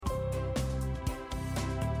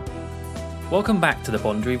Welcome back to the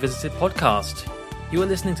Bond Revisited podcast. You are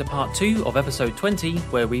listening to part 2 of episode 20,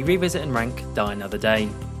 where we revisit and rank Die Another Day.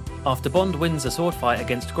 After Bond wins a sword fight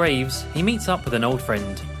against Graves, he meets up with an old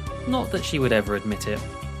friend. Not that she would ever admit it.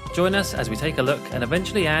 Join us as we take a look and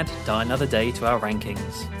eventually add Die Another Day to our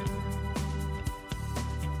rankings.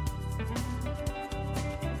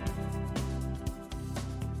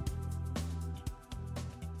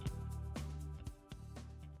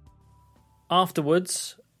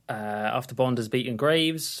 Afterwards, after Bond has beaten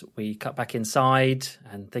Graves, we cut back inside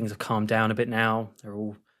and things have calmed down a bit now. They're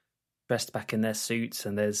all dressed back in their suits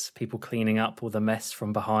and there's people cleaning up all the mess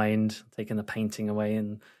from behind, taking the painting away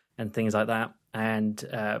and things like that. And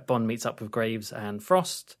Bond meets up with Graves and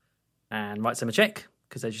Frost and writes him a check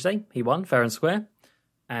because, as you say, he won fair and square.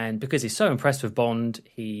 And because he's so impressed with Bond,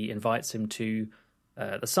 he invites him to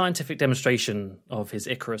the scientific demonstration of his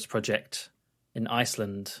Icarus project in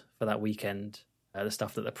Iceland for that weekend. The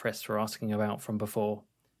stuff that the press were asking about from before.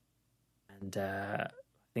 And I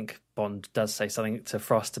think Bond does say something to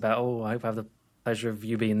Frost about, I hope I have the pleasure of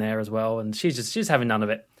you being there as well. And she's having none of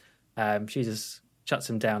it. She just shuts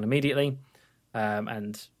him down immediately.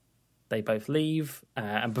 And they both leave.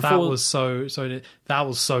 And before that was so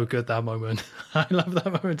good, that moment. I love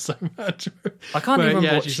that moment so much. I can't even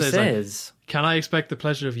remember what she says. Like, can I expect the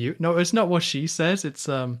pleasure of you? No, it's not what she says. It's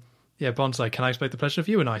Bond's like, can I expect the pleasure of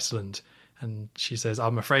you in Iceland? And she says,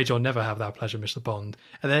 I'm afraid you'll never have that pleasure, Mr. Bond.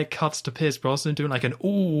 And then it cuts to Pierce Brosnan doing like an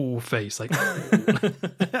ooh face. Like,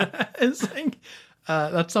 it's like,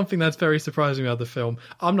 that's something that's very surprising about the film.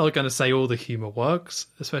 I'm not going to say all the humour works,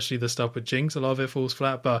 especially the stuff with Jinx. A lot of it falls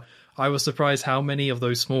flat, but I was surprised how many of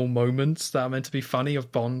those small moments that are meant to be funny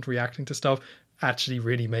of Bond reacting to stuff actually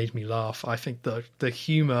really made me laugh. I think the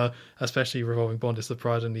humour, especially revolving Bond, is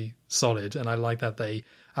surprisingly solid, and I like that they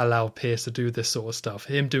allow Pierce to do this sort of stuff.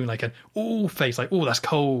 Him doing like an ooh face, like, oh, that's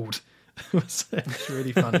cold. It's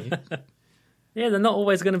really funny. Yeah, they're not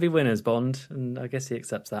always going to be winners, Bond, and I guess he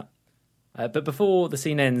accepts that. But before the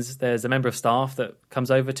scene ends, there's a member of staff that comes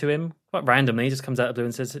over to him quite randomly, just comes out of the blue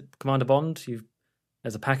and says, Commander Bond,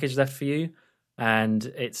 there's a package left for you, and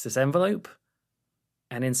it's this envelope,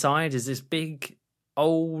 and inside is this big,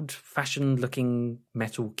 old-fashioned looking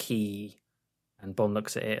metal key, and Bond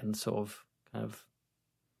looks at it and sort of kind of,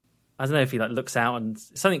 I don't know if he like looks out and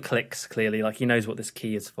something clicks clearly, like he knows what this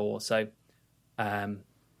key is for. So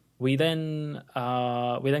we then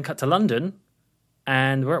cut to London,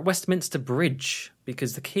 and we're at Westminster Bridge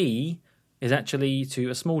because the key is actually to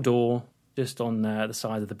a small door just on the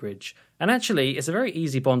side of the bridge. And actually, it's a very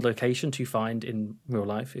easy Bond location to find in real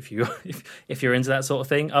life if you're into that sort of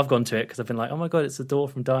thing. I've gone to it because I've been like, oh my god, it's the door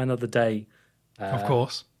from Die Another Day. Of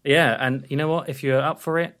course. Yeah, and you know what? If you're up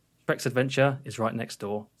for it, Shrek's Adventure is right next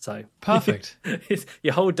door. So perfect.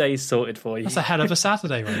 Your whole day's sorted for you. That's a hell of a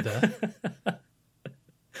Saturday right there.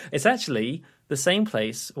 It's actually the same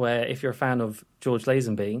place where, if you're a fan of George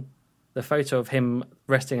Lazenby, the photo of him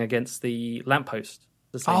resting against the lamppost.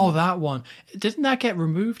 That one. Didn't that get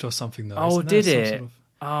removed or something, though? Oh, did it?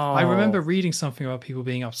 I remember reading something about people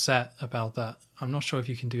being upset about that. I'm not sure if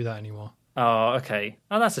you can do that anymore. Oh, okay.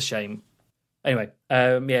 Oh, that's a shame. Anyway,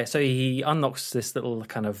 so he unlocks this little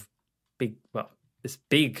kind of no,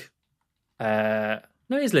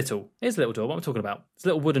 it is little. It is a little door. What am I talking about? It's a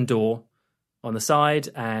little wooden door on the side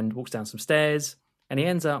and walks down some stairs, and he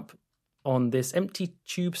ends up on this empty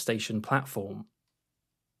tube station platform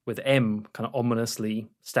with M kind of ominously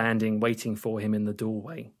standing, waiting for him in the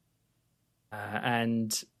doorway.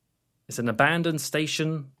 And it's an abandoned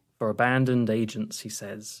station for abandoned agents, he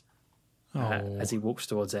says, as he walks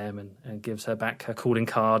towards M and gives her back her calling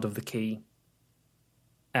card of the key.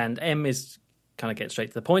 And M is kind of get straight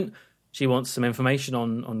to the point. She wants some information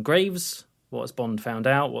on Graves, what's Bond found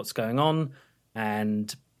out, what's going on,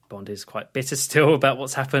 and Bond is quite bitter still about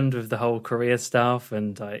what's happened with the whole career stuff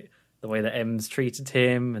and like the way that M's treated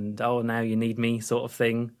him and, now you need me sort of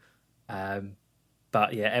thing.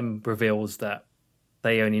 But yeah, M reveals that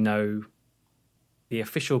they only know the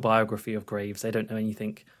official biography of Graves. They don't know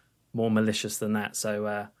anything more malicious than that.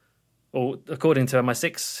 So, according to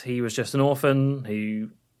MI6, he was just an orphan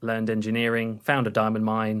who learned engineering, found a diamond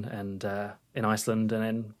mine and in Iceland, and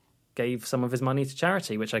then gave some of his money to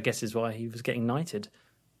charity, which I guess is why he was getting knighted.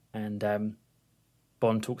 And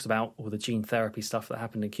Bond talks about all the gene therapy stuff that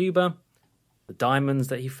happened in Cuba, the diamonds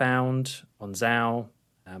that he found on Zhao,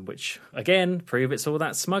 which, again, prove it's all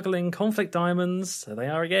that smuggling conflict diamonds. So they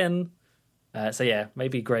are again.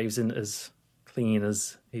 Maybe Graves isn't as clean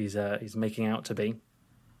as he's making out to be.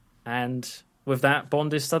 And with that,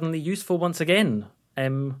 Bond is suddenly useful once again.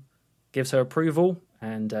 M gives her approval,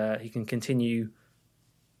 and he can continue.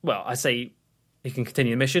 Well, I say he can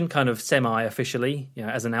continue the mission, kind of semi-officially,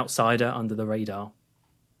 as an outsider under the radar.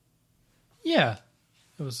 Yeah,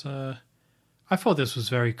 it was. I thought this was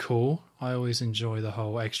very cool. I always enjoy the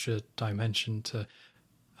whole extra dimension to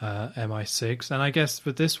MI6, and I guess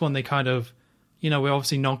with this one they kind of, we're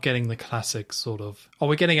obviously not getting the classic sort of,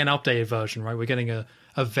 we're getting an updated version, right? We're getting a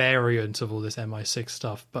variant of all this MI6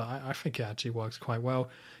 stuff, but I think it actually works quite well.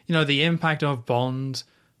 The impact of Bond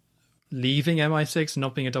leaving MI6 and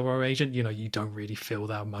not being a double O agent, you don't really feel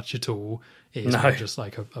that much at all. It is more just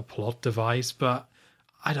like a plot device, but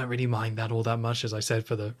I don't really mind that all that much, as I said,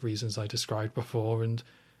 for the reasons I described before, and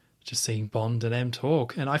just seeing Bond and M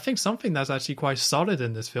talk. And I think something that's actually quite solid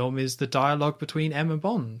in this film is the dialogue between M and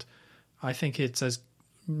Bond. I think it's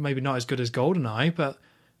maybe not as good as GoldenEye, but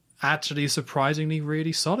actually surprisingly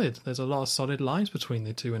really solid. There's a lot of solid lines between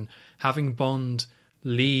the two, and having Bond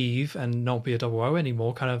leave and not be a double O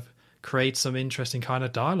anymore kind of creates some interesting kind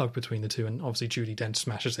of dialogue between the two. And obviously Judi Dench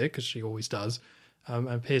smashes it, because she always does.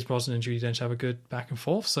 And Pierce Brosnan and Judi Dench have a good back and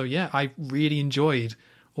forth. So yeah, I really enjoyed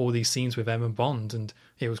all these scenes with M and Bond, and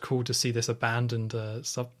it was cool to see this abandoned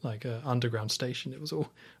underground station. It was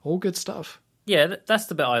all good stuff. Yeah, that's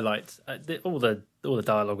the bit I liked. All the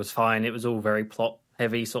dialogue was fine. It was all very plot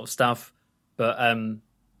heavy sort of stuff, but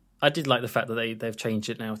I did like the fact that they've changed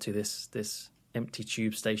it now to this empty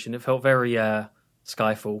tube station. It felt very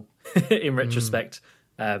Skyfall in retrospect,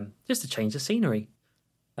 just to change the scenery.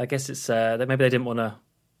 I guess it's that maybe they didn't want to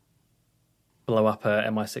blow up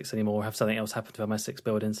MI6 anymore, or have something else happen to MI6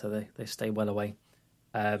 building, so they stay well away.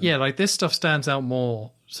 Yeah, like this stuff stands out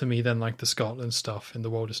more to me than like the Scotland stuff in The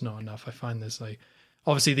World Is Not Enough. I find this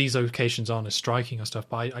obviously these locations aren't as striking or stuff,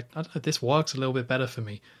 but I don't know, this works a little bit better for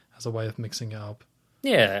me as a way of mixing it up.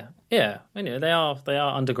 Yeah. They are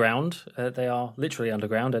underground. They are literally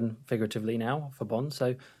underground and figuratively now for Bond,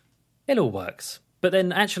 so it all works. But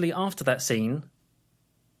then actually after that scene,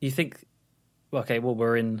 you think, okay, well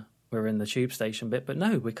we're in the tube station bit, but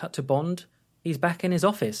no, we cut to Bond. He's back in his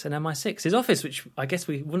office in MI6. His office, which I guess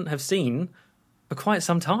we wouldn't have seen for quite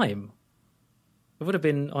some time. It would have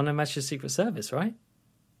been on Her Majesty's Secret Service, right?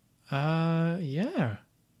 Yeah.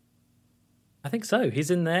 I think so.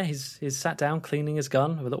 He's in there. He's sat down cleaning his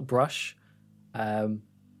gun with a little brush. And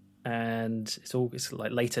it's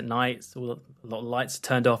like late at night. A lot of lights are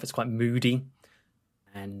turned off. It's quite moody.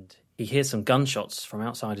 And he hears some gunshots from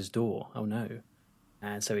outside his door. Oh no.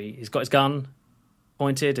 And so he's got his gun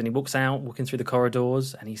pointed, and he walking through the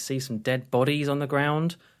corridors, and he sees some dead bodies on the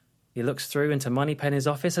ground. He looks through into Moneypenny's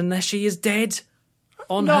office, and there she is, dead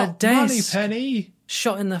on her desk. Moneypenny,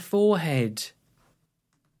 shot in the forehead.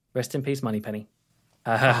 Rest in peace, Moneypenny.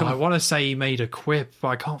 I want to say he made a quip, but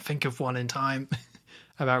I can't think of one in time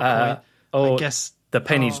about I guess the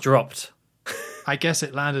pennies dropped. I guess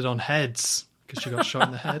it landed on heads because she got shot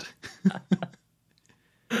in the head.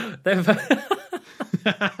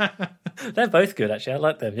 They're both good, actually. I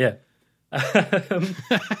like them, yeah.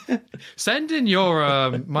 Send in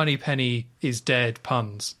your Moneypenny is dead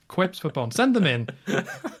puns. Quips for Bond. Send them in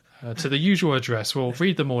to the usual address. We'll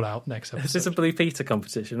read them all out next episode. Is this a Blue Peter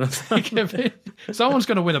competition or something? Someone's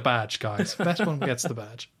going to win a badge, guys. Best one gets the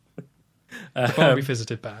badge. The Bond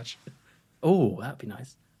Revisited badge. Oh, that'd be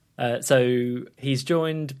nice. So he's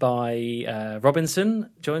joined by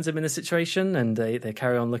Robinson, joins him in the situation, and they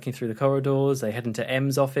carry on looking through the corridors. They head into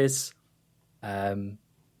M's office, and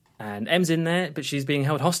M's in there, but she's being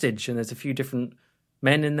held hostage, and there's a few different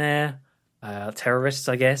men in there, terrorists,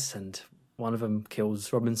 I guess, and one of them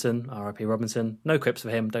kills Robinson, R.I.P. Robinson. No quips for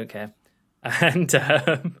him, don't care. And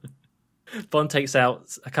Bond takes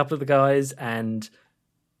out a couple of the guys and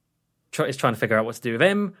is trying to figure out what to do with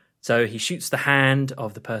M. So he shoots the hand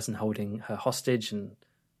of the person holding her hostage, and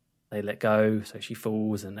they let go, so she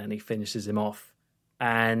falls, and then he finishes him off.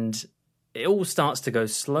 And it all starts to go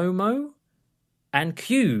slow-mo, and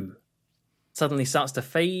Q suddenly starts to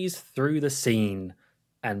phase through the scene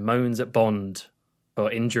and moans at Bond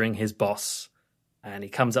for injuring his boss. And he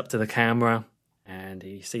comes up to the camera, and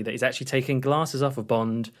you see that he's actually taking glasses off of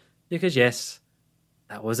Bond, because yes,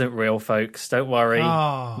 that wasn't real, folks. Don't worry.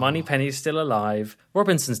 Oh. Moneypenny's still alive.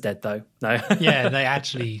 Robinson's dead, though. No. Yeah, they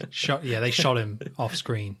actually shot. Yeah, they shot him off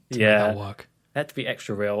screen to make that work. It had to be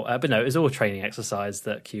extra real. But no, it was all a training exercise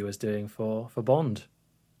that Q was doing for Bond.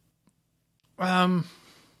 Do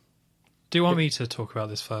you want me to talk about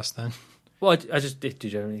this first, then? Well, I just did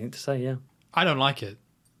you have anything to say? Yeah. I don't like it.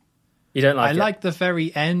 You don't like it? I like the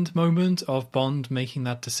very end moment of Bond making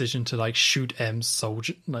that decision to shoot M's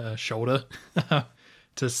shoulder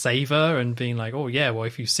to save her, and being like, oh yeah, well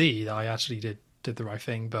if you see, I actually did the right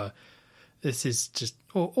thing. But this is just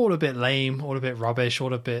all a bit lame, all a bit rubbish,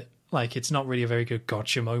 all a bit Like, it's not really a very good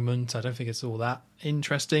gotcha moment. I don't think it's all that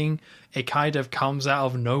interesting. It kind of comes out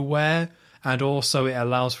of nowhere, and also it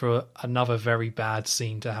allows for another very bad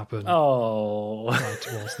scene to happen right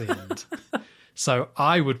towards the end. So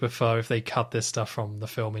I would prefer if they cut this stuff from the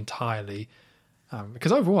film entirely.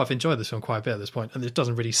 Because overall, I've enjoyed this film quite a bit at this point, and it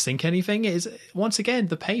doesn't really sink anything. It is, once again,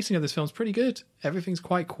 the pacing of this film is pretty good. Everything's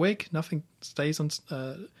quite quick. Nothing stays on.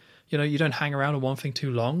 You don't hang around on one thing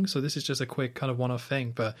too long. So this is just a quick kind of one-off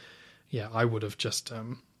thing. But yeah, I would have just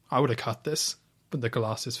I would have cut this with the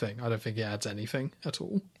glasses thing. I don't think it adds anything at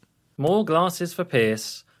all. More glasses for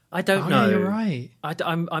Pierce. I don't know. Yeah, you're right.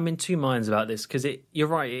 I'm in two minds about this because you're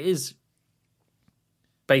right. It is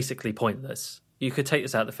basically pointless. You could take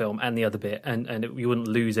this out of the film and the other bit, and you wouldn't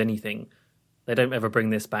lose anything. They don't ever bring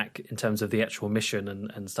this back in terms of the actual mission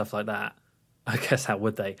and stuff like that. I guess how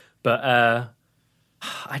would they? But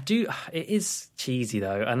I do. It is cheesy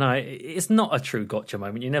though, and it's not a true gotcha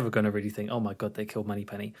moment. You're never going to really think, "Oh my god, they killed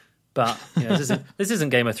Moneypenny." But this isn't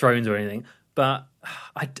Game of Thrones or anything. But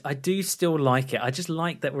I do still like it. I just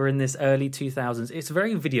like that we're in this early 2000s. It's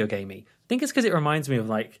very video gamey. I think it's because it reminds me of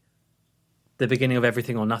like the beginning of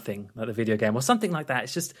Everything or Nothing, like the video game or something like that.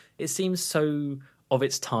 It's just, it seems so of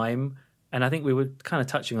its time. And I think we were kind of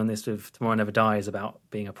touching on this with Tomorrow Never Dies about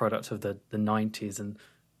being a product of the 90s, and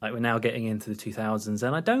like we're now getting into the 2000s.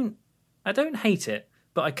 And I don't hate it,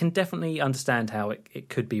 but I can definitely understand how it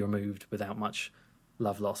could be removed without much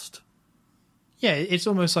love lost. Yeah, it's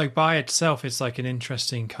almost like by itself, it's like an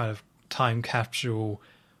interesting kind of time capsule.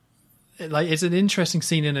 Like, it's an interesting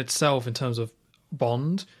scene in itself in terms of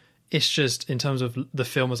Bond. It's just in terms of the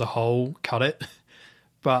film as a whole, cut it.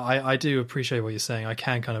 But I do appreciate what you're saying. I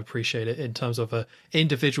can kind of appreciate it in terms of a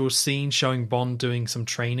individual scene showing Bond doing some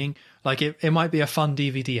training. Like, it might be a fun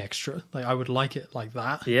DVD extra. Like, I would like it like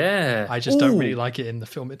that. Yeah. I just don't really like it in the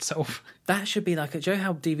film itself. That should be like, do you know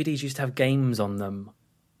how DVDs used to have games on them?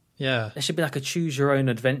 Yeah. There should be like a choose your own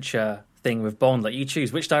adventure thing with Bond. Like, you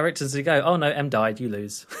choose which directors to go. Oh no, M died, you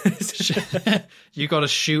lose. You got to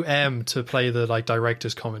shoot M to play the like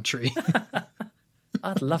director's commentary.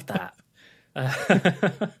 I'd love that.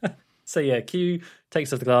 So yeah, Q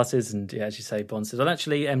takes off the glasses, and yeah, as you say, Bond says, well,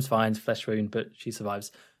 actually, M's fine, flesh wound, but she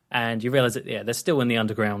survives. And you realise that they're still in the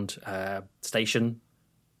underground station,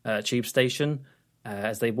 tube station,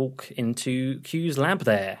 as they walk into Q's lab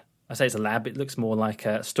there. I say it's a lab, it looks more like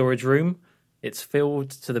a storage room. It's filled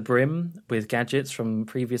to the brim with gadgets from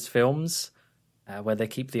previous films, where they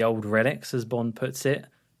keep the old relics, as Bond puts it.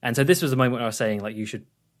 And so this was the moment where I was saying, like,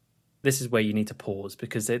 this is where you need to pause,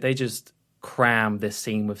 because they just cram this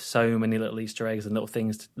scene with so many little Easter eggs and little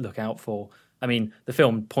things to look out for. I mean, the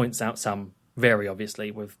film points out some very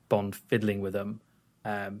obviously with Bond fiddling with them.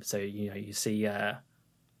 So, you see in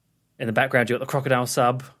the background, you've got the crocodile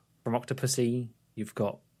sub from Octopussy. You've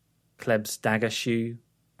got Kleb's dagger shoe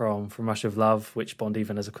from Rush of Love, which Bond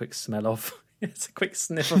even has a quick smell of. It's a quick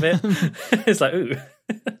sniff of it. It's like, ooh.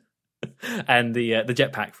 And the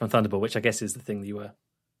jetpack from Thunderball, which I guess is the thing that you were...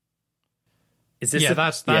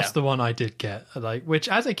 That's the one I did get. Like, which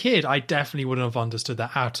as a kid, I definitely wouldn't have understood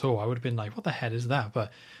that at all. I would have been like, what the hell is that?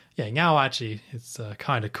 But yeah, now actually it's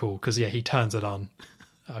kind of cool, because he turns it on,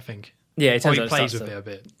 I think. Yeah, he plays with it a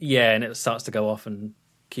bit. Yeah, and it starts to go off and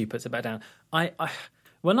Q puts it back down.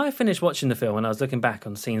 When I finished watching the film and I was looking back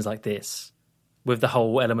on scenes like this, with the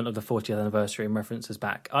whole element of the 40th anniversary and references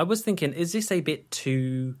back, I was thinking, is this a bit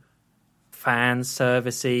too fan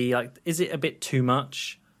servicey? Like, is it a bit too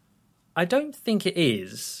much? I don't think it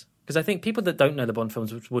is, because I think people that don't know the Bond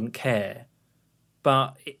films wouldn't care.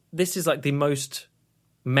 But this is like the most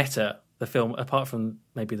meta the film, apart from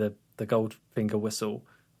maybe the Goldfinger whistle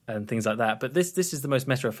and things like that. But this is the most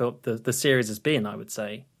meta film the series has been, I would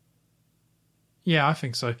say. Yeah, I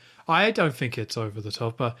think so. I don't think it's over the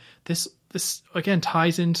top, but this again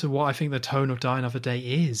ties into what I think the tone of Die Another Day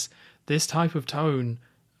is. This type of tone,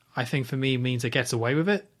 I think for me, means it gets away with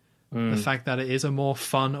it. The fact that it is a more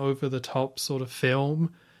fun, over the top sort of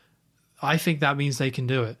film, I think that means they can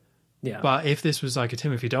do it. Yeah. But if this was like a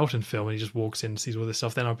Timothy Dalton film and he just walks in and sees all this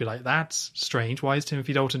stuff, then I'd be like, that's strange. Why is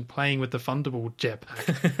Timothy Dalton playing with the Thunderball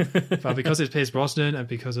jetpack? But because it's Pierce Brosnan and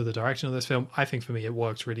because of the direction of this film, I think for me it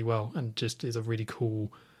works really well and just is a really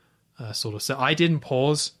cool sort of set. I didn't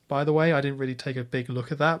pause, by the way. I didn't really take a big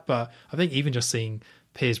look at that, but I think even just seeing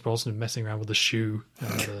Pierce Brosnan messing around with the shoe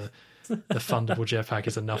and the Thunderball jetpack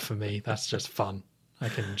is enough for me. That's just fun. I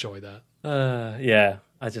can enjoy that. Yeah,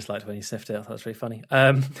 I just liked when he sniffed it. I thought it was really funny.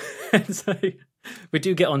 So we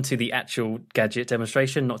do get onto the actual gadget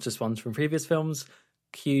demonstration, not just ones from previous films.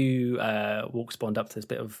 Q walks Bond up to this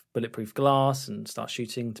bit of bulletproof glass and starts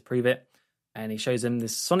shooting to prove it. And he shows him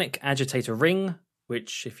this sonic agitator ring,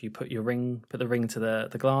 which if you put the ring to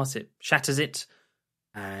the glass, it shatters it.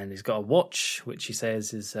 And he's got a watch, which he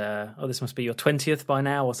says is, this must be your 20th by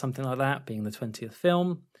now, or something like that, being the 20th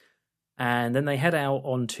film. And then they head out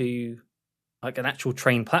onto like an actual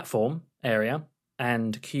train platform area,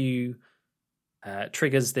 and Q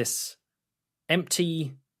triggers this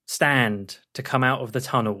empty stand to come out of the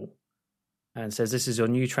tunnel and says, "This is your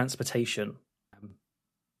new transportation."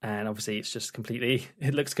 And obviously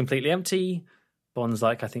it looks completely empty. Bond's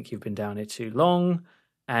like, "I think you've been down here too long."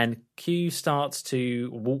 And Q starts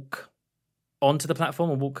to walk onto the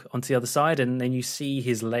platform and walk onto the other side, and then you see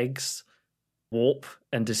his legs warp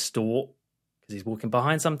and distort because he's walking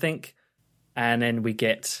behind something. And then we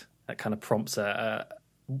get that kind of prompts I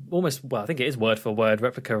think it is word for word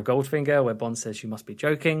replica of Goldfinger, where Bond says, "You must be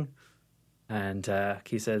joking." And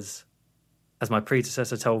Q says, "As my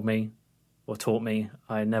predecessor told me or taught me,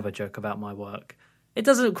 I never joke about my work." It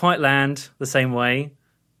doesn't quite land the same way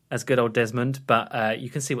as good old Desmond, but you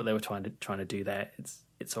can see what they were trying to do there.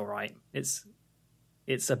 It's all right. It's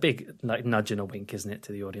a big like nudge and a wink, isn't it,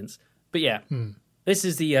 to the audience? But yeah, This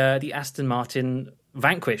is the Aston Martin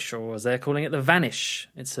Vanquish, or as they're calling it, the Vanish.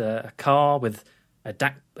 It's a car with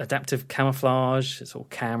adaptive camouflage. It's all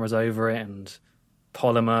cameras over it and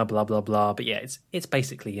polymer, blah blah blah. But yeah, it's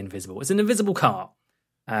basically invisible. It's an invisible car.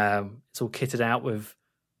 It's all kitted out with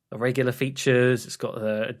the regular features. It's got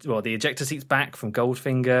the ejector seat's back from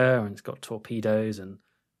Goldfinger, and it's got torpedoes and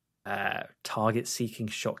target-seeking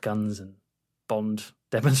shotguns, and Bond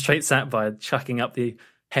demonstrates that by chucking up the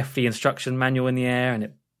hefty instruction manual in the air, and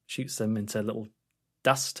it shoots them into little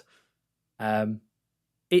dust. The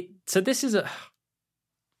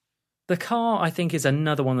car, I think, is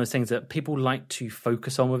another one of those things that people like to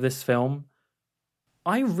focus on with this film.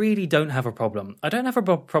 I really don't have a problem. I don't have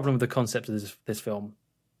a problem with the concept of this film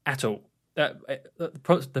at all. The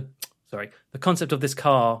concept of this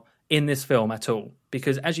car in this film at all.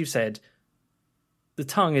 Because, as you said, the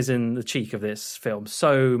tongue is in the cheek of this film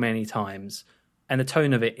so many times, and the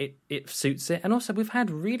tone of it suits it. And also, we've had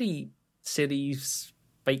really silly,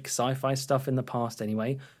 fake sci-fi stuff in the past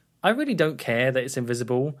anyway. I really don't care that it's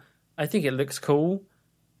invisible. I think it looks cool.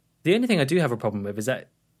 The only thing I do have a problem with is that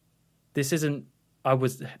this isn't... I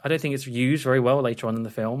don't think it's used very well later on in the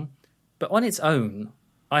film. But on its own,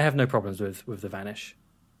 I have no problems with the Vanish.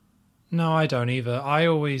 No, I don't either.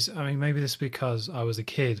 Maybe this is because I was a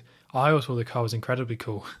kid. I always thought the car was incredibly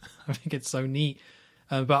cool. I think it's so neat.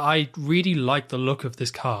 But I really like the look of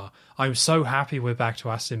this car. I'm so happy we're back to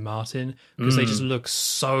Aston Martin because they just look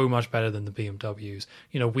so much better than the BMWs.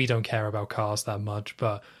 You know, we don't care about cars that much,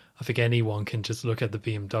 but I think anyone can just look at the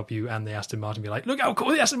BMW and the Aston Martin and be like, look how cool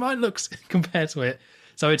the Aston Martin looks compared to it.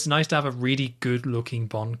 So it's nice to have a really good-looking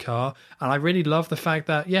Bond car. And I really love the fact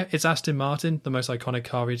that, yeah, it's Aston Martin. The most iconic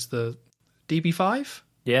car is the DB5.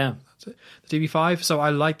 Yeah. That's it. The DB5. So I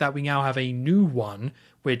like that we now have a new one,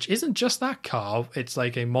 which isn't just that car. It's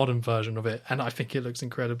like a modern version of it. And I think it looks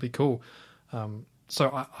incredibly cool.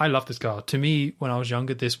 So I love this car. To me, when I was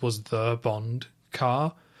younger, this was the Bond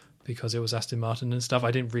car because it was Aston Martin and stuff.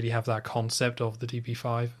 I didn't really have that concept of the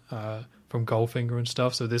DB5 from Goldfinger and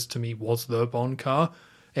stuff. So this, to me, was the Bond car.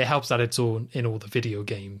 It helps that it's all in all the video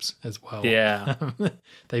games as well. Yeah.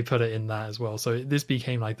 They put it in that as well. So this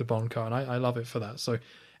became like the Bond car, and I love it for that. So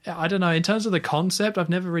I don't know. In terms of the concept, I've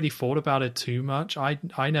never really thought about it too much. I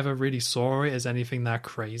never really saw it as anything that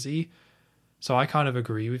crazy. So I kind of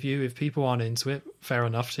agree with you. If people aren't into it, fair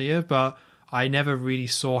enough to you. But I never really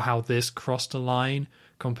saw how this crossed the line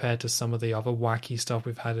compared to some of the other wacky stuff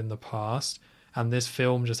we've had in the past. And this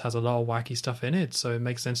film just has a lot of wacky stuff in it. So it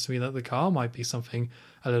makes sense to me that the car might be something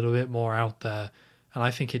a little bit more out there. And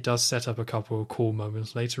I think it does set up a couple of cool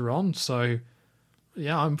moments later on. So,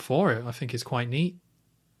 yeah, I'm for it. I think it's quite neat.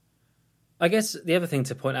 I guess the other thing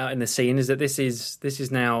to point out in the scene is that this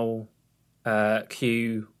is now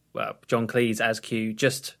Q, John Cleese as Q,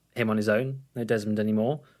 just him on his own, no Desmond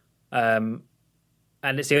anymore. And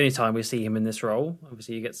it's the only time we see him in this role.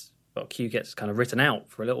 Obviously, Q gets kind of written out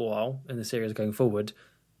for a little while in the series going forward.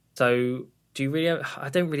 So I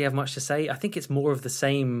don't really have much to say. I think it's more of the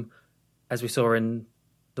same as we saw in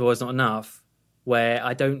The World's Not Enough, where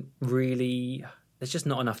there's just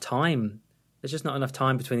not enough time. There's just not enough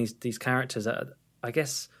time between these characters. I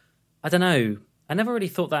guess, I don't know. I never really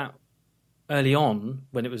thought that early on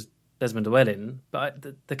when it was Desmond Llewellyn, but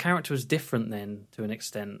the character was different then to an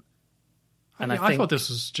extent. And I thought this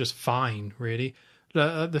was just fine, really.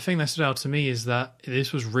 The thing that stood out to me is that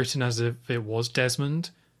this was written as if it was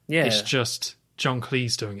Desmond. Yeah. It's just John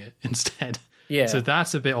Cleese doing it instead. Yeah. So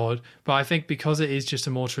that's a bit odd. But I think because it is just a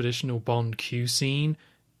more traditional Bond Q scene,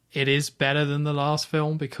 it is better than the last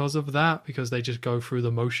film because of that, because they just go through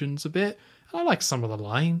the motions a bit. And I like some of the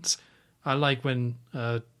lines. I like when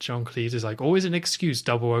John Cleese is like, always an excuse,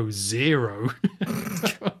 000.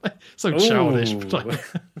 So childish.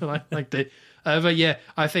 But yeah,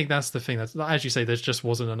 I think that's the thing. That's, as you say, there just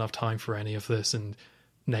wasn't enough time for any of this. And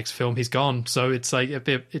next film, he's gone. So it's like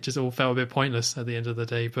it just all felt a bit pointless at the end of the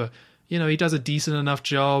day. But, you know, he does a decent enough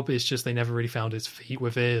job. It's just they never really found his feet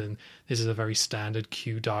with it. And this is a very standard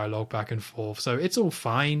cue dialogue back and forth. So it's all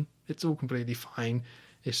fine. It's all completely fine.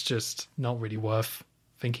 It's just not really worth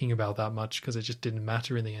thinking about that much because it just didn't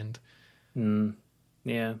matter in the end.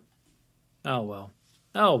 Yeah. Oh well.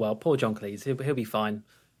 Poor John Cleese. He'll be fine.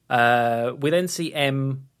 We then see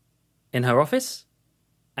M in her office,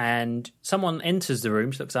 and someone enters the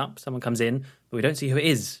room. She looks up. Someone comes in, but we don't see who it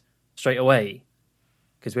is straight away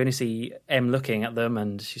because we only see M looking at them,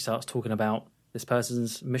 and she starts talking about this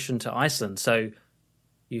person's mission to Iceland. So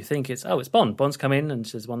you think it's Bond. Bond's come in, and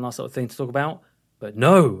there's one last sort of thing to talk about. But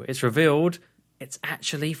no, it's revealed it's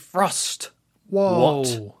actually Frost. Whoa.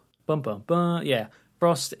 What? Bum, bum, bum. Yeah.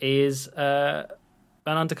 Frost is an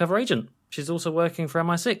undercover agent. She's also working for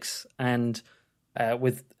MI6. And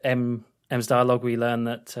with M's dialogue, we learn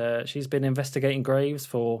that she's been investigating Graves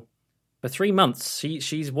for 3 months.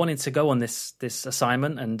 She's wanted to go on this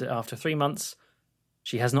assignment, and after 3 months,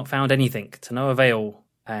 she has not found anything, to no avail.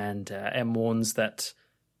 And M warns that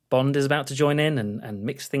Bond is about to join in and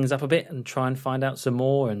mix things up a bit and try and find out some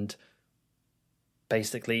more and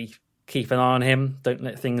basically keep an eye on him. Don't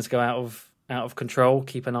let things go out of control.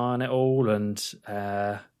 Keep an eye on it all.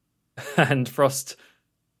 And Frost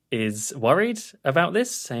is worried about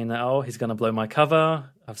this, saying that, he's going to blow my cover.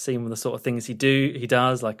 I've seen the sort of things he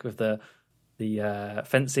does, like with the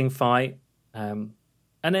fencing fight. And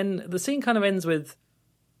then the scene kind of ends with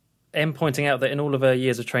M pointing out that in all of her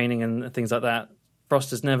years of training and things like that,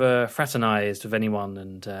 Frost has never fraternized with anyone,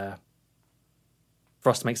 and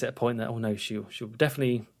Frost makes it a point that, no, she'll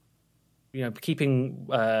definitely, keeping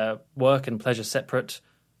work and pleasure separate,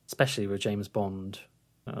 especially with James Bond.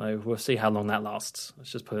 We'll see how long that lasts.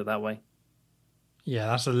 Let's just put it that way. Yeah,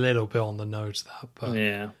 that's a little bit on the nose, that. But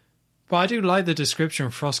yeah. But I do like the description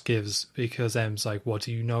Frost gives, because M's like, what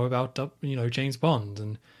do you know about, James Bond?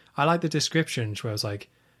 And I like the description where it's like,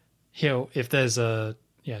 if there's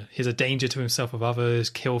he's a danger to himself or others,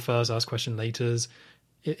 kill first, ask question later.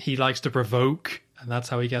 He likes to provoke, and that's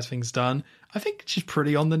how he gets things done. I think she's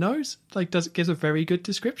pretty on the nose. Gives a very good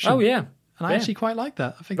description. Oh, yeah. And I actually quite like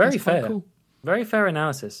that. I think very that's fair. quite cool. Very fair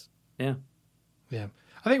analysis. Yeah. Yeah.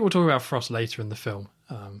 I think we'll talk about Frost later in the film.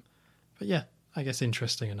 But yeah, I guess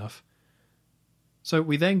interesting enough. So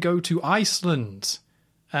we then go to Iceland.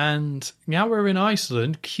 And now we're in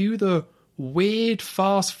Iceland. Cue the weird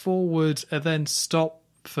fast forward and then stop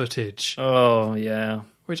footage. Oh, yeah.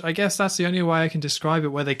 Which I guess that's the only way I can describe it,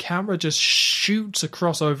 where the camera just shoots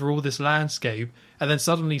across over all this landscape and then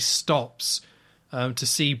suddenly stops to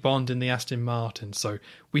see Bond in the Aston Martin. So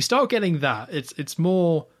we start getting that. It's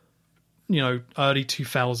more, early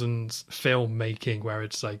 2000s filmmaking, where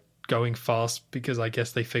it's like going fast because I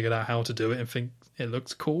guess they figured out how to do it and think it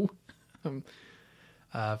looks cool.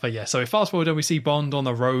 But yeah, so fast forward and we see Bond on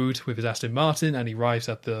the road with his Aston Martin, and he arrives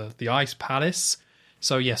at the Ice Palace.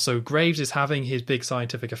 So yeah, so Graves is having his big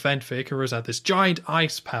scientific event for Icarus at this giant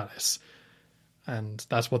ice palace. And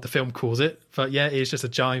that's what the film calls it. But yeah, it's just a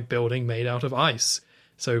giant building made out of ice.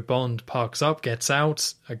 So Bond parks up, gets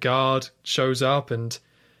out, a guard shows up, and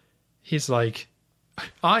he's like,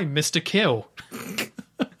 I'm Mr. Kill.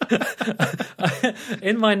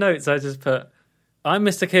 In my notes, I just put, I'm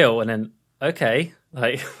Mr. Kill, and then, okay,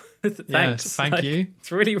 thanks. Yes, thank you.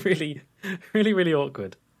 It's really, really, really, really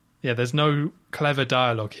awkward. Yeah, there's no clever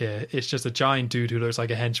dialogue here. It's just a giant dude who looks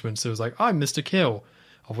like a henchman. So it's like, I'm Mr. Kill.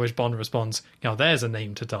 Of which Bond responds, now there's a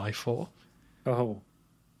name to die for. Oh.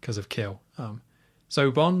 Because of Kill.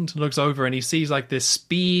 So Bond looks over and he sees this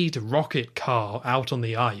speed rocket car out on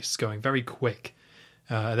the ice going very quick.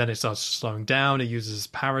 And then it starts slowing down. It uses his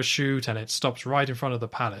parachute and it stops right in front of the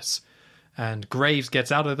palace. And Graves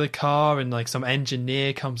gets out of the car and some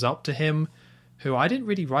engineer comes up to him, who I didn't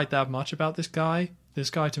really write that much about this guy. This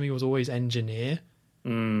guy to me was always engineer.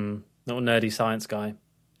 Not a nerdy science guy.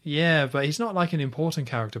 Yeah, but he's not an important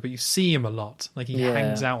character, but you see him a lot. He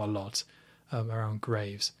hangs out a lot around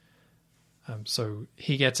Graves. So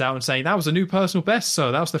he gets out and saying, that was a new personal best,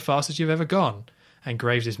 sir. That was the fastest you've ever gone. And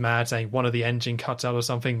Graves is mad, saying one of the engine cuts out or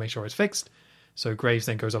something, make sure it's fixed. So Graves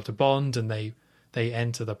then goes up to Bond and they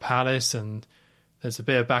enter the palace, and there's a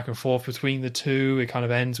bit of back and forth between the two. It kind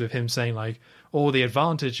of ends with him saying all the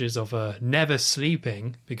advantages of never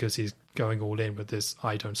sleeping, because he's going all in with this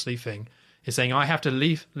I don't sleep thing, It's saying, I have to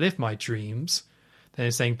live my dreams. Then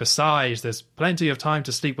it's saying, besides, there's plenty of time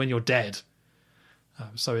to sleep when you're dead.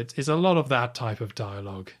 So it's a lot of that type of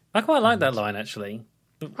dialogue. I quite like that line, actually.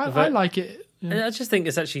 I like it. Yeah. I just think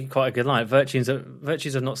it's actually quite a good line. Virtues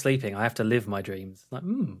of not sleeping. I have to live my dreams. Like,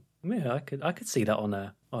 yeah, I could see that on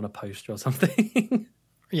a poster or something.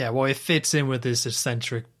 Yeah, well, it fits in with this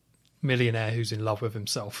eccentric millionaire who's in love with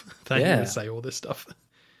himself. They would say all this stuff.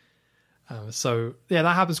 So, yeah,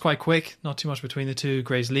 that happens quite quick. Not too much between the two.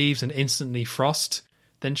 Grace leaves, and instantly Frost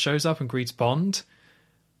then shows up and greets Bond.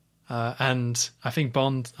 And I think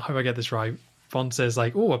Bond, I hope I get this right, Bond says,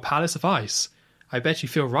 like, oh, a palace of ice. I bet you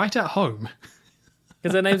feel right at home.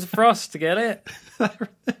 Because her name's Frost, get it?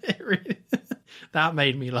 That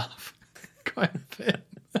made me laugh quite a bit.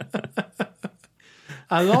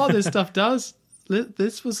 A lot of this stuff does.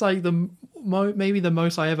 This was like maybe the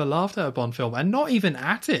most I ever laughed at a Bond film, and not even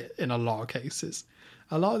at it in a lot of cases.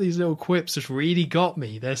 A lot of these little quips just really got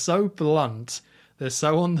me. They're so blunt. They're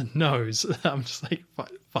so on the nose. I'm just like,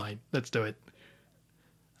 fine, let's do it.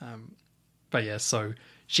 But yeah, so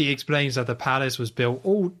she explains that the palace was built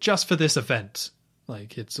all just for this event.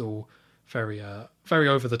 Like, it's all very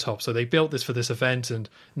over the top. So they built this for this event, and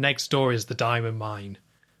next door is the diamond mine,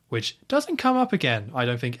 which doesn't come up again, I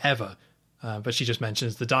don't think, ever. But she just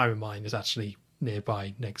mentions the diamond mine is actually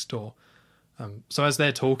nearby next door. So as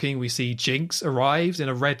they're talking, we see Jinx arrives in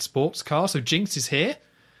a red sports car. So Jinx is here,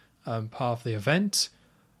 part of the event.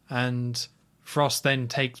 And Frost then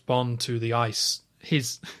takes Bond to the ice.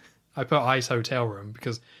 I put ice hotel room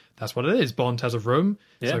because that's what it is. Bond has a room.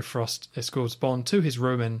 Yeah. So Frost escorts Bond to his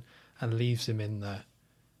room and leaves him in there.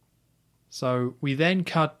 So we then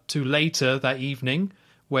cut to later that evening,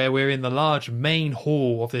 where we're in the large main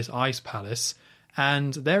hall of this ice palace,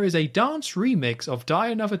 and there is a dance remix of Die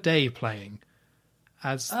Another Day playing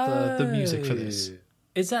as the music for this.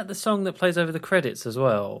 Is that the song that plays over the credits as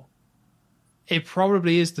well? It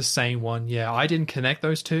probably is the same one, yeah. I didn't connect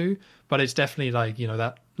those two, but it's definitely like,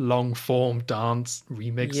 that long-form dance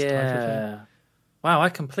remix type of thing. Wow, I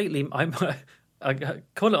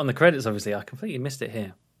call it on the credits, obviously. I completely missed it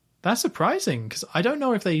here. That's surprising, because I don't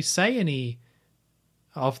know if they say any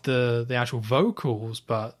of the actual vocals,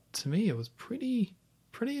 but to me it was pretty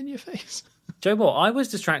in your face. Joe, what? I was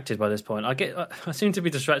distracted by this point. I seem to be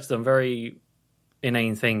distracted on very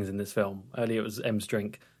inane things in this film. Earlier it was M's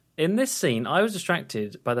drink. In this scene, I was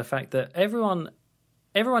distracted by the fact that everyone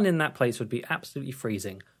in that place would be absolutely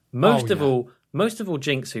freezing. Most of all,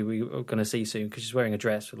 Jinx, who we are going to see soon because she's wearing a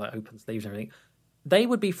dress with like open sleeves and everything, they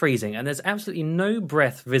would be freezing, and there's absolutely no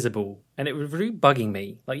breath visible, and it was really bugging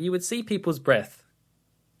me. Like, you would see people's breath.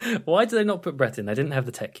 Why do they not put breath in? They didn't have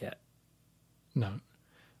the tech yet. No.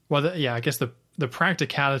 Well, I guess the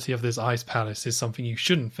practicality of this ice palace is something you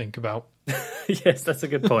shouldn't think about. Yes, that's a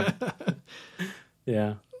good point.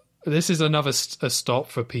 Yeah. This is another a stop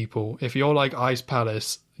for people. If you're like Ice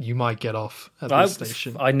Palace, you might get off at this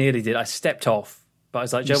station. I nearly did. I stepped off, but I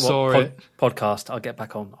was like, Joe, podcast, I'll get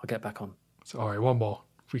back on. So, all right, one more.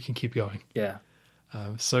 We can keep going. Yeah.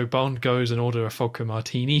 So Bond goes and orders a vodka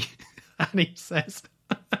martini, and he says,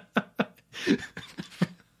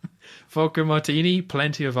 vodka martini,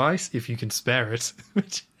 plenty of ice, if you can spare it.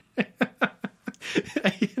 Which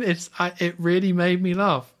it really made me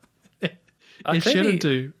laugh. It shouldn't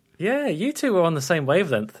do. Yeah, you two were on the same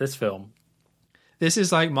wavelength this film. This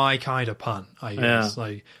is like my kind of pun, I guess. Yeah.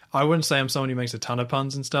 Like, I wouldn't say I'm someone who makes a ton of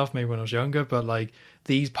puns and stuff, maybe when I was younger, but like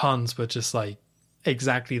these puns were just like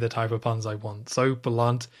exactly the type of puns I want. So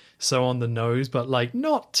blunt, so on the nose, but like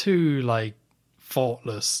not too like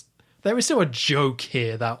faultless. There is still a joke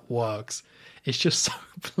here that works. It's just so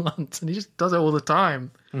blunt, and he just does it all the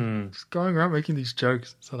time. Just going around making these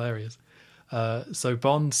jokes. It's hilarious. So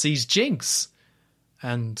Bond sees Jinx,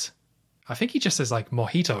 and I think he just says like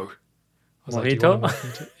mojito. Mojito?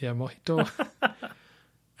 Like, yeah, mojito.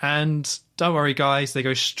 And don't worry, guys, they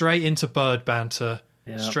go straight into bird banter.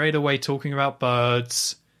 Yep. Straight away talking about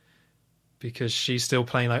birds, because she's still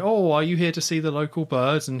playing like, oh, are you here to see the local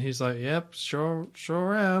birds? And he's like, yep, sure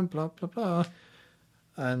am, blah, blah, blah.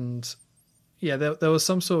 And yeah, there was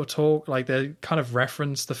some sort of talk, like they kind of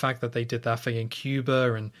referenced the fact that they did that thing in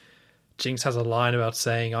Cuba, and Jinx has a line about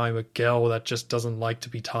saying, I'm a girl that just doesn't like to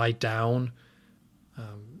be tied down.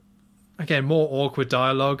 Again, more awkward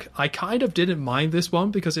dialogue. I kind of didn't mind this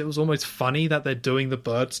one because it was almost funny that they're doing the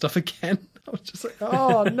bird stuff again. I was just like,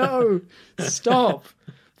 oh no, stop.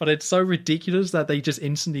 But it's so ridiculous that they just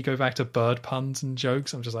instantly go back to bird puns and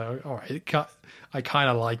jokes. I'm just like, all right, I kind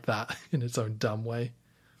of like that in its own dumb way.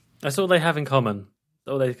 That's all they have in common.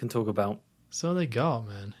 All they can talk about. That's all they got,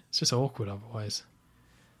 man. It's just awkward otherwise.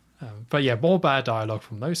 But yeah, more bad dialogue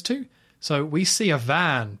from those two. So we see a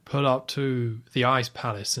van pull up to the Ice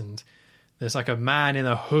Palace, and there's like a man in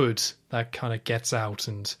a hood that kind of gets out,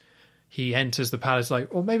 and he enters the palace, like,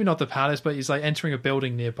 or maybe not the palace, but he's like entering a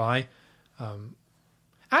building nearby.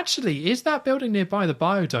 Actually, is that building nearby the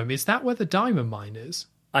biodome? Is that where the diamond mine is?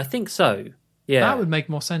 I think so. Yeah. That would make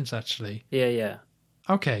more sense, actually. Yeah.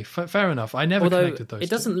 Okay, fair enough. I never connected those. It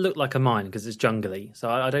doesn't look like a mine because it's jungly, so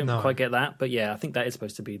I don't No. quite get that. But yeah, I think that is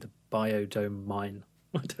supposed to be the biodome mine.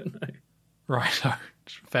 I don't know. Right,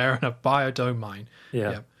 fair enough. Biodome mine.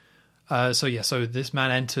 Yeah. So this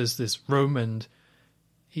man enters this room and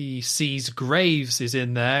he sees Graves is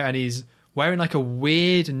in there, and he's wearing like a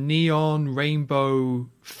weird neon rainbow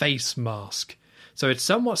face mask. So it's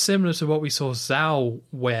somewhat similar to what we saw Zhao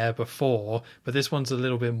wear before, but this one's a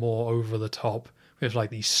little bit more over the top with like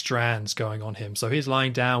these strands going on him. So he's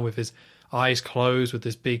lying down with his eyes closed with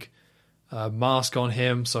this big mask on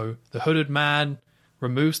him. So the hooded man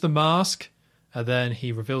removes the mask and then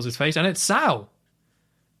he reveals his face, and it's Zhao.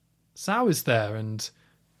 Zhao is there, and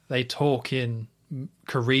they talk in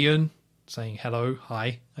Korean, saying hello,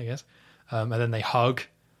 hi, I guess. And then they hug.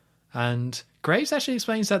 And Graves actually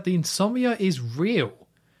explains that the insomnia is real.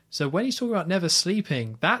 So when he's talking about never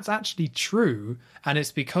sleeping, that's actually true. And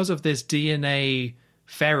it's because of this DNA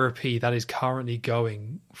therapy that is currently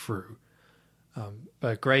going through.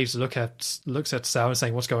 But Graves looks at Zhao and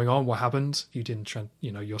saying, what's going on? What happened? You didn't,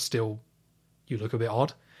 you look a bit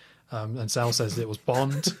odd. And Zhao says it was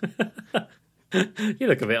Bond. You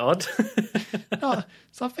look a bit odd.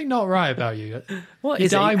 Something not right about you. What Your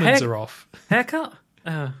is it? diamonds are off. Haircut?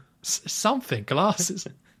 Something. Glasses.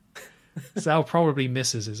 Zhao probably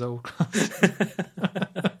misses his old glasses.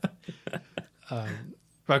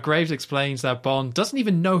 But Graves explains that Bond doesn't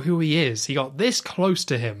even know who he is. He got this close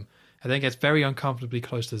to him and then gets very uncomfortably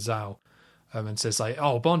close to Zhao and says, like,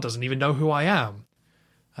 oh, Bond doesn't even know who I am.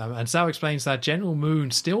 And Zhao explains that General Moon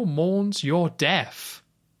still mourns your death.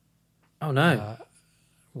 Oh, no.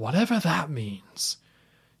 Whatever that means.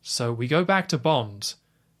 So we go back to Bond,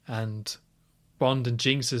 and Bond and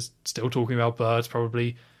Jinx is still talking about birds,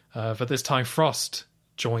 probably, but this time Frost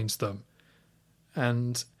joins them.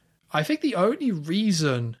 And I think the only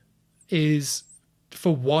reason is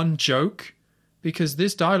for one joke, because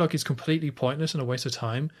this dialogue is completely pointless and a waste of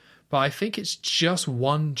time, but I think it's just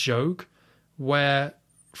one joke where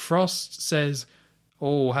Frost says,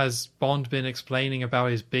 oh, has Bond been explaining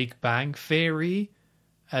about his Big Bang theory?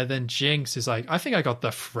 And then Jinx is like, I think I got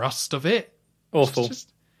the thrust of it. Awful.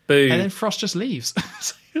 Boo. And then Frost just leaves.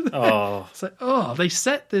 Oh. It's like, they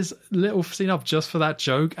set this little scene up just for that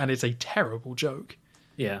joke, and it's a terrible joke.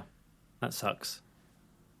 Yeah, that sucks.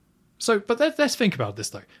 So, but let's think about this,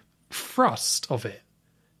 though. Thrust of it.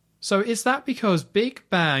 So is that because Big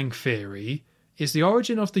Bang theory is the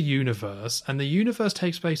origin of the universe, and the universe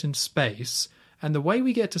takes place in space, and the way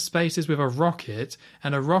we get to space is with a rocket,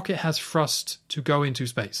 and a rocket has thrust to go into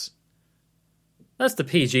space? That's the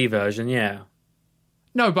PG version, yeah.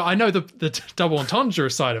 No, but I know the double entendre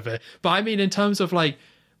side of it. But I mean in terms of like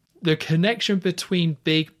the connection between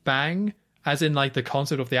Big Bang, as in like the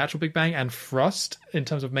concept of the actual Big Bang, and thrust in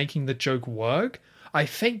terms of making the joke work, I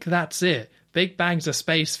think that's it. Big Bang's a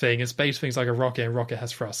space thing, and space thing's like a rocket, and rocket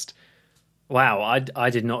has thrust. Wow, I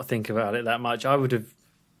did not think about it that much.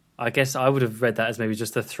 I guess I would have read that as maybe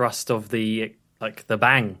just the thrust of the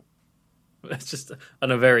bang. It's just on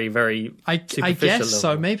a very, very I superficial guess level.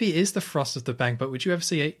 so. Maybe it is the thrust of the bang, but would you ever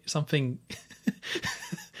see something...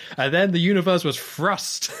 and then the universe was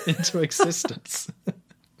thrust into existence?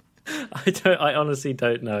 I honestly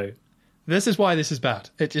don't know. This is why this is bad.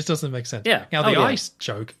 It just doesn't make sense. Yeah. Now, the ice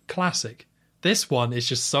joke, classic. This one is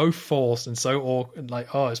just so forced and so awkward. Like,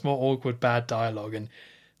 it's more awkward, bad dialogue. And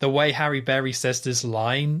the way Harry Berry says this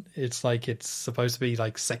line, it's like it's supposed to be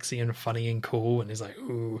like sexy and funny and cool. And it's like,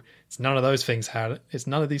 ooh, it's none of those things, Harry. It's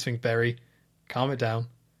none of these things, Berry. Calm it down.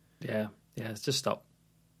 Yeah, just stop.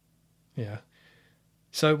 Yeah.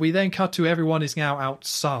 So we then cut to everyone is now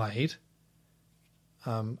outside.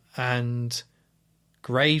 And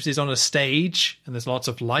Graves is on a stage and there's lots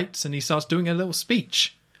of lights and he starts doing a little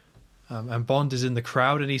speech. And Bond is in the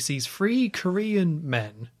crowd and he sees 3 Korean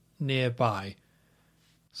men nearby.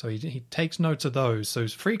 So he takes note of those. So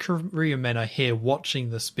 3 Korean men are here watching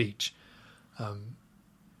the speech.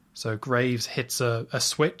 So Graves hits a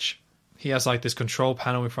switch. He has like this control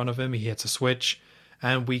panel in front of him. He hits a switch.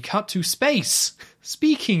 And we cut to space.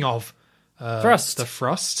 Speaking of thrust. The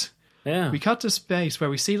thrust. Yeah. We cut to space where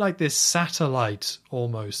we see like this satellite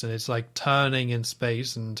almost. And it's like turning in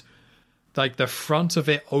space. And like the front of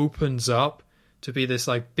it opens up to be this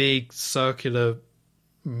like big circular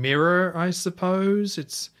mirror, I suppose.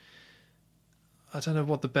 It's I don't know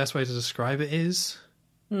what the best way to describe it is.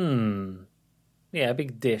 Yeah, a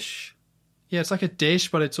big dish. Yeah, it's like a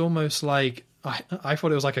dish, but it's almost like I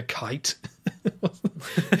thought it was like a kite.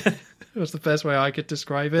 It was the best way I could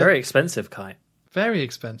describe it. Very expensive kite. Very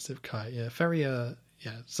expensive kite. Yeah, very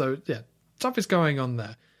So yeah, stuff is going on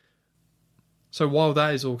there. So while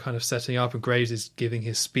that is all kind of setting up, and Graves is giving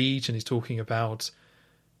his speech, and he's talking about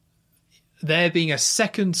there being a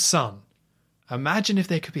second sun. Imagine if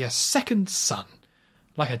there could be a second sun,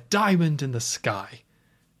 like a diamond in the sky.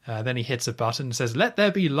 Then he hits a button and says, "Let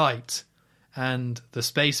there be light." And the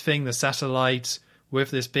space thing, the satellite,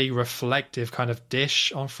 with this big reflective kind of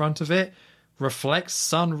dish on front of it, reflects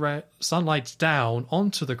sunlight down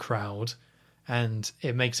onto the crowd, and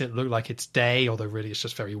it makes it look like it's day, although really it's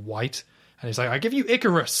just very white. And he's like, "I give you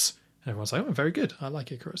Icarus." And everyone's like, "Oh, very good. I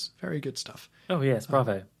like Icarus. Very good stuff." Oh, yes,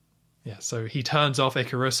 bravo. Yeah, so he turns off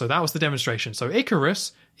Icarus. So that was the demonstration. So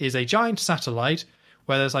Icarus is a giant satellite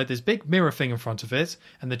where there's like this big mirror thing in front of it.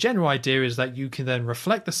 And the general idea is that you can then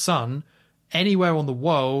reflect the sun anywhere on the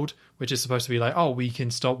world, which is supposed to be like, oh, we can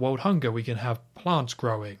stop world hunger. We can have plants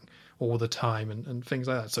growing all the time and things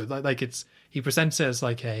like that. So like he presents it as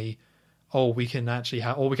like we can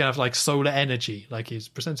have like solar energy. Like he's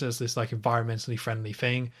presented as this like environmentally friendly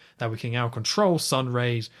thing that we can now control sun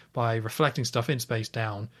rays by reflecting stuff in space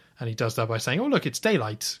down. And he does that by saying, oh, look, it's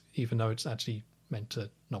daylight, even though it's actually meant to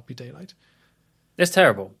not be daylight. It's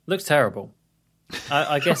terrible. Looks terrible.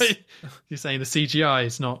 I guess you're saying the CGI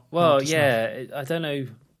is not. Well, not yeah, I don't know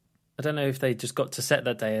if they just got to set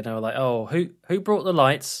that day and they were like, oh, who brought the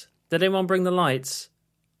lights? Did anyone bring the lights?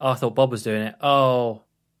 Oh, I thought Bob was doing it. Oh,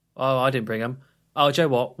 I didn't bring them. Oh, Joe,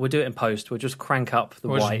 what? We'll do it in post. We'll just crank up the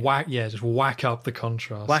white. Just whack up the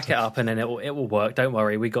contrast. Whack it up, and then it will work. Don't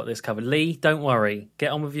worry, we got this covered. Lee, don't worry.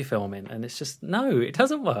 Get on with your filming. And it's just no, it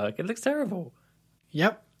doesn't work. It looks terrible.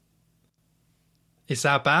 Yep. Is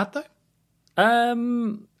that bad though?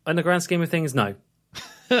 In the grand scheme of things, no.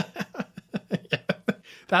 Yeah.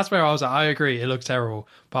 That's where I was like, I agree, it looks terrible.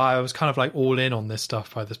 But I was kind of like all in on this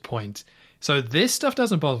stuff by this point. So this stuff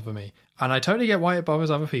doesn't bother me. And I totally get why it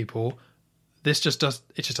bothers other people. This just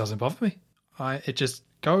doesn't bother me. It just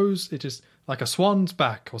like a swan's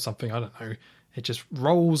back or something, I don't know. It just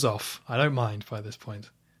rolls off. I don't mind by this point.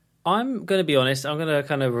 I'm going to be honest. I'm going to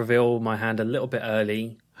kind of reveal my hand a little bit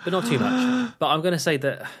early, but not too much. But I'm going to say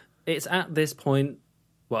that it's at this point,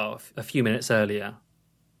 well, a few minutes earlier.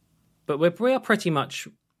 But we are pretty much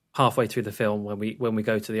halfway through the film when we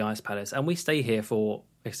go to the Ice Palace, and we stay here for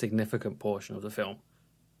a significant portion of the film.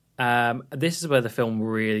 This is where the film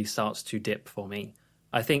really starts to dip for me.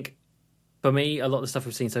 I think, for me, a lot of the stuff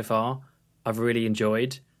we've seen so far, I've really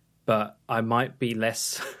enjoyed, but I might be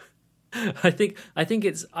less. I think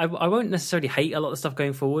it's. I won't necessarily hate a lot of stuff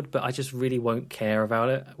going forward, but I just really won't care about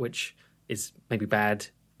it, which is maybe bad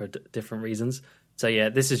for different reasons. So yeah,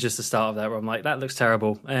 this is just the start of that where I'm like, that looks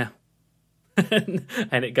terrible. And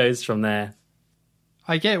it goes from there.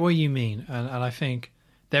 I get what you mean, and I think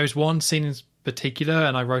there is one scene in particular,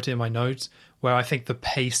 and I wrote it in my notes, where I think the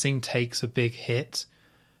pacing takes a big hit.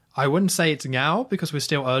 I wouldn't say it's now because we're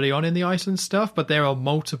still early on in the Iceland stuff, but there are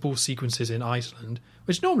multiple sequences in Iceland,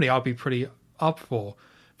 which normally I'll be pretty up for.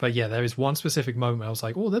 But yeah, there is one specific moment I was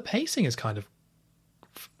like, oh, the pacing has kind of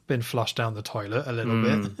been flushed down the toilet a little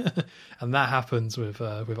bit. And that happens with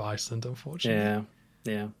Iceland, unfortunately.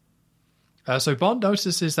 Yeah. So Bond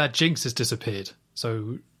notices that Jinx has disappeared.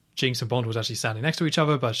 So Jinx and Bond was actually standing next to each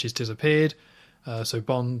other, but she's disappeared. So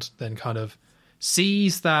Bond then kind of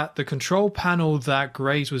sees that the control panel that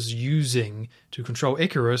Graves was using to control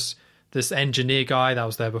Icarus, this engineer guy that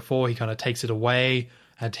was there before, he kind of takes it away,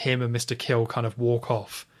 and him and Mr. Kill kind of walk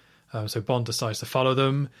off. So Bond decides to follow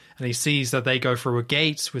them, and he sees that they go through a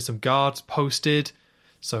gate with some guards posted.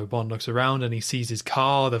 So Bond looks around and he sees his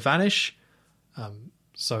car, the Vanish.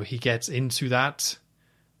 So he gets into that.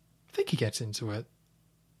 I think he gets into it.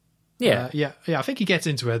 Yeah. I think he gets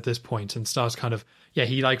into it at this point and starts kind of,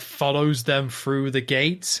 he like follows them through the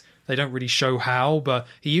gate. They don't really show how, but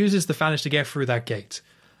he uses the Vanish to get through that gate.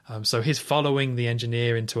 So he's following the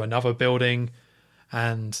engineer into another building,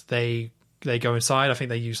 and they go inside. I think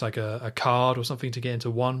they use like a card or something to get into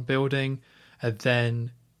one building. And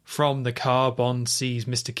then from the car, Bond sees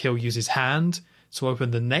Mr. Kill use his hand to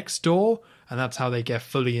open the next door. And that's how they get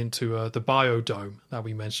fully into the biodome that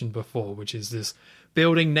we mentioned before, which is this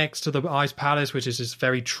building next to the Ice Palace, which is this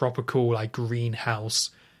very tropical, like greenhouse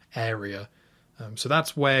area. So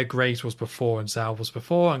that's where Graves was before and Zal was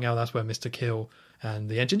before, and now that's where Mr. Kill and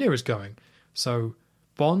the engineer is going. So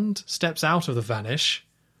Bond steps out of the Vanish,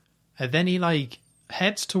 and then he like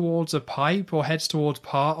heads towards a pipe or heads towards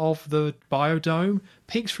part of the biodome,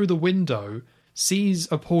 peeks through the window,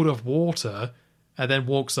 sees a pool of water, and then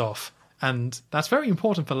walks off. And that's very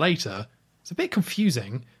important for later. It's a bit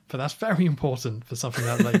confusing, but that's very important for something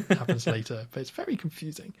that happens later. But it's very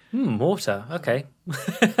confusing. Water. Okay.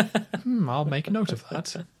 I'll make a note of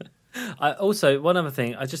that. Also, one other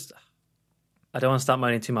thing, I don't want to start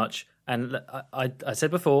moaning too much. And I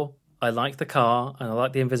said before, I like the car and I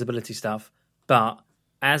like the invisibility stuff. But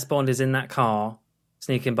as Bond is in that car,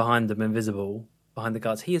 sneaking behind them, invisible, behind the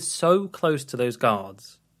guards, he is so close to those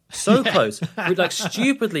guards. So close. Like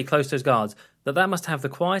stupidly close to those guards that must have the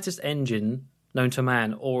quietest engine known to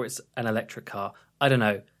man, or it's an electric car. I don't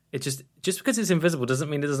know. It just because it's invisible doesn't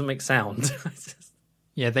mean it doesn't make sound.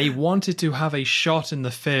 Yeah, they wanted to have a shot in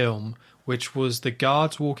the film which was the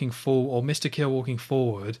guards walking forward, or Mr. Kill walking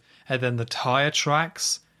forward, and then the tire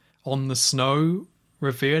tracks on the snow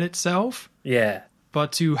reveal itself. Yeah.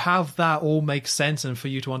 But to have that all make sense and for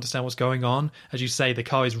you to understand what's going on, as you say, the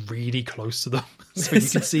car is really close to them. So you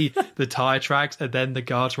can see the tire tracks and then the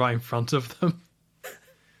guards right in front of them.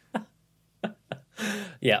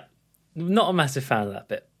 Yeah. Not a massive fan of that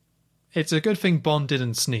bit. It's a good thing Bond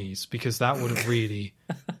didn't sneeze, because that would have really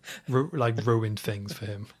ruined things for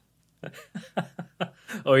him.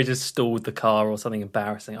 Or he just stalled the car or something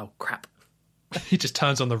embarrassing. Oh, crap. He just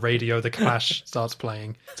turns on the radio, the Clash starts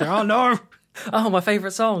playing. It's like, oh no! Oh, my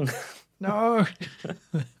favourite song. No!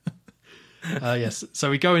 Yes, so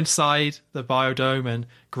we go inside the biodome and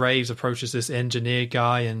Graves approaches this engineer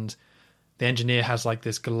guy, and the engineer has like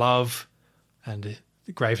this glove, and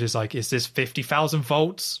Graves is like, is this 50,000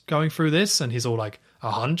 volts going through this? And he's all like,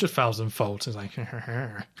 100,000 volts. He's like,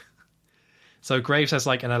 so Graves has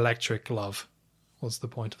like an electric glove. What's the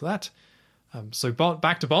point of that? So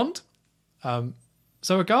back to Bond.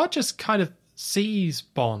 So a guard just kind of sees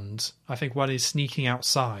Bond, I think, while he's sneaking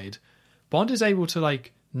outside. Bond is able to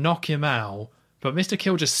like knock him out, but Mr.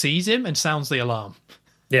 Kill just sees him and sounds the alarm.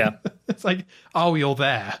 Yeah. It's like, oh, you're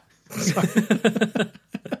there.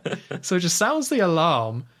 So just sounds the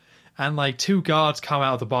alarm, and like two guards come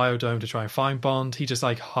out of the biodome to try and find Bond. He just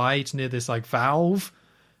like hides near this like valve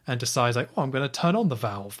and decides like, oh, I'm going to turn on the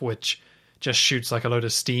valve, which just shoots like a load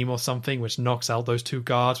of steam or something, which knocks out those two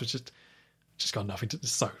guards, which just got nothing to,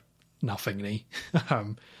 so nothingly.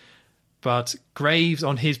 But Graves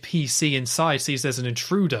on his PC inside sees there's an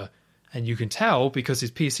intruder, and you can tell because his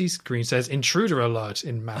PC screen says intruder alert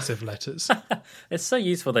in massive letters. It's so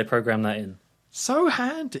useful they program that in. So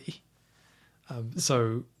handy.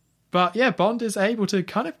 But yeah, Bond is able to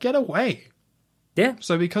kind of get away. Yeah.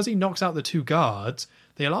 So because he knocks out the two guards,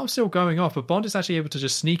 the alarm's still going off, but Bond is actually able to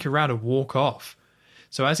just sneak around and walk off.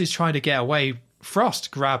 So as he's trying to get away,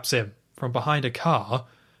 Frost grabs him from behind a car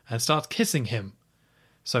and starts kissing him.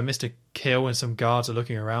 So Mr. Kill and some guards are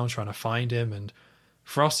looking around trying to find him, and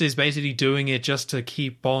Frost is basically doing it just to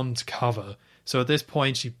keep Bond cover. So at this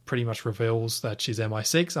point, she pretty much reveals that she's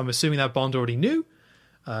MI6. I'm assuming that Bond already knew,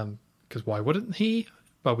 because why wouldn't he?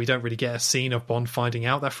 But we don't really get a scene of Bond finding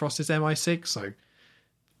out that Frost is MI6, so a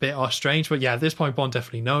bit strange. But yeah, at this point, Bond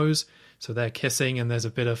definitely knows. So they're kissing, and there's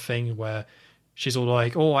a bit of thing where she's all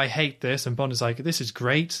like, oh, I hate this. And Bond is like, this is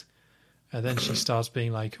great. And then she starts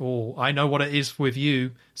being like, oh, I know what it is with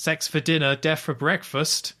you. Sex for dinner, death for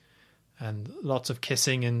breakfast. And lots of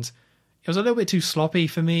kissing, and it was a little bit too sloppy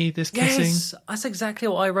for me, this kissing. Yes, that's exactly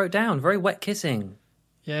what I wrote down. Very wet kissing.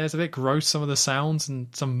 Yeah, it's a bit gross, some of the sounds and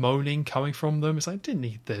some moaning coming from them. It's like, didn't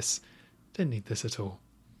need this. Didn't need this at all.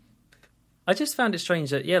 I just found it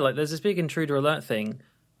strange that, yeah, like there's this big intruder alert thing,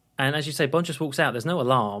 and as you say, Bond just walks out. There's no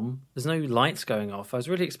alarm. There's no lights going off. I was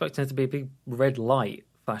really expecting there to be a big red light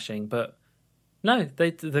flashing, but no,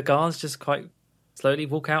 the guards just quite slowly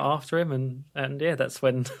walk out after him, and yeah, that's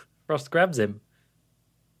when Frost grabs him.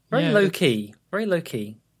 Very low key. Very low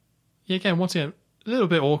key. Yeah, again, once again, a little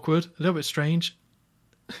bit awkward, a little bit strange.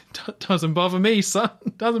 Doesn't bother me, son.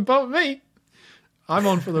 Doesn't bother me. I'm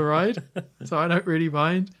on for the ride, so I don't really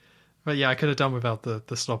mind. But yeah, I could have done without the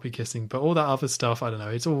sloppy kissing. But all that other stuff, I don't know.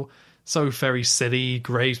 It's all so very silly.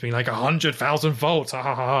 Graves being like 100,000 volts, ha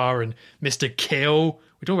ha ha, and Mr. Kill.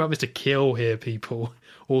 We're talking about Mr. Kill here, people.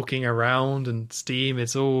 Walking around and steam.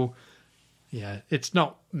 It's all, yeah, it's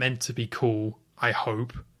not meant to be cool, I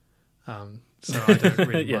hope. So I don't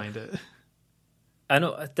really mind it. And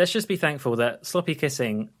let's just be thankful that sloppy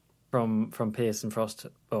kissing from Pierce and Frost,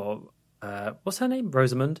 or what's her name?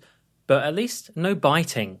 Rosamund. But at least no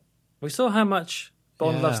biting. We saw how much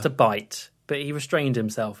Bond loves to bite, but he restrained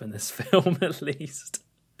himself in this film, at least,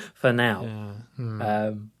 for now.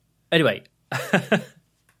 Yeah. Anyway,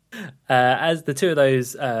 as the two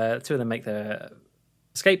of them make their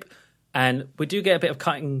escape, and we do get a bit of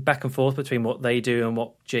cutting back and forth between what they do and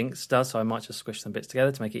what Jinx does, so I might just squish some bits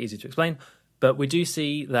together to make it easy to explain. But we do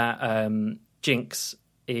see that Jinx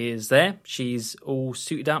is there. She's all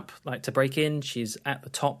suited up, like to break in. She's at the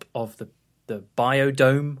top of the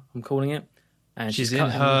biodome, I'm calling it. And she's in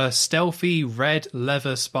her stealthy red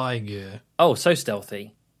leather spy gear. Oh, so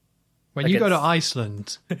stealthy. When you go to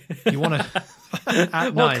Iceland, you want to...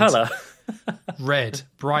 at what night, colour? Red.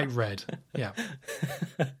 Bright red. Yeah.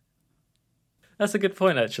 That's a good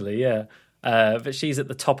point, actually, yeah. But she's at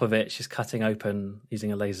the top of it. She's cutting open,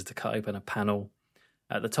 using a laser to cut open a panel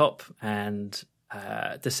at the top, and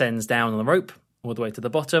descends down on the rope all the way to the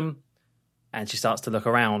bottom. And she starts to look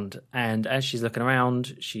around. And as she's looking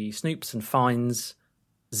around, she snoops and finds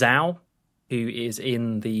Zhao, who is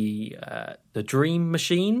in the Dream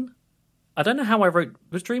Machine. I don't know how I wrote...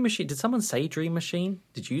 Was Dream Machine... Did someone say Dream Machine?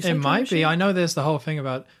 Did you say It Dream might Machine? be. I know there's the whole thing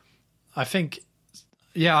about... I think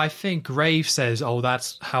Grave says, oh,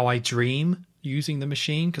 that's how I dream using the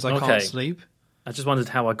machine because I can't sleep. I just wondered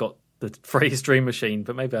how I got the phrase Dream Machine,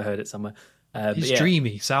 but maybe I heard it somewhere. He's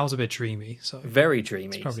dreamy. Sal's a bit dreamy. So very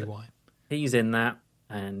dreamy. That's probably why. He's in that,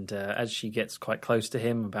 and as she gets quite close to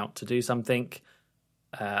him, about to do something,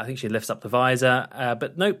 I think she lifts up the visor,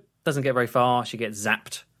 but nope, doesn't get very far. She gets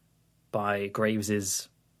zapped by Graves's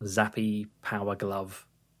zappy power glove.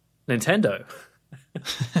 Nintendo.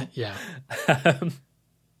 Yeah.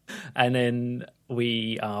 And then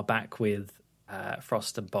we are back with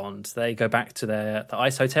Frost and Bond. They go back to the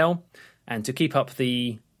ice hotel, and to keep up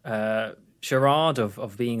the charade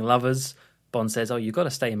of being lovers, Bond says, oh, you've got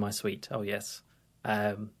to stay in my suite. Oh, yes.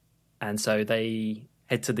 And so they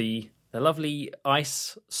head to the lovely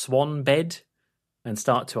ice swan bed and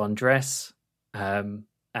start to undress and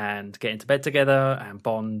get into bed together. And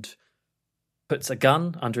Bond puts a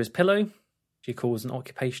gun under his pillow. She calls an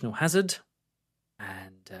occupational hazard.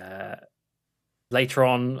 And later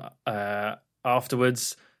on,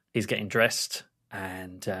 afterwards, he's getting dressed.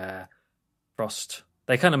 And Frost...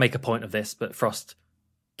 They kind of make a point of this, but Frost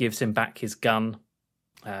gives him back his gun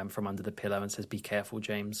from under the pillow and says, be careful,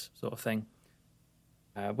 James, sort of thing.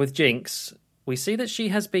 With Jinx, we see that she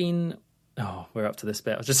has been... Oh, we're up to this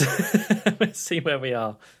bit. I'll just let's see where we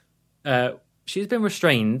are. She's been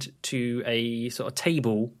restrained to a sort of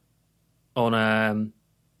table on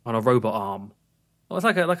a robot arm. Well, it's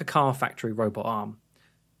like a car factory robot arm.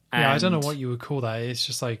 And yeah, I don't know what you would call that. It's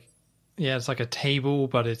just like... Yeah, it's like a table,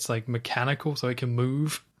 but it's like mechanical, so it can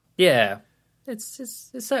move. Yeah,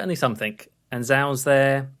 it's certainly something. And Zhao's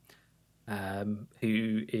there,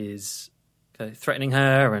 who is threatening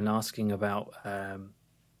her and asking about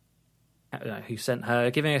who sent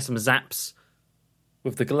her, giving her some zaps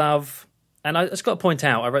with the glove. And I just got to point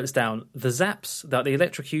out, I wrote this down, the zaps, that the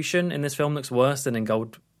electrocution in this film looks worse than in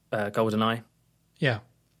GoldenEye. Yeah.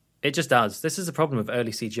 It just does. This is the problem with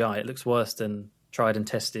early CGI. It looks worse than tried and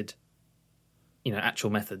tested, actual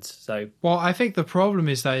methods. So, well, I think the problem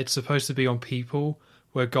is that it's supposed to be on people,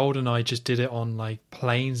 where GoldenEye just did it on like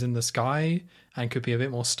planes in the sky and could be a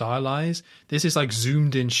bit more stylized. This is like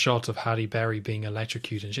zoomed in shot of Halle Berry being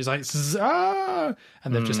electrocuted. And she's like, ah!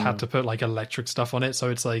 And they've just had to put like electric stuff on it. So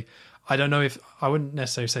it's like, I don't know if I wouldn't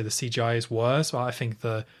necessarily say the CGI is worse, but I think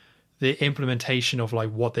the implementation of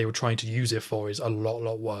like what they were trying to use it for is a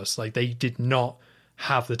lot worse. Like they did not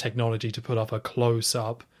have the technology to put up a close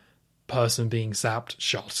up person being zapped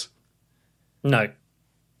shot. No,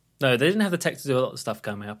 they didn't have the tech to do a lot of stuff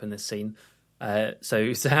coming up in this scene.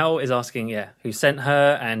 So Zhao is asking, who sent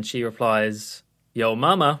her, and she replies, "Yo,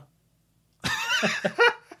 mama."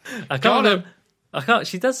 I can't.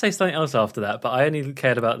 She does say something else after that, but I only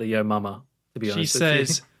cared about the "yo, mama." To be honest, she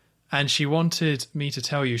says, and she wanted me to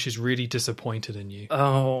tell you she's really disappointed in you.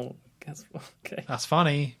 Oh, okay. That's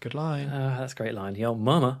funny. Good line. That's a great line. Yo,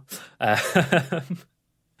 mama.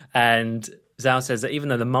 And Zhao says that even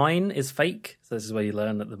though the mine is fake, so this is where you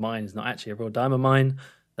learn that the mine is not actually a real diamond mine,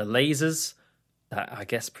 the lasers that I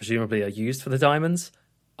guess presumably are used for the diamonds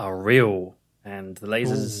are real. And the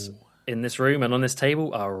lasers in this room and on this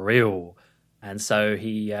table are real. And so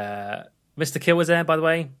Mr. Kill was there, by the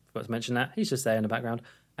way. Forgot to mention that. He's just there in the background.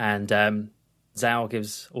 And Zhao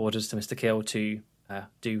gives orders to Mr. Kill to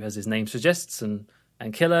do as his name suggests and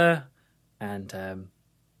kill her. And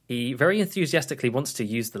he very enthusiastically wants to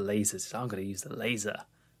use the lasers. I'm going to use the laser.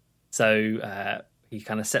 So he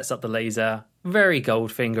kind of sets up the laser, very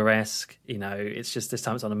Goldfinger-esque. It's just this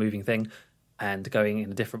time it's on a moving thing and going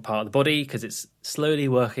in a different part of the body because it's slowly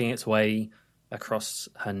working its way across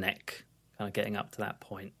her neck, kind of getting up to that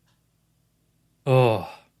point. Oh,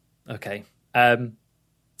 okay.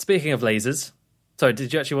 Speaking of lasers, sorry,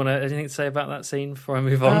 did you actually want anything to say about that scene before I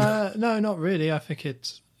move on? No, not really. I think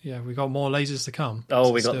Yeah, we got more lasers to come. Oh, So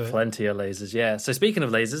we let's do got it. plenty of lasers, yeah. So speaking of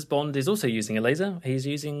lasers, Bond is also using a laser. He's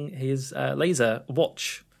using his laser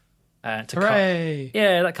watch to cut. Hooray!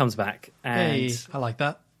 Yeah, that comes back. And Hey, I like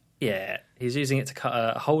that. yeah, he's using it to cut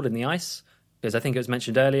a hole in the ice, because I think it was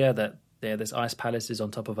mentioned earlier that this ice palace is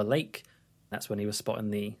on top of a lake. That's when he was spotting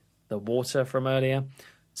the water from earlier.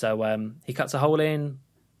 So he cuts a hole in,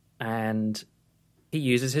 and he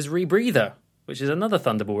uses his rebreather, which is another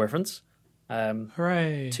Thunderball reference,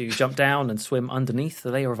 Hooray! to jump down and swim underneath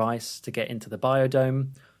the layer of ice to get into the biodome,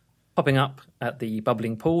 popping up at the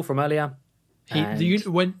bubbling pool from earlier. And He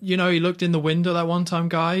looked in the window that one time,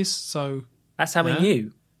 guys. So that's how he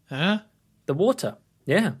knew. huh? The water,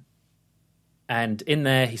 yeah. And in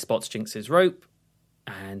there, he spots Jinx's rope,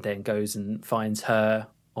 and then goes and finds her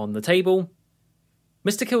on the table.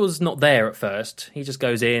 Mr. Kill's not there at first. He just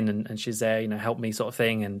goes in, and she's there, help me sort of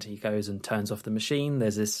thing. And he goes and turns off the machine.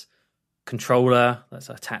 There's this controller that's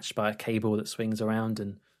attached by a cable that swings around.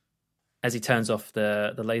 And as he turns off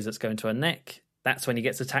the laser that's going to her neck, that's when he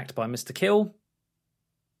gets attacked by Mr. Kill.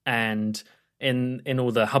 And in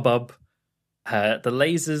all the hubbub, the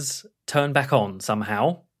lasers turn back on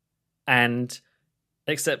somehow. And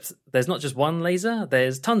except there's not just one laser,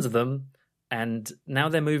 there's tons of them. And now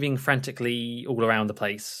they're moving frantically all around the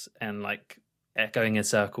place and like going in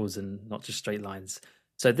circles and not just straight lines.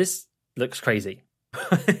 So this looks crazy.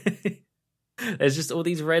 There's just all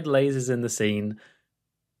these red lasers in the scene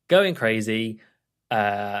going crazy.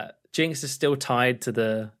 Jinx is still tied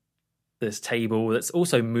to this table that's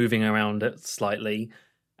also moving around it slightly.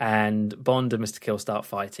 And Bond and Mr. Kill start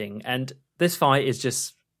fighting. And this fight is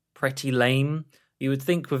just pretty lame. You would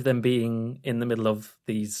think with them being in the middle of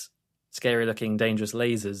these scary looking dangerous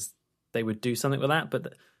lasers they would do something with that,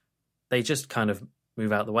 but they just kind of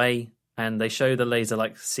move out the way, and they show the laser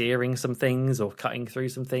like searing some things or cutting through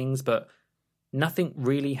some things, but nothing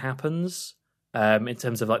really happens in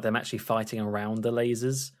terms of like them actually fighting around the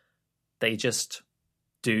lasers. They just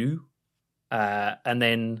do, and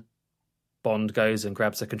then Bond goes and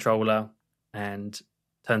grabs a controller and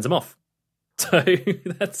turns them off. So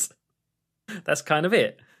that's kind of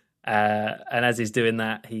it. And as he's doing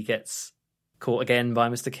that, he gets caught again by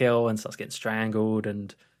Mr. Kill and starts getting strangled,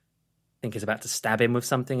 and I think he's about to stab him with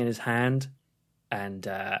something in his hand. And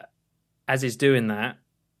as he's doing that,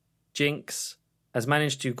 Jinx has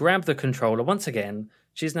managed to grab the controller once again.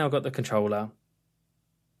 She's now got the controller.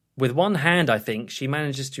 With one hand, I think, she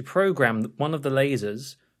manages to program one of the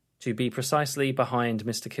lasers to be precisely behind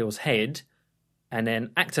Mr. Kill's head, and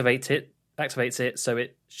then activates it so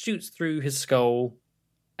it shoots through his skull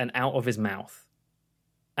and out of his mouth.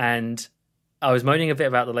 And I was moaning a bit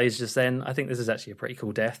about the laser just then. I think this is actually a pretty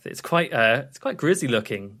cool death. It's quite grisly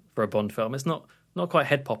looking for a Bond film. It's not quite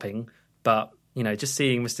head popping, but just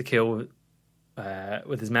seeing Mr. Kill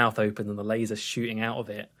with his mouth open and the laser shooting out of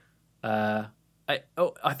it,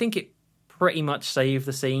 I think it pretty much saved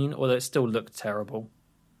the scene, although it still looked terrible.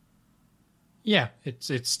 Yeah,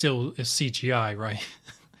 it's still a CGI, right?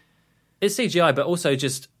 It's CGI, but also it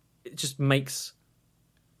just makes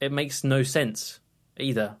no sense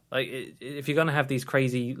either. Like if you're going to have these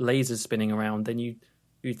crazy lasers spinning around, then you'd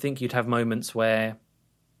think you'd have moments where,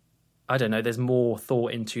 I don't know, there's more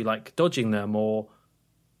thought into like dodging them or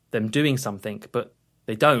them doing something, but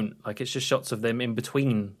they don't. Like it's just shots of them in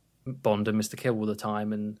between Bond and Mr. Kill all the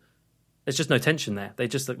time, and there's just no tension there. They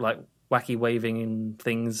just look like wacky waving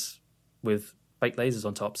things with fake lasers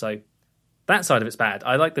on top. So that side of it's bad.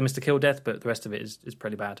 I like the Mr. Kill death, but the rest of it is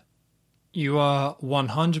pretty bad. You are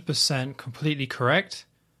 100% completely correct.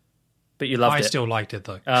 But you loved it. I still liked it,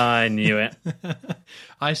 though. I knew it.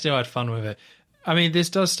 I still had fun with it. I mean, this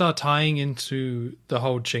does start tying into the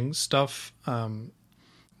whole Jinx stuff,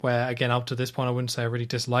 where, again, up to this point, I wouldn't say I really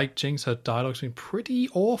disliked Jinx. Her dialogue's been pretty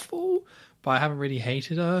awful, but I haven't really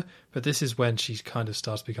hated her. But this is when she kind of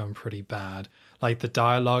starts becoming pretty bad. Like, the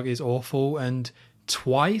dialogue is awful, and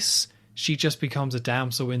twice she just becomes a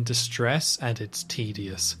damsel in distress, and it's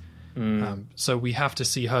tedious. So we have to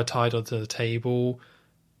see her tied onto the table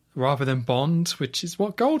rather than Bond, which is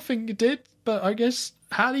what Goldfinger did. But I guess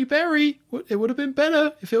Halle Berry, it would have been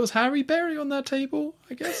better if it was Harry Berry on that table,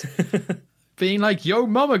 I guess. Being like, yo,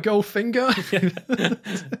 mama, Goldfinger.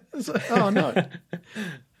 Like, oh, no.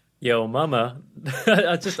 Yo, mama.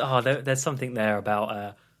 There's something there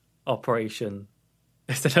about Operation...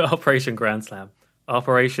 Instead of Operation Grand Slam.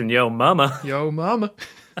 Operation Yo, mama. Yo, mama.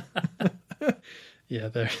 Yeah,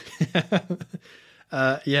 there.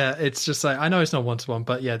 Yeah, it's just like, I know it's not one-to-one,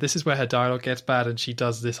 but yeah, this is where her dialogue gets bad, and she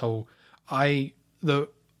does this whole... The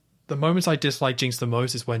moments I dislike Jinx the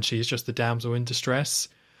most is when she is just the damsel in distress.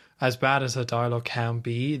 as bad as her dialogue can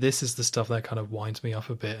be, this is the stuff that kind of winds me up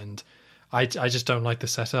a bit, and I just don't like the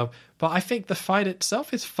setup. But I think the fight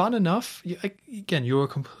itself is fun enough. Again, you were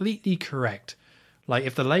completely correct. Like,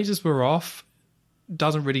 if the lasers were off,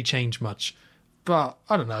 doesn't really change much. But,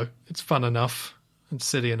 I don't know, it's fun enough and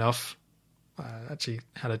silly enough. I actually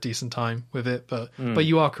had a decent time with it, but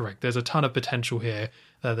you are correct. There's a ton of potential here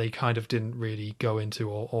that they kind of didn't really go into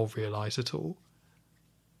or realise at all.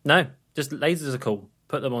 No, just lasers are cool.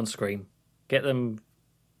 Put them on screen. Get them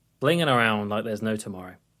blinging around like there's no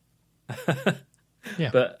tomorrow. Yeah.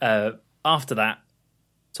 But after that,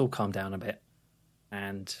 it's all calmed down a bit.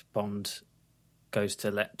 And Bond goes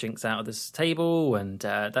to let Jinx out of this table, and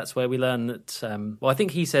that's where we learn that... I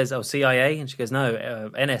think he says, CIA, and she goes,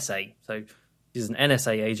 no, NSA. So she's an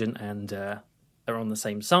NSA agent, and they're on the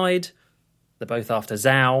same side. They're both after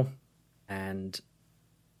Zhao. And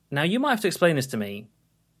now you might have to explain this to me,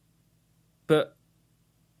 but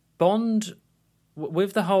Bond,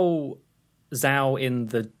 with the whole Zhao in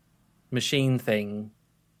the machine thing,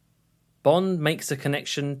 Bond makes a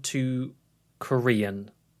connection to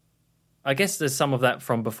Korean. I guess there's some of that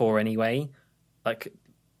from before anyway, like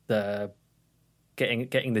the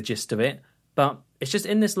getting the gist of it. But it's just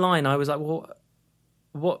in this line, I was like, well,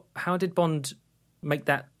 what? How did Bond make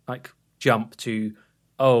that like jump to?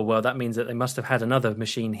 Oh, well, that means that they must have had another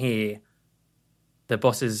machine here. The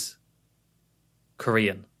boss is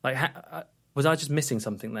Korean. Like, was I just missing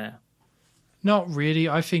something there? Not really.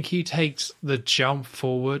 I think he takes the jump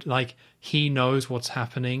forward. Like, he knows what's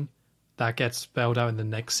happening. That gets spelled out in the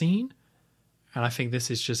next scene. And I think this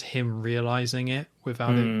is just him realizing it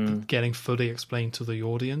without it getting fully explained to the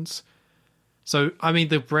audience. So, I mean,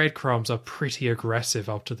 the breadcrumbs are pretty aggressive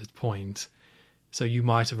up to this point. So you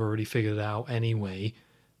might have already figured it out anyway.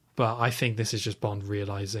 But I think this is just Bond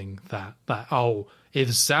realizing that if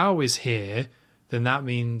Zhao is here, then that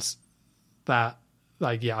means that,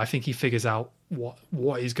 I think he figures out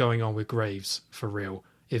what is going on with Graves for real.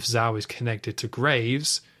 If Zhao is connected to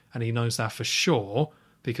Graves, and he knows that for sure,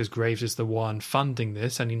 because Graves is the one funding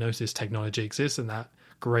this, and he knows this technology exists, and that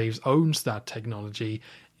Graves owns that technology,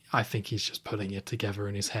 I think he's just putting it together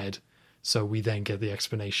in his head. So we then get the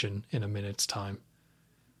explanation in a minute's time.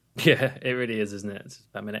 Yeah, it really is, isn't it? It's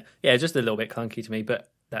about a minute. Yeah, just a little bit clunky to me,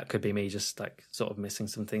 but that could be me just like sort of missing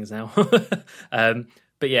some things now.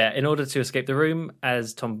 But yeah, in order to escape the room,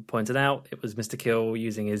 as Tom pointed out, it was Mr. Kill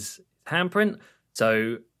using his handprint.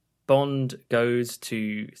 So Bond goes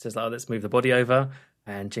to, says, let's move the body over.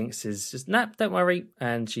 And Jinx is just, nah, don't worry.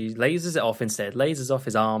 And she lasers it off instead, lasers off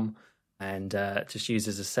his arm, and just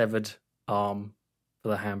uses a severed arm for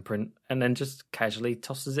the handprint, and then just casually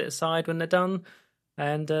tosses it aside when they're done.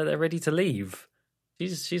 And they're ready to leave.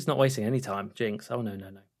 She's not wasting any time, Jinx. Oh, no.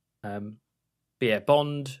 But yeah,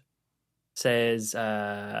 Bond says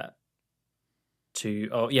Bond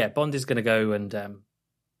is going to go and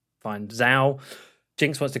find Zhao.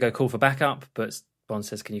 Jinx wants to go call for backup, but Bond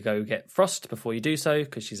says, can you go get Frost before you do so,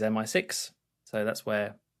 because she's MI6. So that's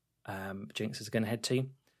where Jinx is going to head to.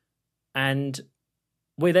 And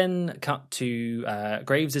we then cut to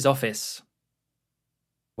Graves' office,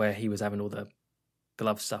 where he was having all the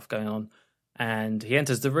glove stuff going on. And he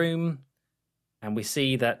enters the room, and we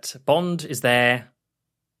see that Bond is there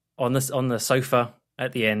on the sofa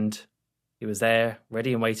at the end. He was there,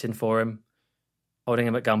 ready and waiting for him, holding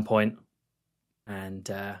him at gunpoint. And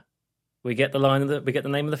we get the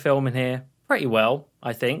name of the film in here pretty well,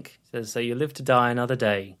 I think. It says, "So you live to die another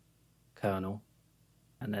day, Colonel."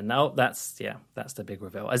 And then that's the big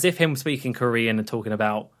reveal. As if him speaking Korean and talking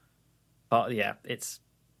about, but yeah, it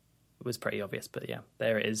was pretty obvious. But yeah,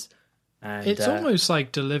 there it is. And it's almost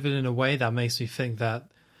like delivered in a way that makes me think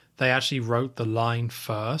that they actually wrote the line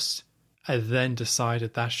first and then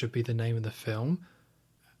decided that should be the name of the film.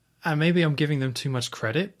 And maybe I'm giving them too much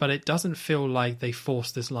credit, but it doesn't feel like they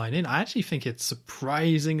forced this line in. I actually think it's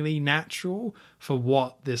surprisingly natural for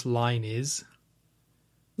what this line is.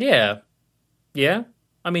 Yeah. Yeah.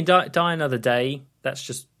 I mean, die another day, that's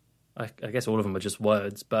just, I guess all of them are just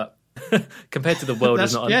words, but compared to the world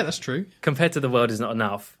is not... Yeah, that's true. Compared to the world is not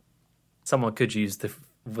enough. Someone could use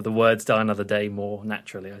the words die another day more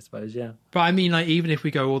naturally, I suppose, yeah. But I mean, like, even if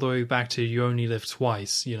we go all the way back to You Only Live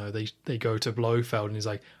Twice, you know, they go to Blofeld and he's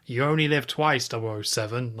like, you only live twice,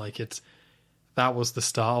 007. Like, that was the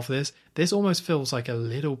start of this. This almost feels like a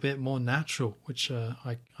little bit more natural, which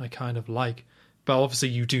I kind of like. But obviously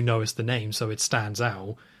you do know it's the name, so it stands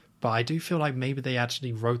out. But I do feel like maybe they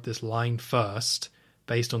actually wrote this line first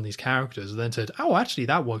based on these characters and then said, oh, actually,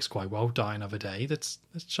 that works quite well, die another day. Let's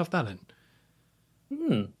shove that in.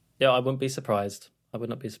 Yeah, I wouldn't be surprised. I would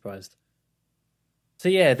not be surprised. So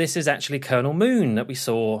yeah, this is actually Colonel Moon that we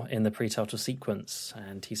saw in the pre-title sequence,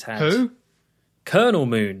 and he's had Who? Colonel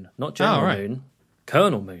Moon, not General right. Moon,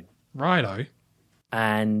 Colonel Moon, Righto.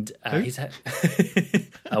 and he's had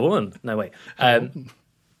a woman. No way.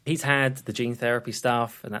 He's had the gene therapy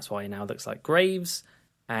stuff, and that's why he now looks like Graves.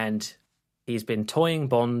 And he's been toying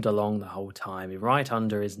Bond along the whole time, right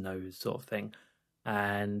under his nose, sort of thing.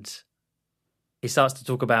 And he starts to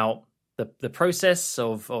talk about the process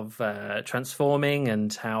of transforming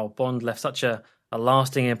and how Bond left such a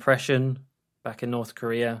lasting impression back in North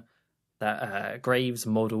Korea that Graves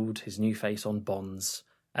modelled his new face on Bond's.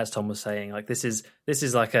 As Tom was saying, like this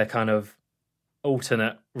is like a kind of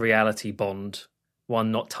alternate reality Bond.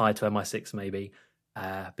 One not tied to MI6 maybe.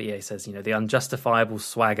 But yeah, he says, the unjustifiable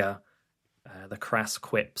swagger, the crass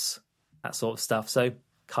quips, that sort of stuff. So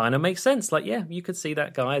kind of makes sense. Like, yeah, you could see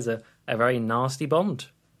that guy as a very nasty Bond.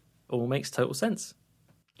 All makes total sense.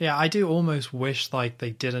 Yeah, I do almost wish like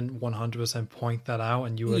they didn't 100% point that out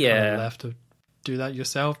and you were kind of left to do that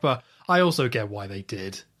yourself. But I also get why they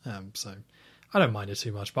did. So I don't mind it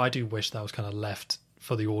too much. But I do wish that was kind of left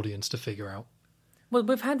for the audience to figure out. Well,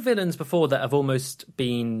 we've had villains before that have almost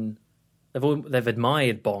been... They've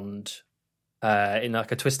admired Bond in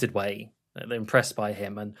like a twisted way. They're impressed by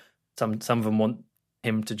him, and some of them want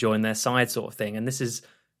him to join their side, sort of thing. And this is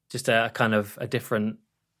just a kind of a different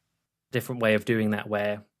way of doing that,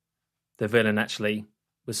 where the villain actually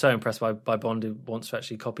was so impressed by Bond who wants to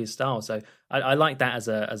actually copy his style. So I like that as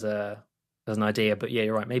an idea. But yeah,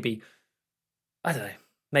 you're right. Maybe I don't know.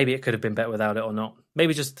 Maybe it could have been better without it, or not.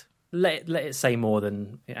 Maybe just let it say more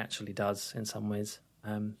than it actually does in some ways.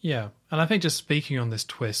 Yeah, and I think just speaking on this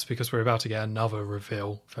twist, because we're about to get another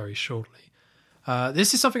reveal very shortly,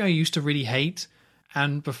 this is something I used to really hate,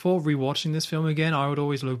 and before rewatching this film again, I would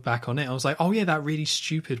always look back on it. I was like, oh yeah, that really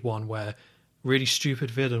stupid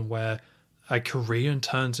villain where a Korean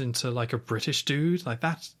turns into like a British dude, like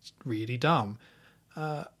that's really dumb.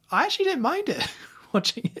 I actually didn't mind it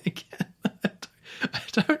watching it again. I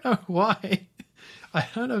don't know why. I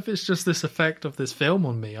don't know if it's just this effect of this film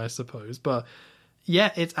on me, I suppose, but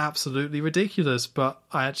yeah, it's absolutely ridiculous, but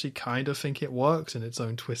I actually kind of think it works in its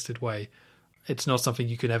own twisted way. It's not something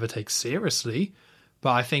you can ever take seriously,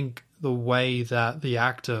 but I think the way that the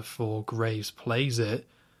actor for Graves plays it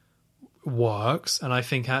works, and I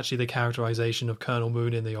think actually the characterization of Colonel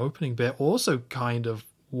Moon in the opening bit also kind of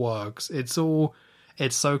works. It's so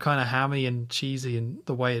kind of hammy and cheesy in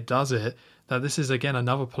the way it does it, that this is again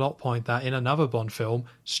another plot point that in another Bond film,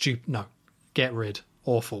 get rid,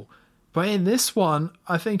 awful. But in this one,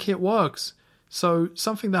 I think it works. So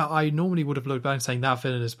something that I normally would have looked back and saying that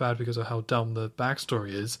villain is bad because of how dumb the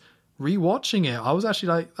backstory is, rewatching it, I was actually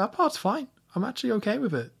like, that part's fine. I'm actually okay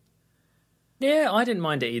with it. Yeah, I didn't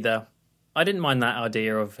mind it either. I didn't mind that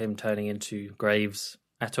idea of him turning into Graves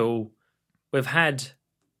at all. We've had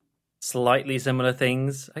slightly similar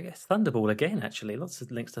things. I guess Thunderball again, actually. Lots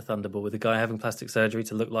of links to Thunderball with the guy having plastic surgery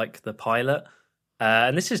to look like the pilot.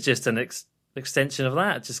 And this is just an extension of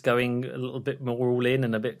that, just going a little bit more all in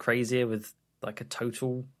and a bit crazier with like a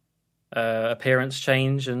total appearance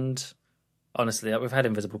change. And honestly, we've had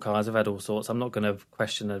invisible cars, we've had all sorts. I'm not going to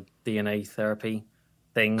question a DNA therapy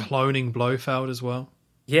thing. Cloning Blofeld as well.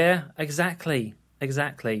 Yeah, exactly.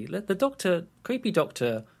 The doctor, creepy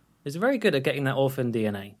doctor, is very good at getting that orphan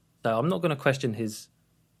DNA. So I'm not going to question his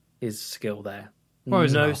skill there. Well,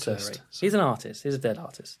 he's no, an artist, sorry. He's an artist. He's a dead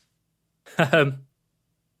artist.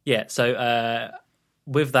 Yeah, so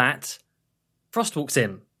with that, Frost walks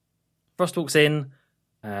in.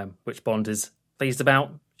 Which Bond is pleased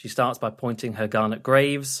about. She starts by pointing her gun at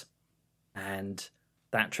Graves, and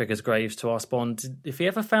that triggers Graves to ask Bond if he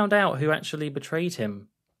ever found out who actually betrayed him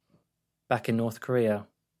back in North Korea,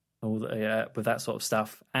 with that sort of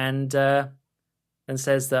stuff, and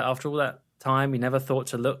says that after all that time, he never thought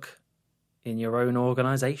to look in your own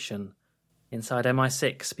organisation, inside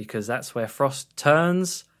MI6, because that's where Frost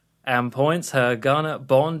turns and points her gun at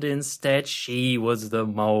Bond instead. She was the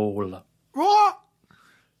mole. What?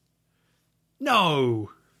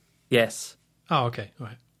 No. Yes. Oh, okay. All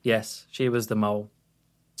right. Yes, she was the mole.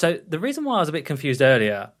 So the reason why I was a bit confused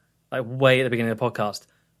earlier, like way at the beginning of the podcast,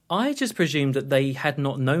 I just presumed that they had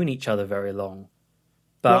not known each other very long.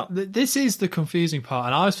 But this is the confusing part,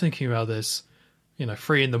 and I was thinking about this,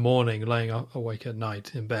 3 a.m, laying awake at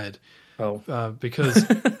night in bed. Oh. Because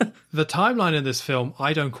the timeline in this film,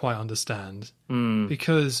 I don't quite understand.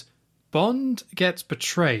 Because Bond gets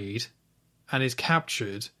betrayed and is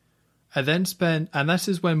captured, and this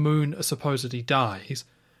is when Moon supposedly dies,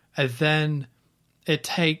 and then it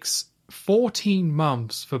takes 14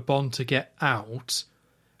 months for Bond to get out,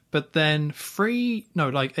 but then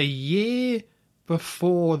a year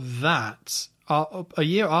before that, a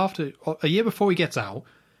year before he gets out,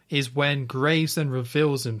 is when Graves then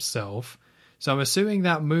reveals himself. So I'm assuming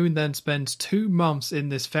that Moon then spends 2 months in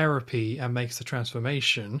this therapy and makes the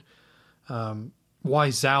transformation. Why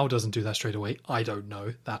Zhao doesn't do that straight away, I don't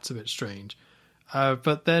know. That's a bit strange.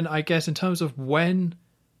 But then I guess in terms of when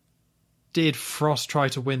did Frost try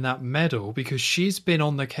to win that medal, because she's been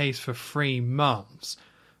on the case for 3 months.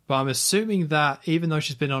 But I'm assuming that even though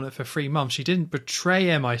she's been on it for 3 months, she didn't betray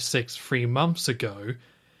MI6 3 months ago.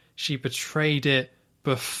 She betrayed it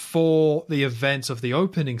before the events of the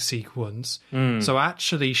opening sequence. So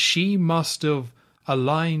actually she must have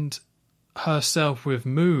aligned herself with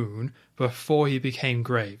Moon before he became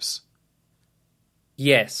Graves.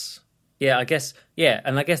 Yes. Yeah, I guess. Yeah,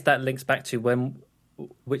 and I guess that links back to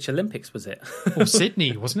which Olympics was it? Or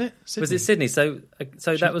Sydney, wasn't it? Sydney. Was it Sydney? So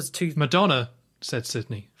that was two. Madonna said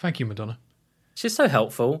Sydney. Thank you, Madonna. She's so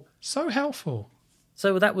helpful. So helpful.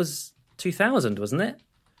 So that was 2000, wasn't it?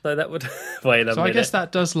 So that would wait a minute. So I guess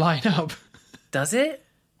that does line up. Does it?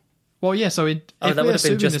 Well, yeah. So if we're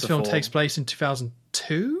assuming this film before. takes place in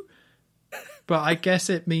 2002, but I guess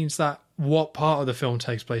it means that what part of the film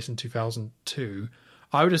takes place in 2002?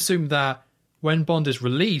 I would assume that when Bond is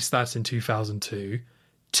released, that's in 2002.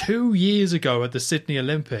 2 years ago at the Sydney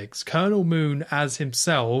Olympics, Colonel Moon as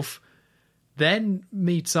himself then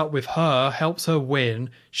meets up with her, helps her win.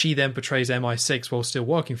 She then betrays MI6 while still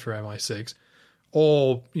working for MI6,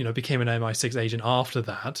 or, became an MI6 agent after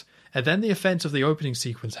that. And then the event of the opening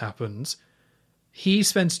sequence happens. He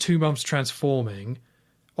spends 2 months transforming.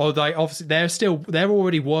 Or they're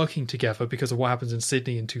already working together because of what happens in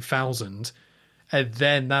Sydney in 2000. And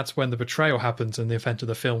then that's when the betrayal happens and the event of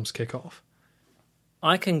the films kick off.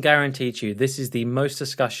 I can guarantee to you this is the most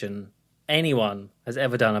discussion anyone has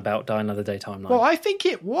ever done about Die Another Day timeline. Well, I think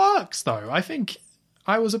it works, though. I think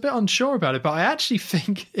I was a bit unsure about it, but I actually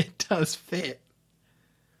think it does fit.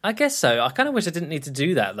 I guess so. I kind of wish I didn't need to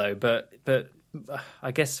do that, though. But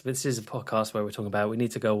I guess this is a podcast where we're talking about we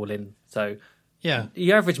need to go all in. So yeah,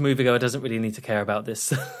 the average moviegoer doesn't really need to care about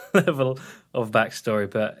this level of backstory.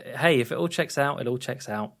 But hey, if it all checks out, it all checks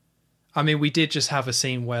out. I mean, we did just have a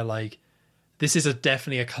scene where, this is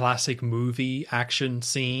definitely a classic movie action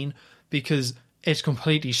scene, because it's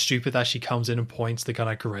completely stupid that she comes in and points the gun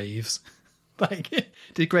at Graves.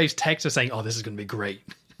 Did Graves text her saying, "Oh, this is going to be great.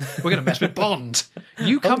 We're going to mess with Bond.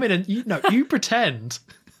 You come in and you pretend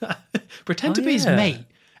to be his mate,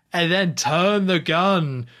 and then turn the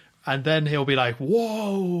gun, and then he'll be like,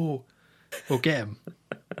 whoa, we'll get him."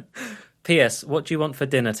 P.S. What do you want for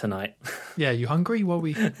dinner tonight? Yeah, you hungry? What are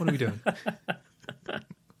we doing?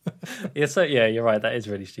 Yeah, you're right. That is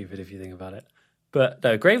really stupid if you think about it. But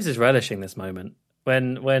no, Graves is relishing this moment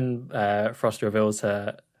when Frost reveals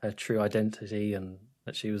her true identity and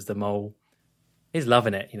that she was the mole. He's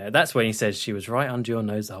loving it. That's when he says she was right under your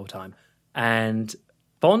nose the whole time. And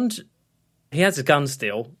Bond, he has a gun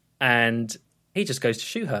still, and he just goes to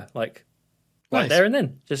shoot her, right there and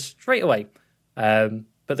then, just straight away.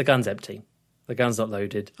 But the gun's empty. The gun's not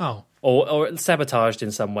loaded. Oh. Or sabotaged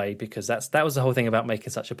in some way, because that was the whole thing about making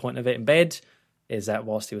such a point of it in bed, is that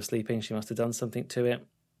whilst he was sleeping, she must have done something to it.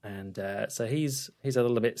 And so he's a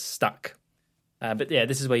little bit stuck. But yeah,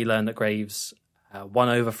 this is where you learn that Graves won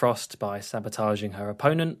over Frost by sabotaging her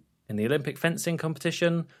opponent in the Olympic fencing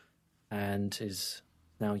competition, and is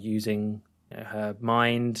now using her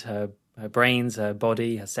mind, her brains, her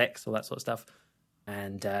body, her sex, all that sort of stuff.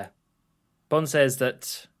 And Bond says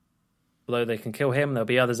that although they can kill him, there'll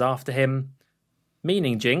be others after him,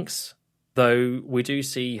 meaning Jinx, though we do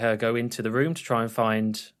see her go into the room to try and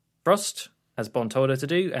find Frost, as Bond told her to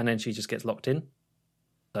do, and then she just gets locked in.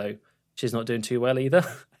 So she's not doing too well either.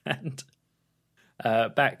 And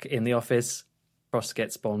back in the office, Frost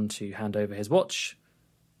gets Bond to hand over his watch,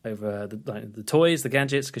 over the toys, the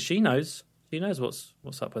gadgets, because she knows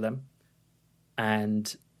what's up with them.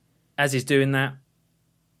 And as he's doing that,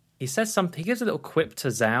 he says something. He gives a little quip to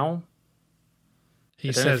Zhao.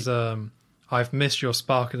 He says, "I've missed your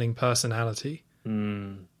sparkling personality."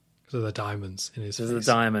 Because of the diamonds in his face. Because of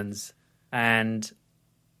the diamonds. And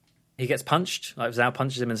he gets punched. Zhao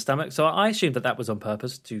punches him in the stomach. So I assumed that was on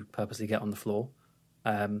purpose, to purposely get on the floor.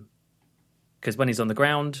 Because when he's on the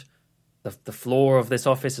ground, the floor of this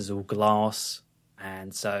office is all glass.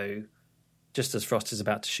 And so just as Frost is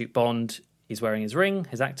about to shoot Bond, he's wearing his ring,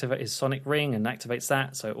 his sonic ring, and activates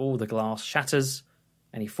that. So all the glass shatters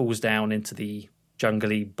and he falls down into the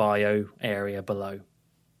jungly bio area below.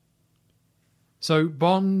 So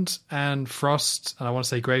Bond and Frost, and I want to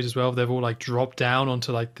say Graves as well, they've all dropped down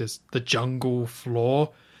onto the jungle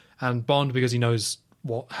floor. And Bond, because he knows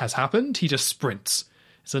what has happened, he just sprints.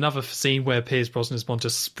 It's another scene where Pierce Brosnan's Bond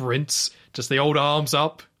just sprints, just the old arms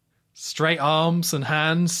up, straight arms and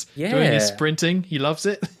hands, doing his sprinting. He loves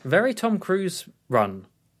it. Very Tom Cruise run,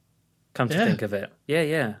 come to think of it.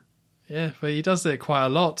 Yeah. Yeah, but he does it quite a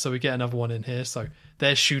lot, so we get another one in here. So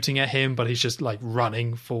they're shooting at him, but he's just like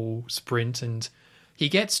running full sprint, and he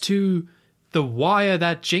gets to the wire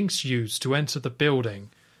that Jinx used to enter the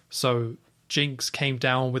building. So Jinx came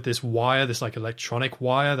down with this wire, this like electronic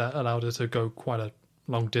wire that allowed her to go quite a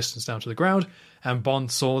long distance down to the ground, and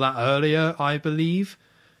Bond saw that earlier, I believe.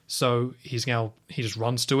 So he just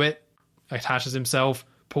runs to it, attaches himself,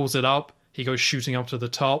 pulls it up, he goes shooting up to the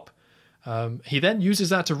top. He then uses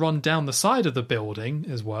that to run down the side of the building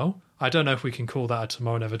as well. I don't know if we can call that a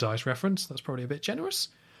Tomorrow Never Dies reference. That's probably a bit generous.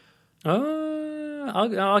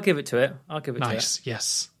 I'll give it to it. Nice,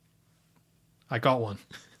 yes. I got one.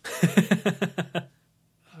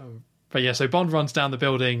 But yeah, so Bond runs down the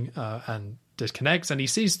building and disconnects, and he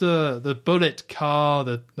sees the bullet car,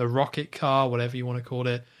 the rocket car, whatever you want to call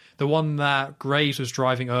it, the one that Graves was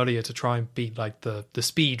driving earlier to try and beat like the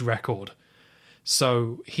speed record.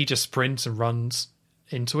 So he just sprints and runs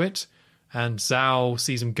into it, and Zhao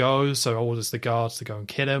sees him go, so orders the guards to go and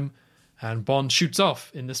kill him, and Bond shoots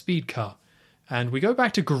off in the speed car. And we go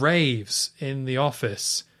back to Graves in the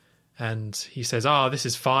office, and he says, this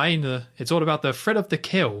is fine. It's all about the thrill of the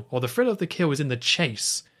kill, or the thrill of the kill is in the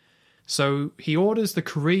chase. So he orders the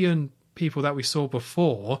Korean people that we saw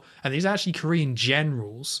before, and these are actually Korean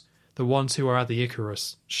generals, the ones who are at the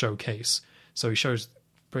Icarus showcase. So he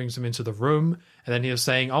brings them into the room, and then he was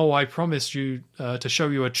saying, I promised you to show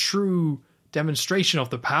you a true demonstration of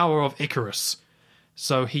the power of Icarus.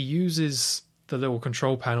 So he uses the little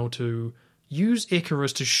control panel to use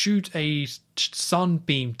Icarus to shoot a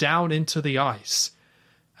sunbeam down into the ice.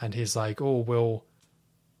 And he's like,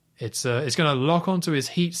 it's going to lock onto his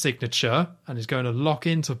heat signature, and it's going to lock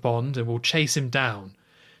into Bond, and we'll chase him down.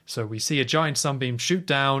 So we see a giant sunbeam shoot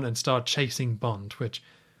down and start chasing Bond, which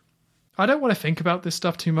I don't want to think about this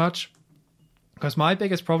stuff too much, because my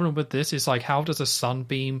biggest problem with this is like, how does a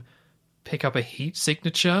sunbeam pick up a heat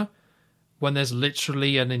signature when there's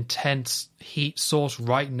literally an intense heat source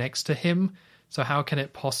right next to him? So how can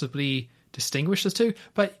it possibly distinguish the two?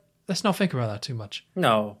 But let's not think about that too much.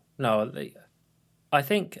 No. I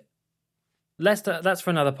think that's for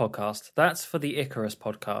another podcast. That's for the Icarus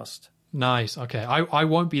podcast. Nice. Okay. I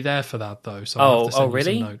won't be there for that though. So I'll have to send you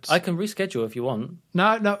really? some notes. I can reschedule if you want.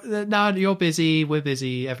 No. You're busy. We're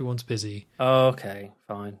busy. Everyone's busy. Okay,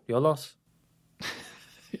 fine. Your loss.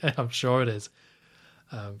 Yeah, I'm sure it is.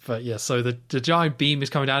 But yeah, so the giant beam is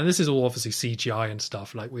coming down, and this is all obviously CGI and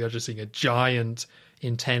stuff. Like, we are just seeing a giant,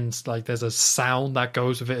 intense, like, there's a sound that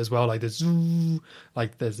goes with it as well. Like, there's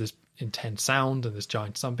this intense sound, and this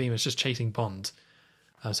giant sunbeam is just chasing Bond.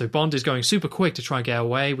 So Bond is going super quick to try and get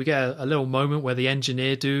away. We get a little moment where the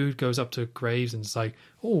engineer dude goes up to Graves and is like,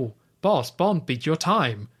 boss, Bond beat your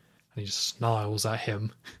time. And he just snarls at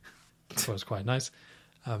him. That was quite nice.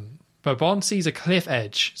 But Bond sees a cliff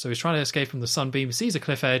edge, so he's trying to escape from the sunbeam. He sees a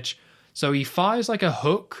cliff edge, so he fires like a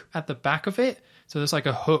hook at the back of it. So there's like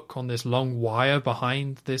a hook on this long wire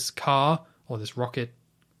behind this car, or this rocket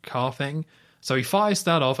car thing. So he fires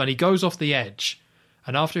that off, and he goes off the edge.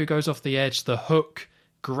 And after he goes off the edge, the hook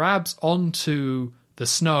grabs onto the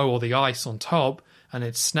snow or the ice on top, and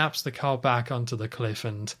it snaps the car back onto the cliff.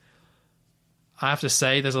 And I have to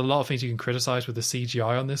say, there's a lot of things you can criticize with the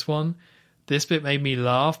CGI on this one. This bit made me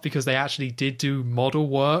laugh because they actually did do model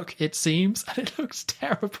work, it seems, and it looks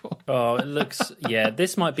terrible. It looks... Yeah,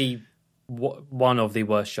 this might be one of the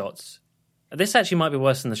worst shots. This actually might be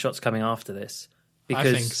worse than the shots coming after this.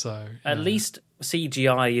 Because I think so. Yeah. At least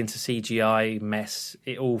CGI into CGI mess,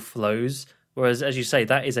 it all flows. Whereas, as you say,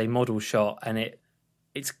 that is a model shot, and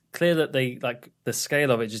it's clear that the scale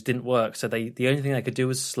of it just didn't work. So the only thing they could do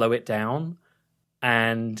was slow it down,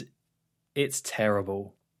 and it's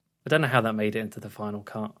terrible. I don't know how that made it into the final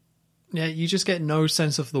cut. Yeah, you just get no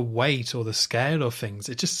sense of the weight or the scale of things.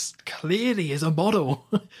 It just clearly is a model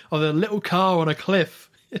of a little car on a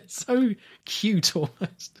cliff. It's so cute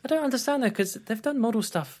almost. I don't understand though, because they've done model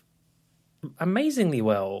stuff amazingly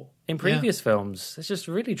well in previous films. It's just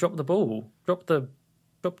really dropped the ball, dropped the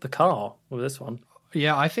car with this one.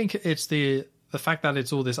 Yeah, I think it's the fact that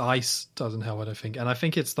it's all this ice doesn't help, I don't think. And I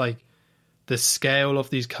think it's like the scale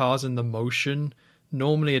of these cars and the motion.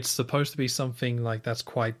 Normally it's supposed to be something like that's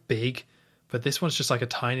quite big, but this one's just like a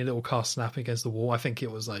tiny little car snapping against the wall. I think it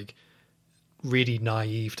was like really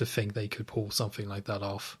naive to think they could pull something like that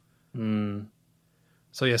off.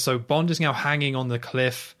 So yeah, so Bond is now hanging on the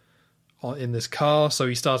cliff in this car, so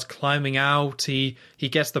he starts climbing out. He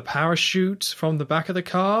gets the parachute from the back of the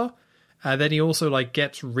car, And then he also like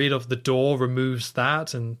gets rid of the door, removes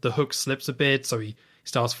that, and the hook slips a bit, so he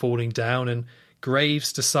starts falling down. And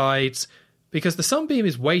Graves decides, because the sunbeam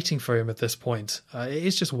is waiting for him at this point, it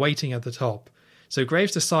is just waiting at the top. So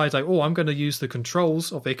Graves decides, like, oh, I'm going to use the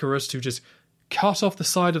controls of Icarus to just cut off the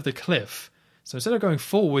side of the cliff. So instead of going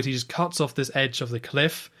forward, he just cuts off this edge of the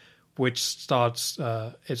cliff, which starts,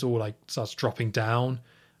 starts dropping down.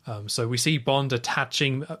 So we see Bond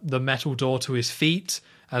attaching the metal door to his feet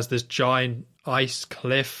as this giant ice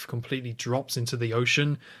cliff completely drops into the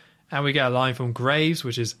ocean. And we get a line from Graves,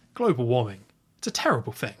 which is, global warming. It's a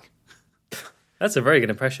terrible thing. That's a very good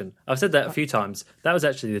impression. I've said that a few times. That was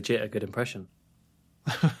actually legit a good impression.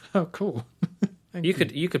 Oh, cool. You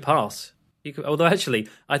could pass. Although actually,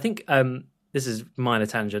 I think this is minor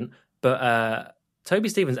tangent, but Toby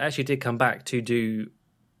Stephens actually did come back to do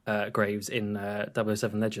Graves in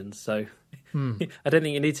 007 Legends. So I don't think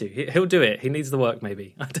you need to. He'll do it. He needs the work,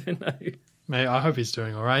 maybe. I don't know. Mate, I hope he's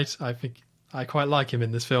doing all right. I think I quite like him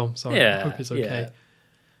in this film, so I hope he's okay.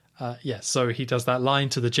 So he does that line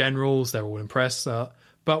to the generals. They're all impressed.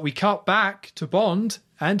 But we cut back to Bond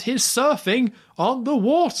and his surfing on the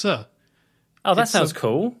water. Oh, that sounds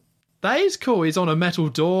cool. That is cool. He's on a metal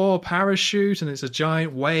door, parachute, and it's a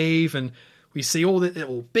giant wave, and we see all the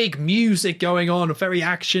little big music going on, very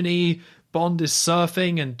action-y. Bond is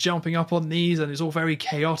surfing and jumping up on these, and it's all very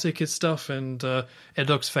chaotic and stuff, and it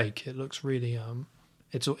looks fake. It looks really...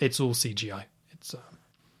 It's all CGI. It's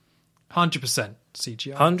 100%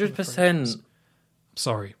 CGI. 100%.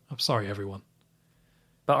 I'm sorry, everyone.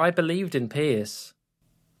 But I believed in Pierce.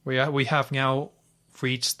 We have now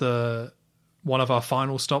reached one of our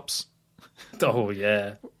final stops. Oh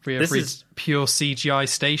yeah, we have reached pure CGI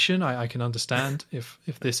station. I can understand if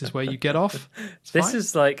this is where you get off. This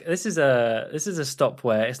is a stop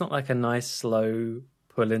where it's not like a nice slow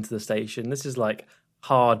pull into the station. This is like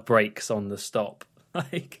hard brakes on the stop.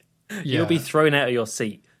 Like you'll be thrown out of your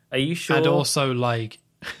seat. Are you sure? And also like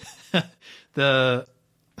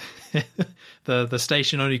the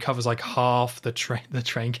station only covers like half the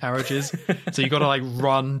train carriages, so you got to like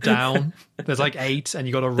run down. There's like 8, and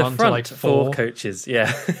you got to run to like 4 coaches.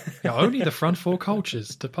 Yeah, only the front 4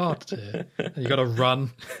 coaches depart here, and you got to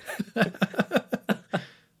run to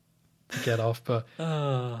get off. But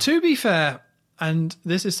to be fair, and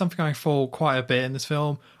this is something I fall quite a bit in this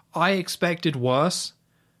film, I expected worse.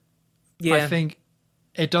 Yeah, I think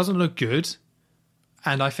it doesn't look good.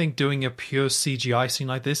 And I think doing a pure CGI scene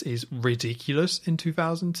like this is ridiculous in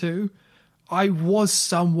 2002. I was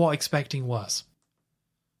somewhat expecting worse.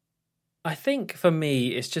 I think for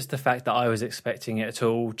me, it's just the fact that I was expecting it at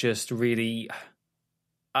all. Just really,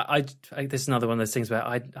 I this is another one of those things where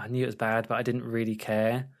I knew it was bad, but I didn't really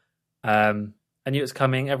care. I knew it was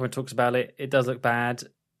coming. Everyone talks about it. It does look bad,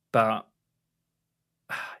 but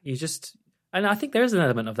you just, and I think there is an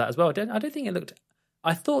element of that as well. I don't think it looked.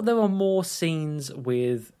 I thought there were more scenes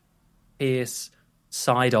with Pierce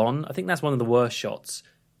side on. I think that's one of the worst shots.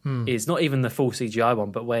 Is not even the full CGI one,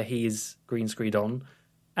 but where he is green screened on.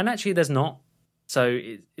 And actually, there's not. So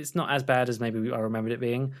it's not as bad as maybe I remembered it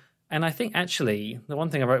being. And I think actually, the one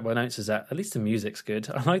thing I wrote in my notes is that at least the music's good.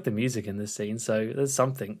 I like the music in this scene, so there's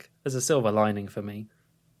something. There's a silver lining for me.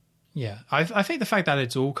 Yeah, I think the fact that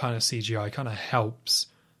it's all kind of CGI kind of helps.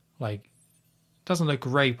 Like, doesn't look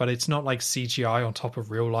great, but it's not like CGI on top of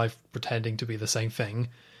real life pretending to be the same thing.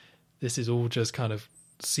 This is all just kind of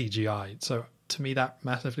CGI. So to me, that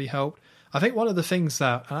massively helped. I think one of the things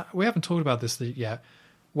that we haven't talked about this yet,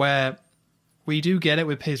 where we do get it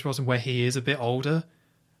with Pierce Brosnan, where he is a bit older,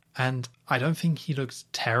 and I don't think he looks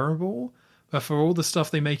terrible, but for all the stuff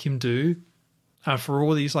they make him do, and for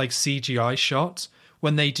all these like CGI shots,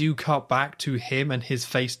 when they do cut back to him and his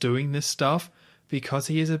face doing this stuff, because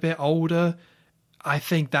he is a bit older, I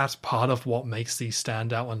think that's part of what makes these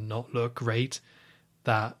stand out and not look great.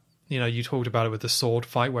 That, you know, you talked about it with the sword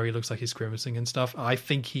fight where he looks like he's grimacing and stuff. I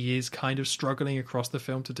think he is kind of struggling across the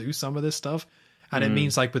film to do some of this stuff. And it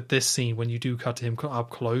means like with this scene, when you do cut to him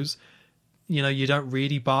up close, you know, you don't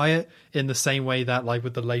really buy it in the same way that like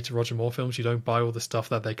with the later Roger Moore films, you don't buy all the stuff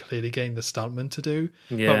that they're clearly getting the stuntman to do.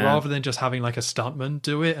 Yeah. But rather than just having like a stuntman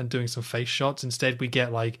do it and doing some face shots, instead we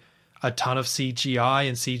get like a ton of CGI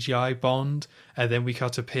and CGI Bond, and then we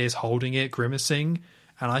cut to Pierce holding it, grimacing,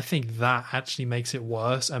 and I think that actually makes it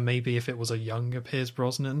worse. And maybe if it was a younger Pierce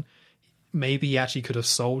Brosnan, maybe he actually could have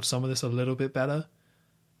sold some of this a little bit better.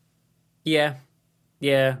 Yeah,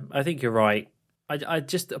 I think you're right.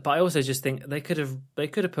 But I also just think they could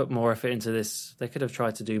have put more effort into this. They could have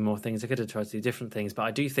tried to do more things. They could have tried to do different things. But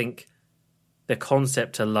I do think the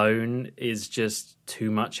concept alone is just too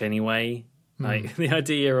much anyway. Like the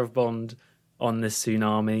idea of Bond on this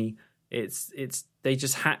tsunami, It's they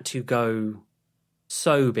just had to go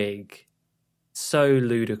so big, so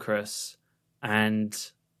ludicrous, and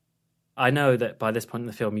I know that by this point in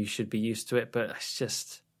the film you should be used to it, but it's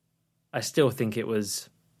just, I still think it was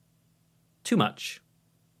too much.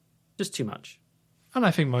 Just too much. And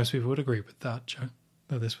I think most people would agree with that, Joe,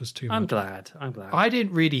 that this was too much. I'm glad. I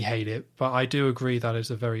didn't really hate it, but I do agree that it's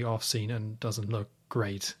a very off scene and doesn't look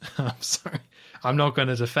great. I'm sorry. I'm not going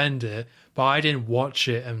to defend it, but I didn't watch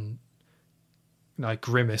it and like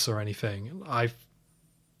grimace or anything.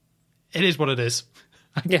 It is what it is,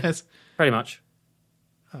 I guess. Pretty much.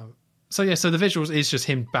 So the visuals is just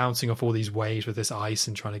him bouncing off all these waves with this ice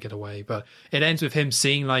and trying to get away, but it ends with him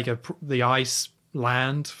seeing like the ice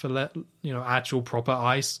land for actual proper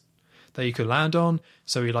ice that you could land on.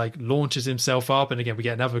 So he like launches himself up, and again we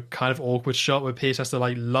get another kind of awkward shot where Pierce has to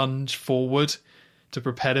like lunge forward to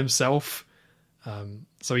propel himself.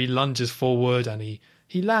 So he lunges forward and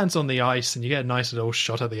he lands on the ice, and you get a nice little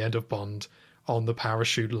shot at the end of Bond on the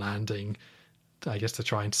parachute landing, I guess, to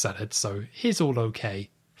try and set it. So he's all okay,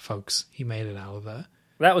 folks. He made it out of there.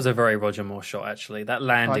 That was a very Roger Moore shot, actually. That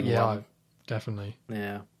landing one. Definitely.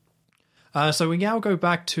 Yeah. So we now go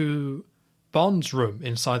back to Bond's room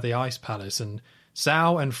inside the Ice Palace, and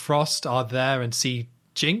Zhao and Frost are there and see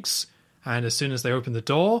Jinx. And as soon as they open the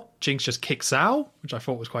door, Jinx just kicks Zhao, which I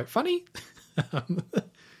thought was quite funny.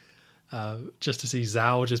 Just to see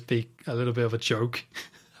Zhao just be a little bit of a joke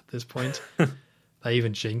at this point. That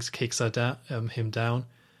even Jinx kicks him down.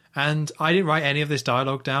 And I didn't write any of this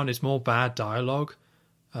dialogue down. It's more bad dialogue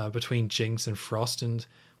between Jinx and Frost. And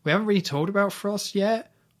we haven't really talked about Frost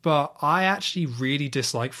yet, but I actually really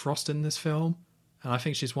dislike Frost in this film. And I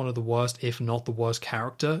think she's one of the worst, if not the worst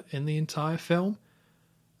character in the entire film.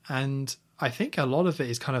 And I think a lot of it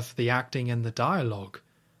is kind of the acting and the dialogue.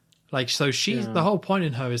 Like, so the whole point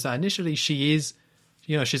in her is that initially she is,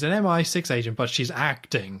 she's an MI6 agent, but she's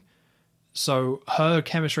acting. So her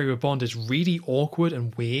chemistry with Bond is really awkward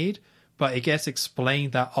and weird, but it gets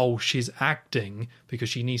explained that, she's acting because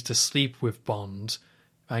she needs to sleep with Bond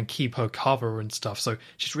and keep her cover and stuff. So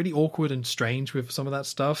she's really awkward and strange with some of that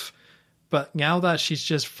stuff. But now that she's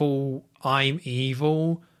just full I'm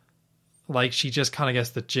evil, like, she just kind of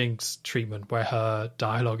gets the Jinx treatment where her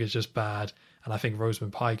dialogue is just bad. And I think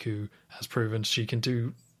Rosamund Pike, who has proven she can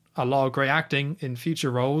do a lot of great acting in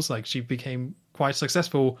future roles, like, she became quite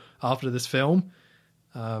successful after this film.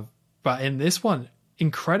 But in this one,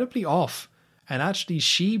 incredibly off. And actually,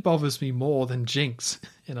 she bothers me more than Jinx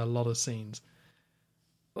in a lot of scenes.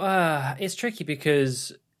 It's tricky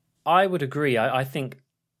because I would agree. I think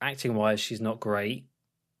acting-wise, she's not great.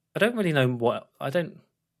 I don't really know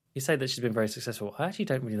you say that she's been very successful. I actually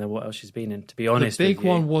don't really know what else she's been in, to be honest. The big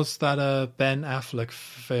one was that Ben Affleck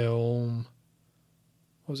film.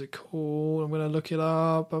 What was it called? I'm going to look it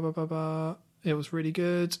up. It was really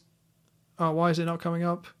good. Oh, why is it not coming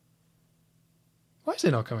up? Why is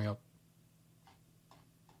it not coming up?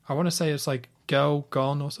 I want to say it's like Girl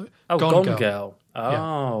Gone or something. Oh, Gone Girl. Oh,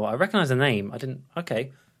 yeah. I recognise the name. I didn't.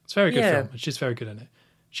 Okay. It's a very good film. She's very good in it.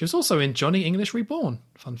 She was also in Johnny English Reborn.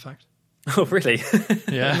 Fun fact. Oh, really?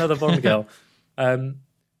 Yeah. Another Bond girl. I'm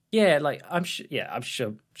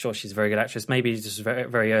sure she's a very good actress. Maybe just very,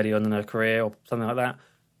 very early on in her career or something like that.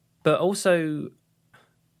 But also,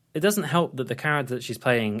 it doesn't help that the character that she's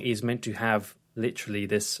playing is meant to have literally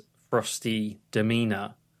this frosty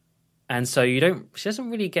demeanor. And so she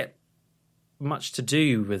doesn't really get much to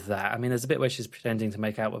do with that. I mean, there's a bit where she's pretending to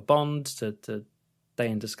make out with Bond to stay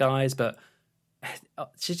in disguise, but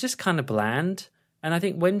she's just kind of bland. And I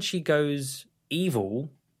think when she goes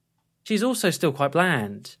evil, she's also still quite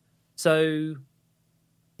bland. So,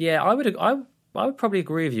 yeah, I would probably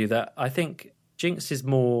agree with you that I think Jinx is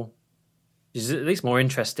at least more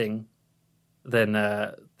interesting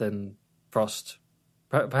than Frost.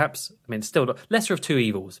 Perhaps, I mean, still lesser of two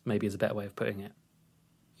evils, maybe is a better way of putting it.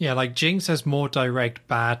 Yeah, like Jinx has more direct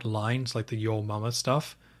bad lines, like the Your Mama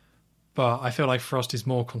stuff. But I feel like Frost is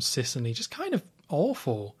more consistently just kind of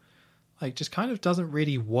awful. Like, just kind of doesn't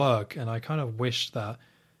really work. And I kind of wish that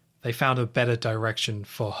they found a better direction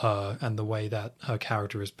for her and the way that her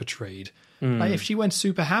character is portrayed. Like, if she went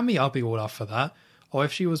super hammy, I'll be all up for that. Or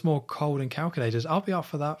if she was more cold and calculated, I'll be up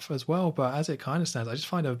for that as well. But as it kind of stands, I just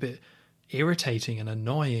find her a bit irritating and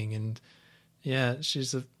annoying. And yeah,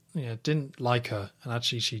 didn't like her. And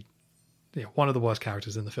actually one of the worst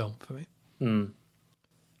characters in the film for me.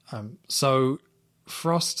 So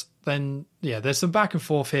Frost then, there's some back and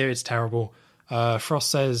forth here. It's terrible. Frost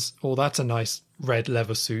says, "Oh, that's a nice red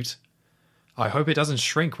leather suit. I hope it doesn't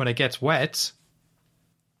shrink when it gets wet."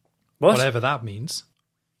 What? Whatever that means.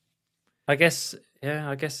 I guess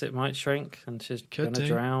it might shrink and she's going to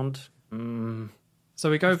drown. So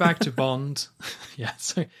we go back to Bond. Yeah,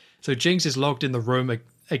 so Jinx is logged in the room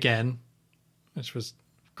again, which was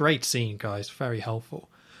great scene, guys. Very helpful.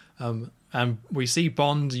 And we see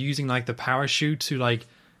Bond using like the parachute to like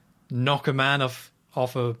knock a man off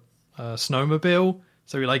a snowmobile.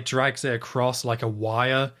 So he like drags it across like a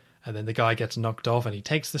wire, and then the guy gets knocked off, and he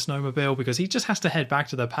takes the snowmobile because he just has to head back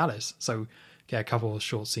to the palace. So get a couple of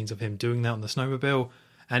short scenes of him doing that on the snowmobile,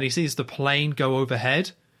 and he sees the plane go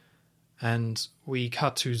overhead, and we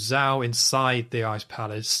cut to Zhao inside the Ice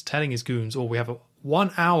Palace telling his goons, we have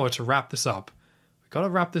 1 hour to wrap this up. We've got to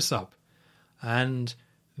wrap this up. And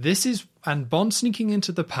Bond sneaking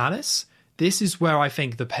into the palace, this is where I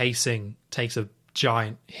think the pacing takes a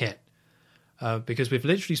giant hit. Because we've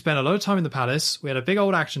literally spent a lot of time in the palace. We had a big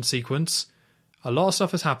old action sequence. A lot of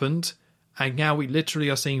stuff has happened. And now we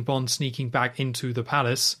literally are seeing Bond sneaking back into the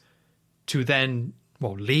palace to then,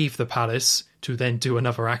 leave the palace to then do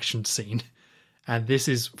another action scene. And this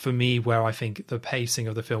is, for me, where I think the pacing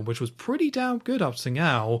of the film, which was pretty damn good up to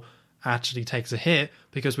now, actually takes a hit,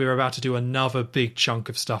 because we were about to do another big chunk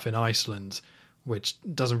of stuff in Iceland, which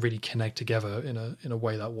doesn't really connect together in a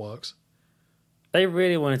way that works. They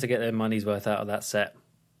really wanted to get their money's worth out of that set.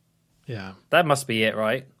 Yeah. That must be it,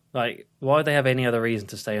 right? Like, why would they have any other reason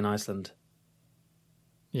to stay in Iceland?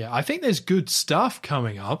 Yeah, I think there's good stuff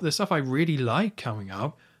coming up. There's stuff I really like coming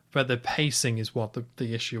up, but the pacing is what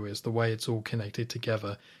the issue is, the way it's all connected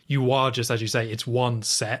together. You are just, as you say, it's one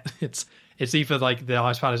set. It's either like the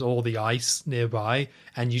Ice Palace or the ice nearby,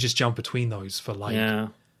 and you just jump between those for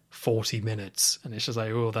 40 minutes. And it's just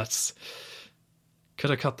like, that's... Could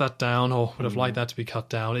have cut that down, or would have liked that to be cut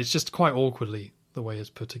down. It's just quite awkwardly the way it's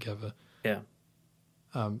put together. Yeah.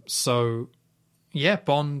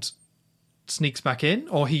 Bond sneaks back in,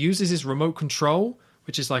 or he uses his remote control,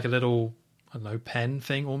 which is like a little, I don't know, pen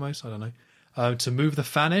thing almost, I don't know, to move the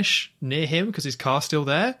Vanish near him because his car's still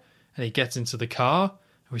there, and he gets into the car.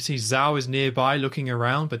 And we see Zhao is nearby looking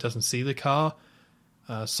around but doesn't see the car.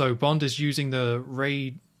 So Bond is using the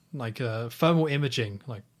thermal imaging,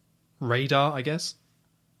 like radar, I guess.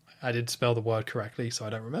 I didn't spell the word correctly, so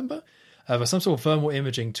I don't remember. But some sort of thermal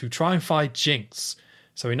imaging to try and find Jinx.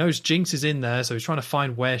 So he knows Jinx is in there, so he's trying to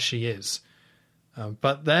find where she is.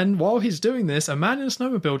 But then, while he's doing this, a man in a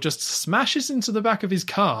snowmobile just smashes into the back of his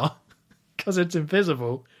car, because it's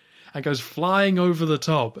invisible, and goes flying over the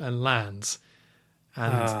top and lands.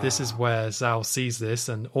 And this is where Zhao sees this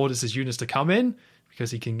and orders his units to come in,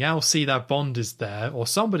 because he can now see that Bond is there, or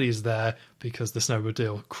somebody is there, because the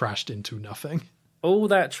snowmobile crashed into nothing. All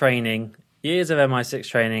that training, years of MI6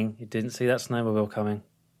 training, you didn't see that snowmobile coming.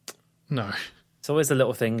 No. It's always the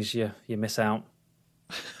little things you miss out.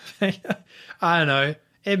 I don't know.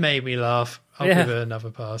 It made me laugh. I'll give it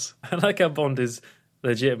another pass. I like how Bond is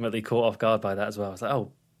legitimately caught off guard by that as well. It's like,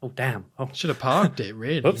 oh damn. Oh. Should have parked it,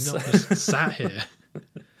 really. Oops. Not just sat here.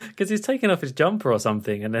 Because he's taking off his jumper or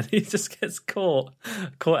something, and then he just gets caught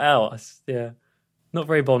out. Yeah. Not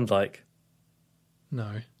very Bond-like.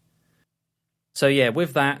 No. So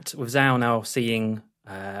with that, with Zhao now seeing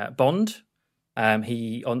Bond,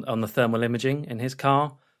 he on the thermal imaging in his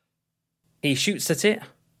car, he shoots at it.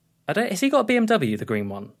 Has he got a BMW, the green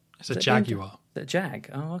one? It's a Jaguar. Is it a Jag?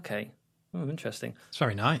 Oh, okay. Oh, interesting. It's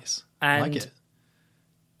very nice. And I like it.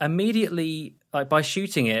 Immediately, like by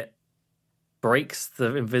shooting it, breaks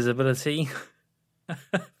the invisibility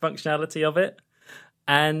functionality of it.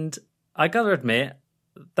 And I gotta admit,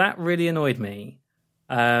 that really annoyed me.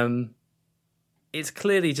 It's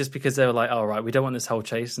clearly just because they were like, all right, we don't want this whole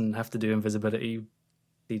chase and have to do invisibility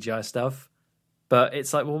CGI stuff. But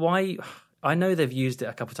it's like, well, why? I know they've used it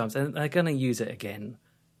a couple of times and they're going to use it again.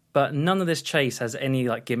 But none of this chase has any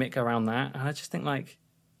like gimmick around that. And I just think like,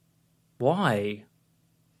 why?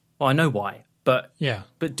 Well, I know why, but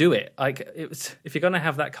do it. Like, if you're going to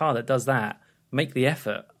have that car that does that, make the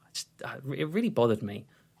effort. It really bothered me.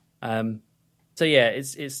 So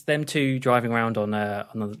it's them two driving around on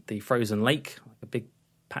the frozen lake, like a big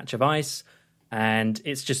patch of ice, and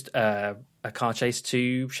it's just a car chase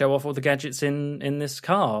to show off all the gadgets in this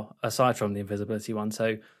car, aside from the invisibility one.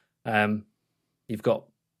 So you've got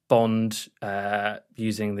Bond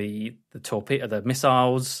using the torpedo, the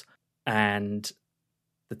missiles, and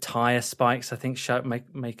the tire spikes. I think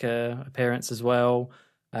make a appearance as well.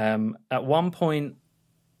 At one point,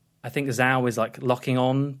 I think Zhao is like locking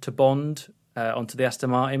on to Bond. Onto the Aston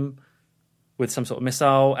Martin with some sort of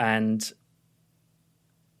missile, and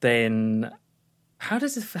then how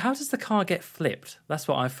does the car get flipped? That's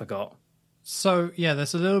what I forgot. So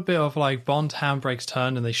there's a little bit of like Bond handbrakes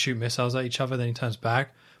turn and they shoot missiles at each other, then he turns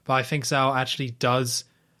back. But I think Zhao actually does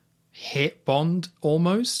hit Bond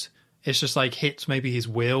almost. It's just like hits maybe his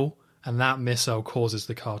wheel and that missile causes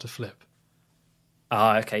the car to flip.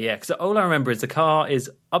 Ah, okay, yeah. Because all I remember is the car is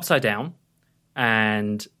upside down,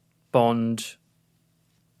 and Bond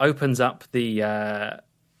opens up the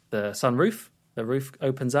sunroof. The roof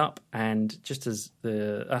opens up, and just as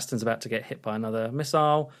the Aston's about to get hit by another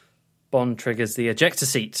missile, Bond triggers the ejector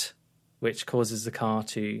seat, which causes the car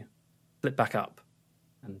to flip back up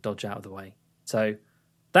and dodge out of the way. So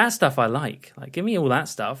that stuff I like. Like, give me all that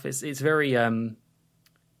stuff. It's very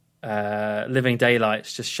Living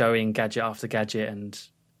Daylights, just showing gadget after gadget and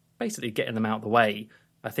basically getting them out of the way.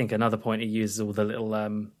 I think another point, he uses all the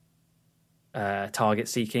little target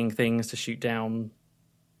seeking things to shoot down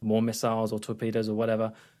more missiles or torpedoes or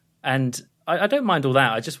whatever. And I don't mind all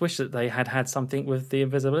that. I just wish that they had something with the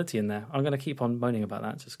invisibility in there. I'm going to keep on moaning about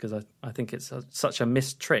that just because I think it's such a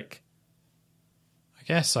missed trick. I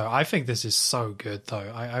guess so. I think this is so good,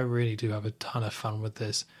 though. I really do have a ton of fun with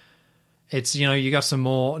this. It's, you got some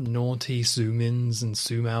more naughty zoom-ins and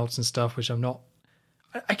zoom-outs and stuff, which I'm not...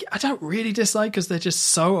 I don't really dislike because they're just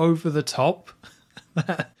so over the top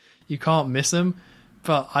that you can't miss them.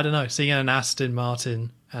 But I don't know, seeing an Aston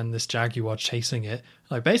Martin and this Jaguar chasing it,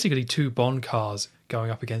 like basically two Bond cars going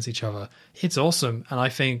up against each other, it's awesome. And I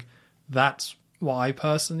think that's what I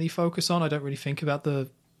personally focus on. I don't really think about the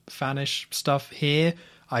fanish stuff here.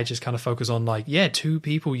 I just kind of focus on two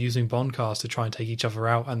people using Bond cars to try and take each other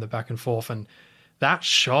out and the back and forth. And that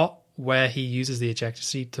shot where he uses the ejector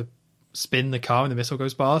seat to spin the car and the missile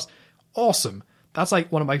goes past, awesome. That's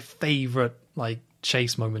like one of my favorite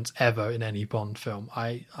chase moments ever in any Bond film.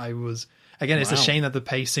 I was, again, it's a shame that the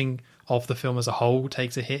pacing of the film as a whole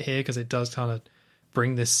takes a hit here because it does kind of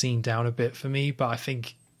bring this scene down a bit for me. But I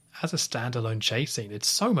think as a standalone chase scene, it's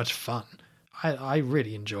so much fun. I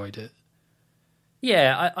really enjoyed it.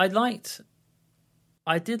 Yeah,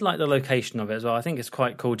 I did like the location of it as well. I think it's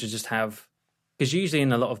quite cool to just have, because usually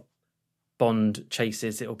in a lot of Bond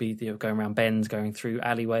chases, it'll be going around bends, going through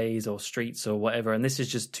alleyways or streets or whatever. And this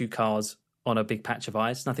is just two cars on a big patch of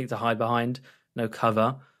ice, nothing to hide behind, no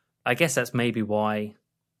cover. I guess that's maybe why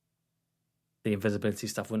the invisibility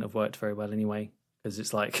stuff wouldn't have worked very well anyway, because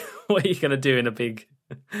it's like, what are you going to do in a big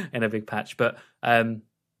patch? But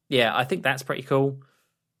yeah, I think that's pretty cool.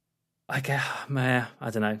 I guess, I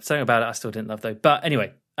don't know. Something about it I still didn't love though. But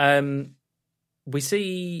anyway, we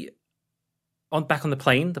see back on the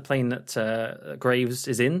plane that Graves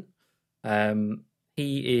is in.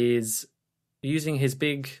 He is using his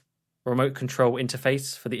big remote control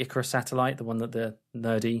interface for the Icarus satellite, the one that the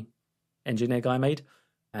nerdy engineer guy made.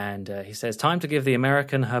 And he says, "Time to give the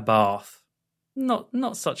American her bath."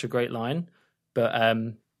 Not such a great line, but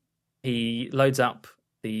he loads up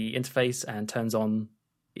the interface and turns on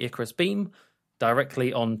the Icarus beam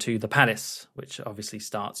directly onto the Palace, which obviously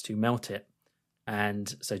starts to melt it.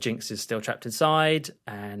 And so Jinx is still trapped inside,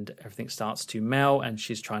 and everything starts to melt, and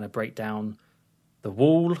she's trying to break down the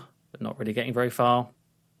wall, but not really getting very far.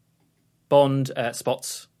 Bond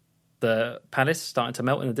spots the Palace starting to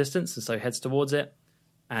melt in the distance, and so heads towards it.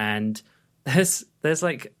 And there's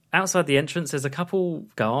outside the entrance, there's a couple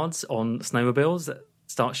guards on snowmobiles that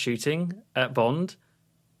start shooting at Bond.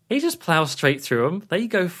 He just plows straight through them. They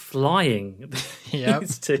go flying. Yep.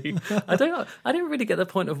 These two. I didn't really get the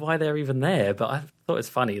point of why they're even there, but I thought it's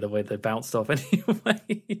funny the way they bounced off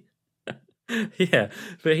anyway. Yeah,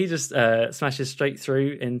 but he just smashes straight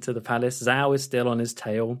through into the Palace. Zhao is still on his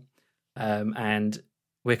tail. And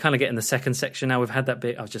we're kind of getting the second section now. We've had that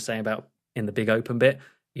bit I was just saying about in the big open bit.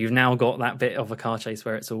 You've now got that bit of a car chase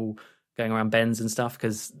where it's all going around bends and stuff,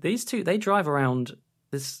 because these two, they drive around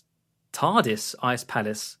this TARDIS ice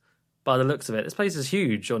palace by the looks of it. This place is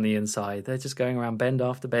huge on the inside. They're just going around bend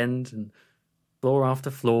after bend and floor after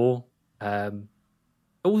floor.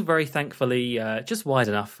 All very thankfully just wide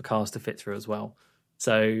enough for cars to fit through as well.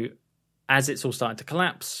 So as it's all starting to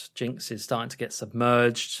collapse, Jinx is starting to get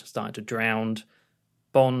submerged, starting to drown.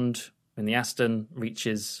 Bond in the Aston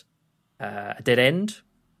reaches a dead end,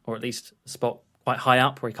 or at least a spot quite high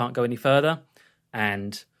up where he can't go any further.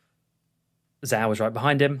 And Zhao is right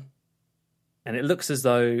behind him. And it looks as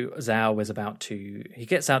though Zhao is about to... He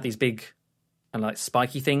gets out these big kind of like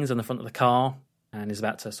spiky things on the front of the car and is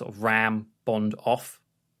about to sort of ram Bond off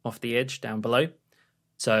the edge down below.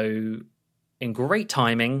 So in great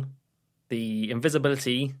timing, the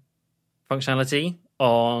invisibility functionality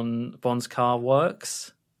on Bond's car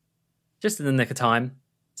works just in the nick of time.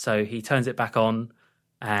 So he turns it back on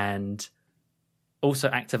and also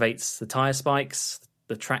activates the tire spikes,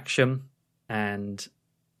 the traction, and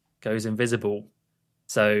goes invisible.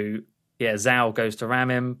 So yeah, Zhao goes to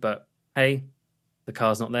ram him, but hey, the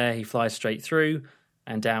car's not there. He flies straight through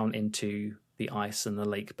and down into the ice and the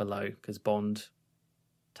lake below, because Bond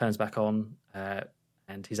turns back on,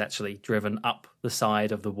 and he's actually driven up the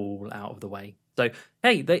side of the wall out of the way. So,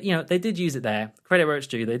 hey, they did use it there. Credit where it's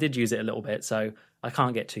due. They did use it a little bit, so I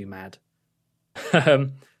can't get too mad.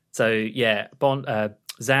 So, yeah,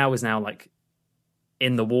 Zhao is now, like,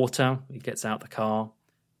 in the water. He gets out the car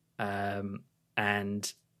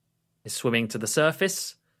and is swimming to the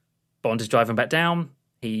surface. Bond is driving back down.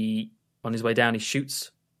 On his way down, he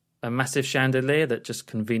shoots a massive chandelier that just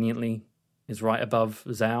conveniently is right above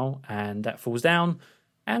Zhao, and that falls down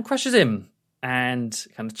and crushes him and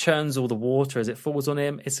kind of churns all the water as it falls on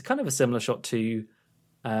him. It's kind of a similar shot to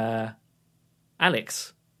Alec,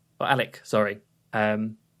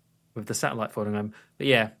 with the satellite falling on him. But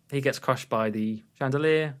yeah, he gets crushed by the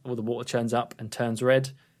chandelier, all the water churns up and turns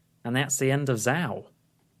red, and that's the end of Zhao.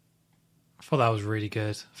 I thought that was really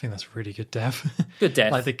good. I think that's really good death. Good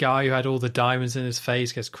death. Like the guy who had all the diamonds in his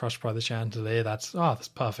face gets crushed by the chandelier. That's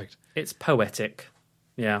perfect. It's poetic.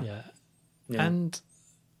 Yeah. And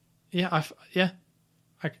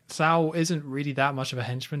Zhao isn't really that much of a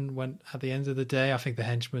henchman when at the end of the day. I think the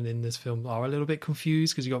henchmen in this film are a little bit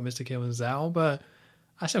confused because you got Mr. Kill and Zhao, but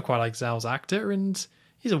I still quite like Zhao's actor, and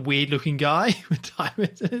he's a weird looking guy with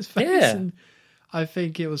diamonds in his face. Yeah. And I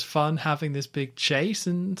think it was fun having this big chase,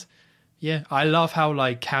 and yeah, I love how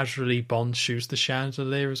like casually Bond shoots the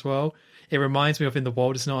chandelier as well. It reminds me of In the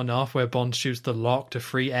World Is Not Enough, where Bond shoots the lock to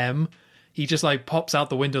free M. He just like pops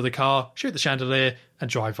out the window of the car, shoot the chandelier, and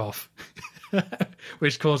drive off,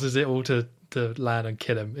 which causes it all to land and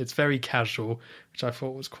kill him. It's very casual, which I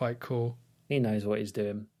thought was quite cool. He knows what he's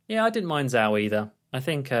doing. Yeah, I didn't mind Zhao either. I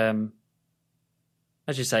think, as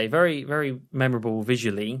you say, very, very memorable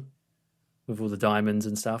visually with all the diamonds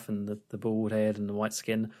and stuff and the bald head and the white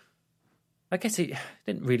skin. I guess he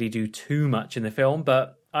didn't really do too much in the film,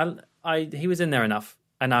 but he was in there enough.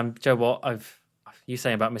 And Joe, what you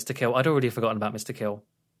saying about Mr. Kill? I'd already forgotten about Mr. Kill.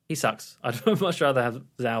 He sucks. I'd much rather have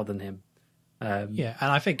Zhao than him. Yeah,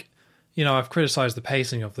 and I think, I've criticised the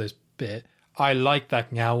pacing of this bit. I like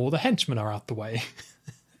that now all the henchmen are out the way.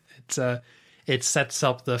 It sets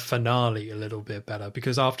up the finale a little bit better,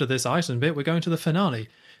 because after this Iceland bit, we're going to the finale.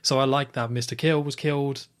 So I like that Mr. Kill was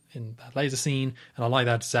killed in that laser scene, and I like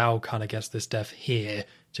that Zhao kind of gets this death here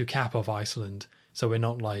to cap off Iceland. So we're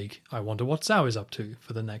not like, I wonder what Zhao is up to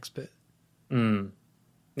for the next bit.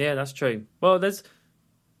 Yeah, that's true. Well,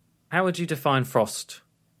 how would you define Frost?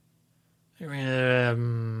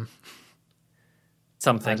 Something.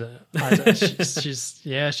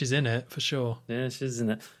 She's in it for sure. Yeah, she's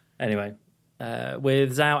in it. Anyway,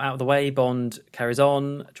 with Zhao out of the way, Bond carries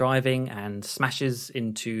on driving and smashes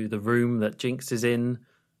into the room that Jinx is in,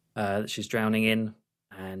 that she's drowning in,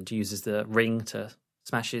 and uses the ring to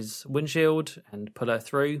smash his windshield and pull her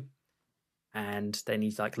through. And then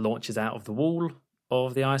he launches out of the wall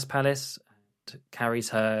of the Ice Palace and carries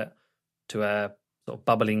her to a sort of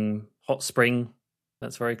bubbling hot spring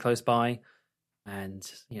that's very close by, and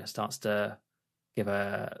starts to give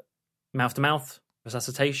her mouth-to-mouth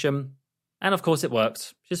resuscitation. And of course it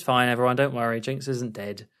works. She's fine, everyone, don't worry. Jinx isn't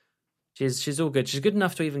dead. She's all good. She's good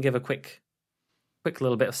enough to even give a quick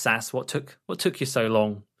little bit of sass. What took you so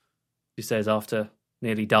long? She says after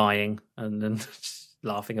nearly dying, and then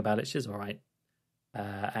laughing about it. She's all right.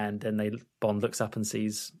 And then Bond looks up and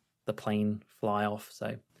sees the plane fly off.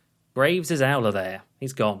 So Graves is out of there.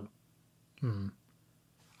 He's gone.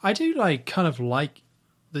 I do kind of like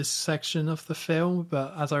this section of the film,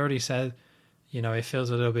 but as I already said, it feels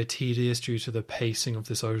a little bit tedious due to the pacing of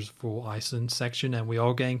this overall Iceland section, and we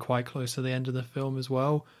are getting quite close to the end of the film as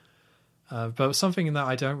well. But something that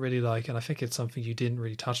I don't really like, and I think it's something you didn't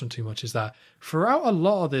really touch on too much, is that throughout a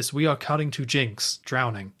lot of this, we are cutting to Jinx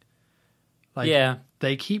drowning.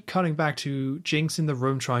 They keep cutting back to Jinx in the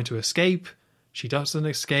room trying to escape. She doesn't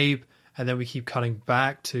escape. And then we keep cutting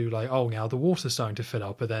back to now the water's starting to fill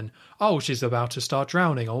up. But then, she's about to start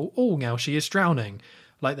drowning. Now she is drowning.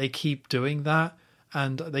 They keep doing that.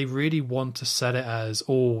 And they really want to set it as,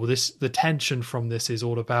 the tension from this is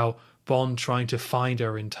all about Bond trying to find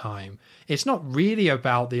her in time. It's not really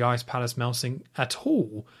about the Ice Palace melting at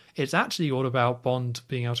all. It's actually all about Bond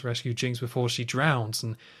being able to rescue Jinx before she drowns.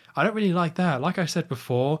 And I don't really like that. Like I said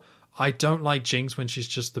before, I don't like Jinx when she's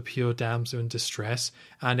just the pure damsel in distress,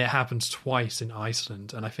 and it happens twice in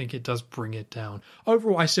Iceland, and I think it does bring it down.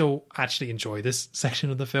 Overall, I still actually enjoy this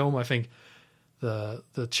section of the film. I think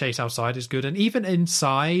the chase outside is good, and even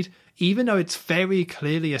inside, even though it's very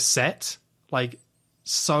clearly a set,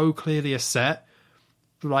 so clearly a set,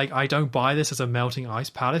 I don't buy this as a melting ice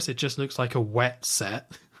palace. It just looks like a wet set,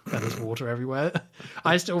 and there's water everywhere.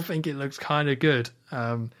 I still think it looks kind of good.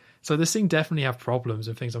 So this thing definitely have problems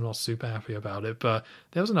and things I'm not super happy about it, but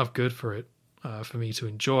there was enough good for it for me to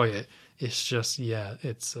enjoy it. It's just,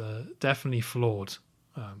 it's definitely flawed,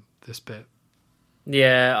 this bit.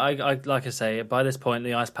 Yeah, I like I say, by this point,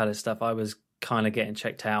 the Ice Palace stuff, I was kind of getting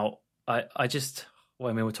checked out. I just, well,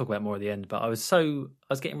 I mean, we'll talk about more at the end, but I was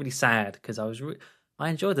getting really sad because I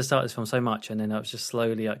enjoyed the start of this film so much, and then I was just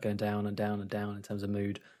slowly like going down and down and down in terms of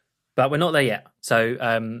mood. But we're not there yet. So,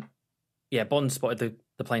 Bond spotted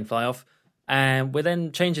the plane fly off, and we're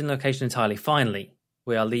then changing location entirely. Finally,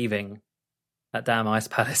 we are leaving that damn Ice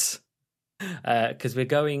Palace. Because we're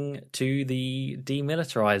going to the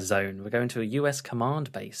demilitarized zone. We're going to a US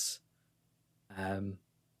command base,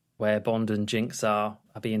 where Bond and Jinx are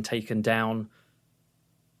being taken down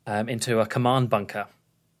into a command bunker.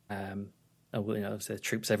 There's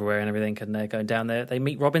troops everywhere and everything, and they're going down there. They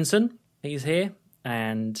meet Robinson. He's here,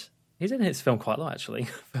 and he's in this film quite a lot, actually,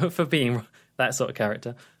 for being that sort of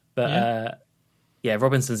character. But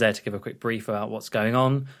Robinson's there to give a quick brief about what's going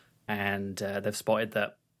on, and they've spotted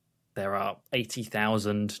that there are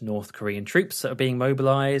 80,000 North Korean troops that are being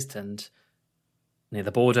mobilized and near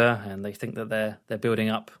the border, and they think that they're building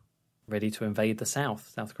up, ready to invade the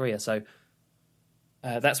South Korea. So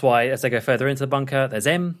that's why, as they go further into the bunker, there's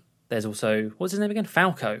M. There's also, what's his name again?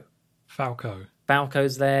 Falco.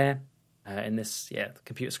 Falco's there in this, the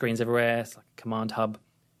computer screens everywhere. It's like a command hub.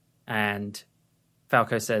 And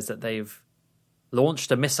Falco says that they've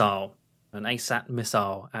launched a missile, an ASAT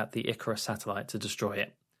missile, at the Icarus satellite to destroy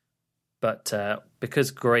it. But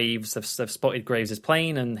because Graves, they've spotted Graves'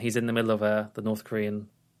 plane, and he's in the middle of the North Korean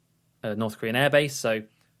airbase, so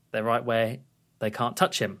they're right where they can't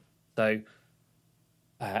touch him. So,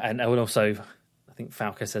 and also, I think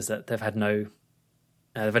Falco says that they've had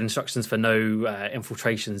instructions for no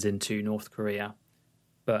infiltrations into North Korea.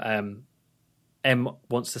 But M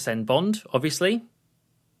wants to send Bond, obviously.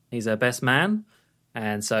 He's her best man.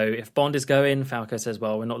 And so if Bond is going, Falco says,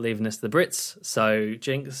 well, we're not leaving this to the Brits, so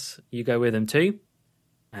Jinx, you go with him too.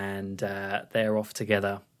 And they're off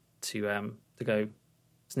together to go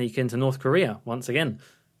sneak into North Korea once again.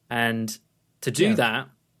 And to do that...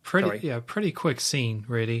 Pretty quick scene,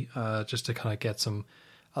 really, just to kind of get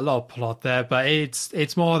a lot of plot there. But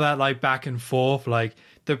it's more that like back and forth, like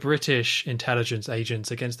the British intelligence agents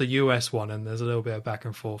against the US one, and there's a little bit of back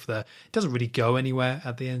and forth there. It doesn't really go anywhere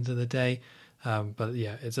at the end of the day. But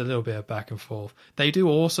it's a little bit of back and forth. They do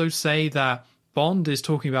also say that Bond is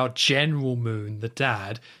talking about General Moon, the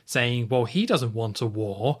dad, saying, well, he doesn't want a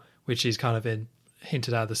war, which is kind of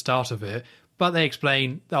hinted at the start of it. But they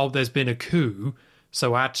explain, there's been a coup,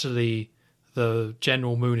 so actually the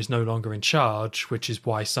General Moon is no longer in charge, which is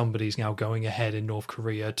why somebody's now going ahead in North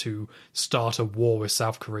Korea to start a war with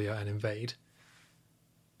South Korea and invade.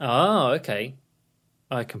 Oh, okay.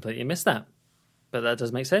 I completely missed that. But that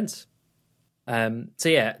does make sense.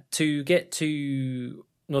 To get to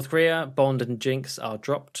North Korea, Bond and Jinx are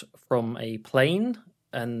dropped from a plane,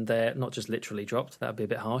 and they're not just literally dropped. That would be a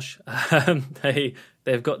bit harsh.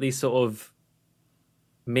 They've got these sort of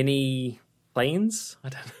mini planes. I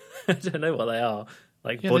don't know what they are.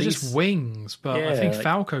 Like bodies. They're just wings, but I think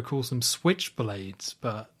Falco calls them switchblades.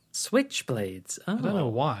 But switchblades. Oh. I don't know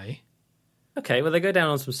why. Okay, well they go down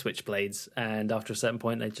on some switchblades, and after a certain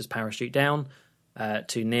point, they just parachute down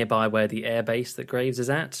to nearby where the airbase that Graves is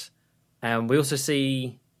at. And we also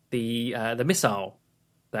see the missile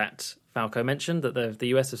that Falco mentioned that the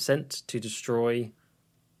US have sent to destroy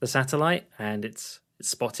the satellite, and it's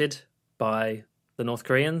spotted by the North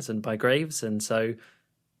Koreans and by Graves, and so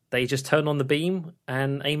they just turn on the beam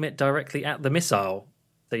and aim it directly at the missile.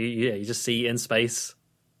 So you just see in space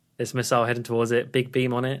this missile heading towards it, big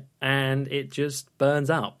beam on it, and it just burns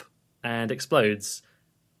up and explodes.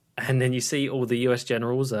 And then you see all the US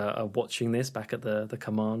generals are watching this back at the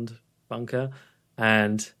command bunker,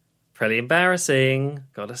 and pretty embarrassing,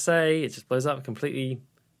 gotta say. It just blows up. Completely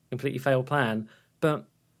failed plan. But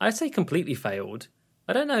I'd say completely failed.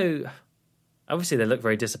 I don't know. Obviously, they look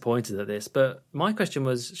very disappointed at this, but my question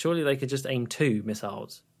was, surely they could just aim 2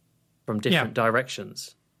 missiles from different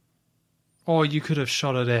directions. Or you could have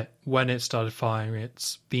shot at it when it started firing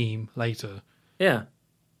its beam later. Yeah.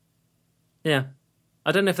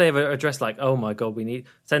 I don't know if they ever addressed like, oh my god, we need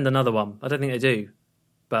send another one. I don't think they do.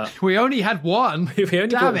 But we only had one. We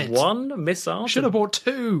only bought one missile. Should have bought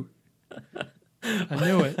 2. I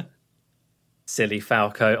knew it. Silly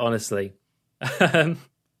Falco, honestly.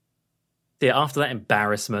 After that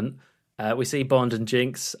embarrassment, we see Bond and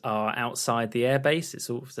Jinx are outside the airbase. It's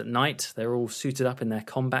at night. They're all suited up in their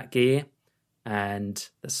combat gear, and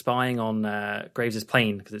they're spying on Graves'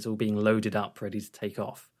 plane because it's all being loaded up, ready to take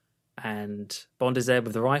off. And Bond is there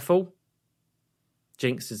with the rifle.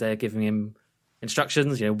 Jinx is there giving him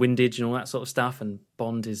instructions, windage and all that sort of stuff. And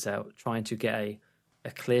Bond is out trying to get a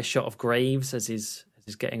clear shot of Graves as he's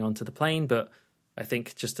getting onto the plane. But I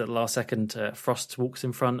think just at the last second, Frost walks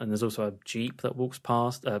in front, and there's also a Jeep that walks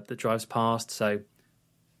past, that drives past. So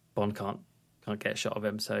Bond can't get a shot of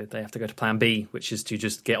him. So they have to go to plan B, which is to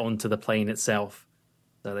just get onto the plane itself.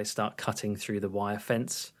 So they start cutting through the wire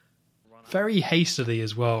fence. Very hastily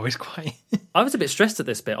as well. It's quite... I was a bit stressed at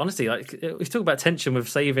this bit, honestly. Like, we talk about tension with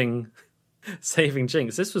saving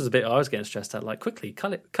Jinx. This was a bit I was getting stressed at. Like, quickly,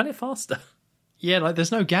 cut it faster. Yeah, like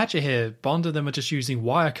there's no gadget here. Bond and them are just using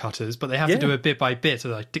wire cutters, but they have to do it bit by bit. So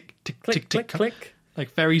like tick, tick, Click, tick, tick, click, click.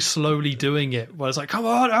 like very slowly doing it. Well, it's like, come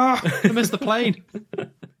on, I missed the plane.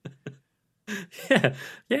 Yeah,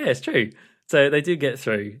 it's true. So they do get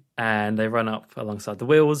through, and they run up alongside the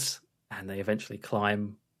wheels, and they eventually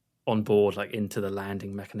climb on board, like into the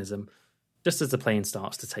landing mechanism, just as the plane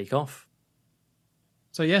starts to take off.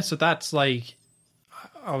 So that's like,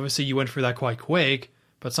 obviously you went through that quite quick,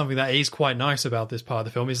 but something that is quite nice about this part of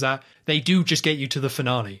the film is that they do just get you to the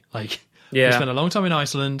finale. Like, we spent a long time in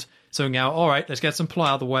Iceland, so now, all right, let's get some plot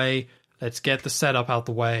out of the way. Let's get the setup out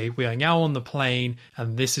the way. We are now on the plane,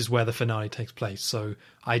 and this is where the finale takes place. So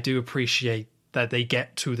I do appreciate that they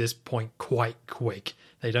get to this point quite quick.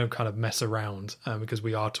 They don't kind of mess around because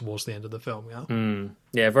we are towards the end of the film. Yeah,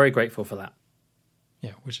 Yeah, very grateful for that.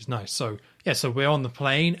 Yeah, which is nice. So we're on the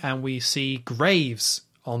plane, and we see Graves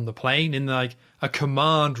on the plane in like a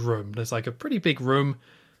command room. There's like a pretty big room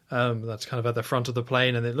that's kind of at the front of the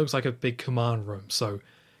plane, and it looks like a big command room. So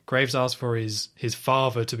Graves asks for his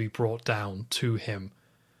father to be brought down to him.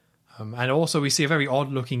 And also we see a very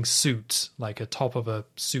odd-looking suit, like a top of a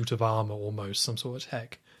suit of armor almost, some sort of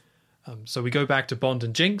tech. So we go back to Bond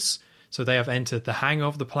and Jinx. So they have entered the hangar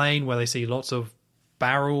of the plane where they see lots of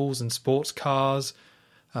barrels and sports cars.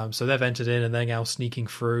 So they've entered in and they're now sneaking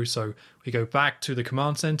through. So we go back to the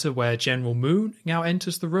command center where General Moon now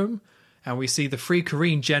enters the room. And we see the 3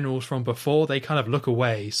 Korean generals from before. They kind of look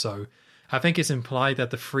away. So I think it's implied that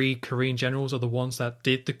the 3 Korean generals are the ones that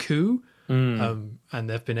did the coup. And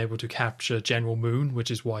they've been able to capture General Moon, which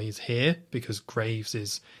is why he's here, because Graves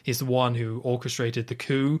is the one who orchestrated the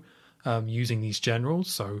coup using these generals.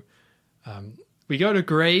 So we go to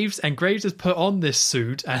Graves, and Graves has put on this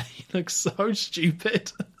suit, and he looks so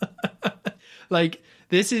stupid. Like,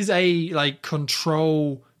 this is a like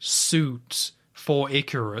control suit for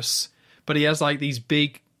Icarus, but he has like these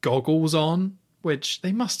big goggles on, which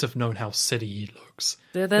they must have known how silly he looks.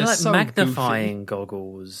 They're like so magnifying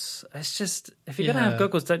goggles. It's just, if you're going to have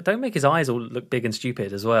goggles, don't make his eyes all look big and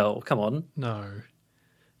stupid as well. Come on. No.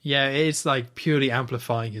 Yeah, it's like purely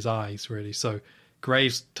amplifying his eyes, really. So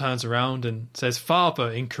Graves turns around and says "father"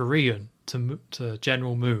 in Korean to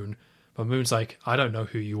General Moon. But Moon's like, I don't know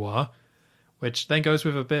who you are. Which then goes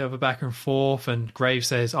with a bit of a back and forth. And Graves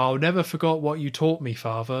says, I'll never forget what you taught me,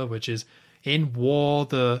 father, which is, in war,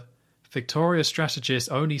 the victorious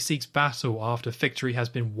strategist only seeks battle after victory has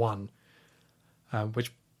been won.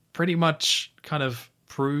 Which pretty much kind of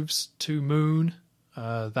proves to Moon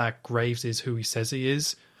that Graves is who he says he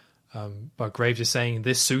is. But Graves is saying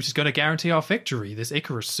this suit is going to guarantee our victory, this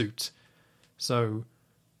Icarus suit. So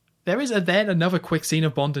there is then another quick scene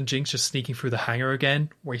of Bond and Jinx just sneaking through the hangar again.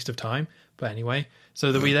 Waste of time. But anyway,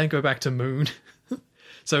 so that we then go back to Moon.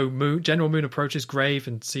 So General Moon approaches Graves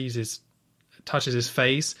and touches his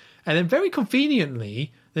face. And then very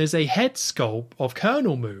conveniently, there's a head sculpt of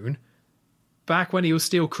Colonel Moon back when he was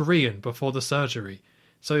still Korean before the surgery.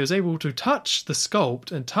 So he was able to touch the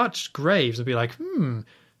sculpt and touch Graves and be like,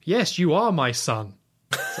 yes, you are my son.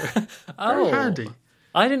 So, very handy.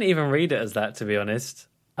 I didn't even read it as that, to be honest.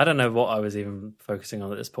 I don't know what I was even focusing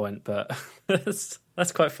on at this point, but that's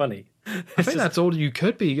quite funny. I think that's all you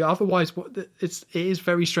could be. Otherwise, it is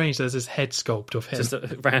very strange. There's this head sculpt of him. Just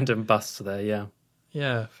a random bust there, yeah.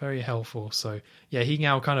 Yeah, very helpful. So, yeah, he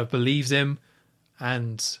now kind of believes him.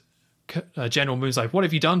 And General Moon's like, what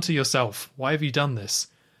have you done to yourself? Why have you done this?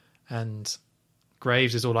 And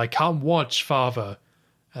Graves is all like, come watch, father.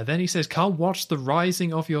 And then he says, come watch the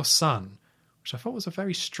rising of your sun. Which I thought was a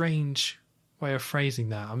very strange way of phrasing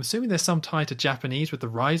that. I'm assuming there's some tie to Japanese with the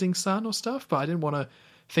rising sun or stuff, but I didn't want to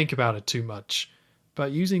think about it too much.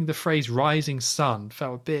 But using the phrase rising sun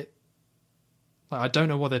felt a bit like I don't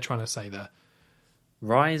know what they're trying to say there.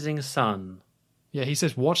 Rising sun. Yeah, he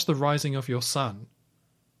says, watch the rising of your sun.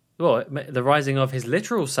 Well, the rising of his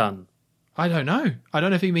literal sun. I don't know. I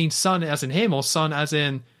don't know if he means sun as in him or sun as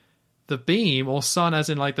in the beam or sun as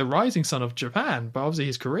in like the rising sun of Japan. But obviously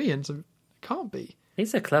he's Korean, so it can't be.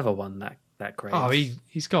 He's a clever one, that Graves. Oh,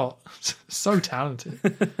 he's got so talented.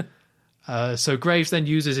 So Graves then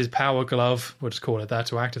uses his power glove, we'll just call it that,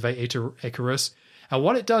 to activate Icarus. And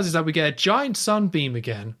what it does is that we get a giant sunbeam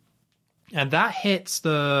again, and that hits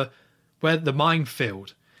the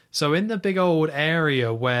minefield. So in the big old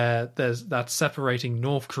area where that's separating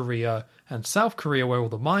North Korea and South Korea, where all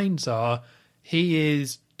the mines are, he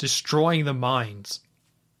is destroying the mines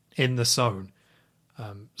in the zone.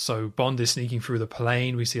 So Bond is sneaking through the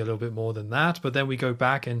plane. We see a little bit more than that, but then we go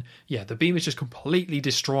back and the beam is just completely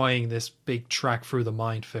destroying this big track through the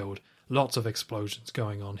minefield. Lots of explosions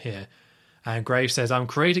going on here. And Graves says, I'm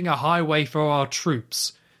creating a highway for our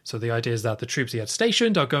troops. So the idea is that the troops he had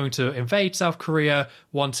stationed are going to invade South Korea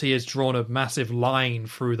once he has drawn a massive line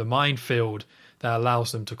through the minefield that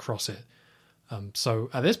allows them to cross it. So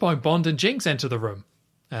at this point, Bond and Jinx enter the room.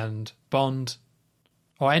 And Bond...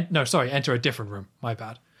 enter a different room. My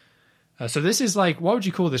bad. So this is like, what would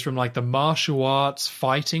you call this room? Like the martial arts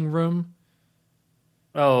fighting room?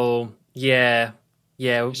 Oh, yeah.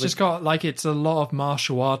 Yeah. It's just got like, it's a lot of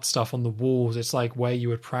martial arts stuff on the walls. It's like where you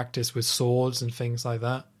would practice with swords and things like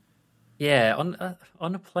that. Yeah, on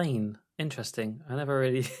a plane. Interesting. I never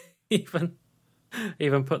really even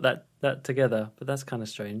put that together, but that's kind of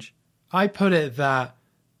strange. I put it that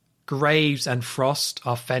Graves and Frost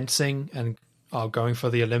are fencing and are going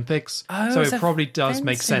for the Olympics. Oh, so it probably does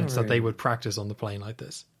make sense room. that they would practice on the plane like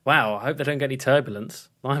this. Wow, I hope they don't get any turbulence.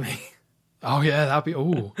 Blimey. Oh yeah, that'd be...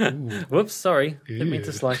 Ooh. Whoops, sorry. Didn't mean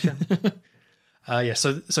to slice you.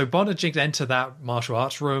 So Bond and Jinx enter that martial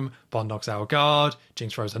arts room. Bond knocks out a guard.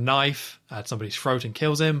 Jinx throws a knife at somebody's throat and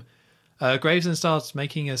kills him. Graves then starts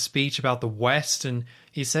making a speech about the West, and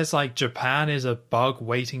he says like Japan is a bug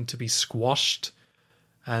waiting to be squashed.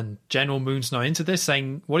 And General Moon's not into this,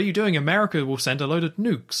 saying, what are you doing? America will send a load of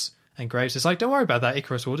nukes. And Graves is like, don't worry about that.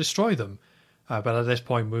 Icarus will destroy them. But at this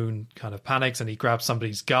point, Moon kind of panics and he grabs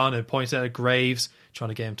somebody's gun and points it at Graves, trying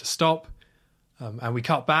to get him to stop. And we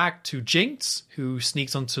cut back to Jinx, who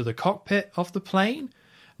sneaks onto the cockpit of the plane,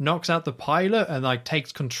 knocks out the pilot, and like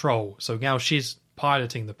takes control. So now she's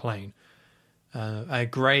piloting the plane.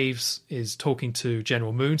 Graves is talking to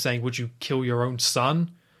General Moon, saying, would you kill your own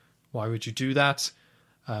son? Why would you do that?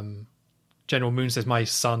 General Moon says, my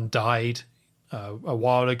son died a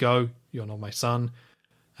while ago. You're not my son.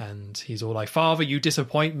 And he's all like, father, you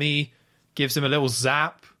disappoint me. Gives him a little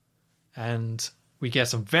zap. And we get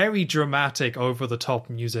some very dramatic, over-the-top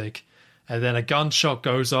music. And then a gunshot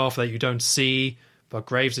goes off that you don't see. But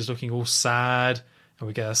Graves is looking all sad. And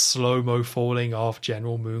we get a slow-mo falling off,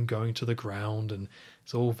 General Moon going to the ground. And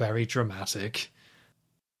it's all very dramatic.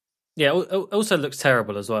 Yeah, it also looks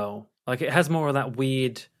terrible as well. Like, it has more of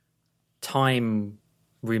that time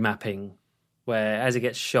remapping where as he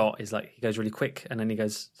gets shot, he's like, he goes really quick and then he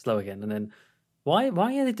goes slow again. And then why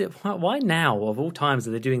now of all times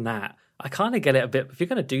are they doing that? I kind of get it a bit. If you're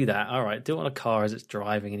going to do that, all right, do it on a car as it's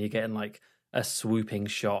driving and you're getting like a swooping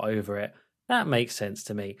shot over it. That makes sense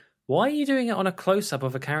to me. Why are you doing it on a close-up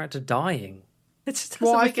of a character dying? It just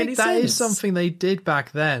doesn't make any sense. I think that is something they did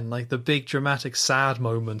back then. Like the big dramatic sad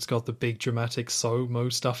moments got the big dramatic slow-mo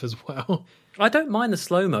stuff as well. I don't mind the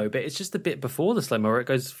slow-mo, but it's just the bit before the slow-mo where it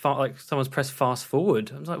goes like someone's pressed fast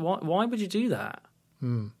forward. I was like, why would you do that?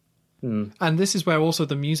 And this is where also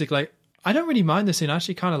the music, like, I don't really mind this scene. I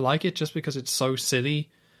actually kind of like it just because it's so silly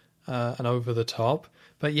and over the top.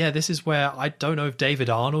 But yeah, this is where I don't know if David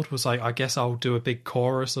Arnold was like, I guess I'll do a big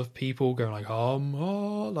chorus of people going like,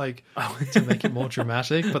 to make it more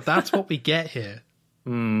dramatic. But that's what we get here.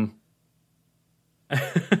 Maybe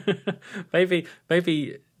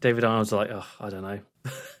David Arnold's like, oh, I don't know.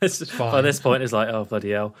 It's fine. By this point, it's like, oh,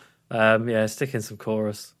 bloody hell. Stick in some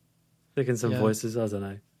chorus. Stick in some voices. I don't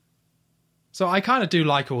know. So I kind of do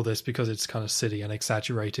like all this because it's kind of silly and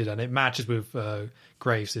exaggerated and it matches with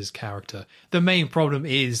Graves' character. The main problem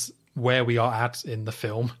is where we are at in the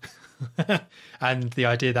film and the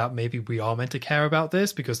idea that maybe we are meant to care about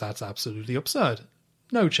this because that's absolutely absurd.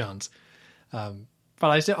 No chance.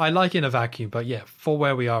 But I like it in a vacuum. But yeah, for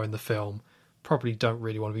where we are in the film, probably don't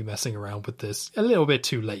really want to be messing around with this. A little bit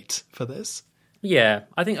too late for this. Yeah,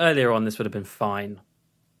 I think earlier on this would have been fine.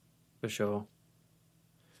 For sure.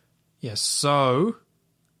 Yes, so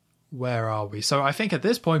where are we? So I think at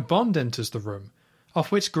this point Bond enters the room,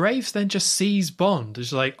 of which Graves then just sees Bond.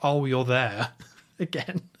 It's like, oh, you're there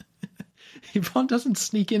again. Bond doesn't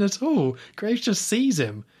sneak in at all. Graves just sees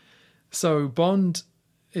him. So Bond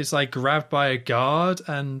is like grabbed by a guard,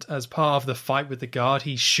 and as part of the fight with the guard,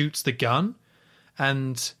 he shoots the gun.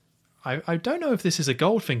 And I don't know if this is a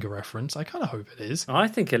Goldfinger reference. I kind of hope it is. I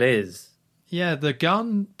think it is. Yeah, the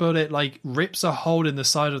gun bullet like rips a hole in the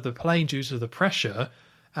side of the plane due to the pressure,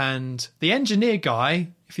 and the engineer guy,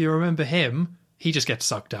 if you remember him, he just gets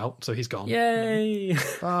sucked out, so he's gone. Yay!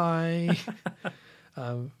 Bye.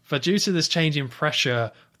 But due to this change in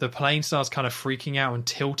pressure, the plane starts kind of freaking out and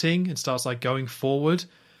tilting and starts like going forward.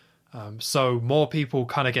 So more people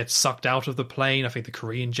kind of get sucked out of the plane. I think the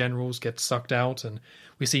Korean generals get sucked out, and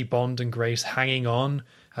we see Bond and Graves hanging on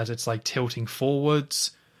as it's like tilting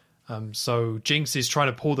forwards. So Jinx is trying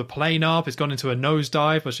to pull the plane up. It's gone into a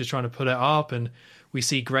nosedive, but she's trying to put it up, and we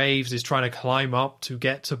see Graves is trying to climb up to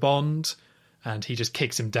get to Bond, and he just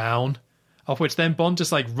kicks him down. Of which then Bond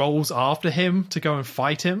just like rolls after him to go and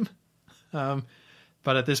fight him.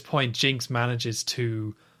 But at this point, Jinx manages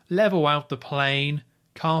to level out the plane,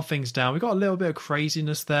 calm things down. We got a little bit of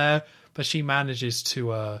craziness there, but she manages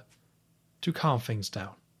to calm things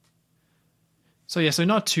down. So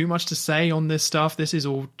not too much to say on this stuff. This is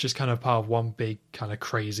all just kind of part of one big kind of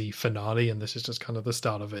crazy finale, and this is just kind of the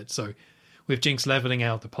start of it. So with Jinx leveling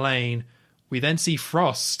out the plane, we then see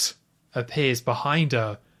Frost appears behind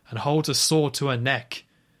her and holds a sword to her neck.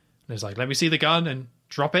 And is like, let me see the gun, and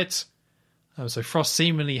drop it. So Frost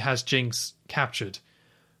seemingly has Jinx captured.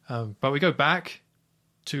 But we go back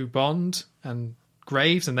to Bond and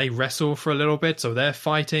Graves, and they wrestle for a little bit, so they're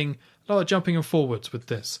fighting. A lot of jumping and forwards with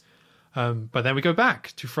this. But then we go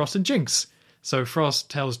back to Frost and Jinx. So Frost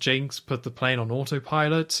tells Jinx, put the plane on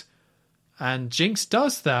autopilot. And Jinx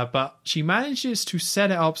does that, but she manages to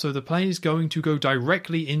set it up so the plane is going to go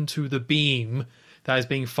directly into the beam that is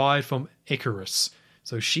being fired from Icarus.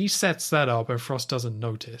 So she sets that up and Frost doesn't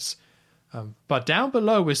notice. But down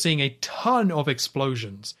below we're seeing a ton of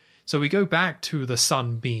explosions. So we go back to the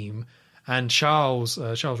sunbeam, and Charles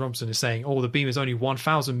Robinson is saying, the beam is only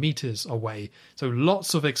 1,000 meters away. So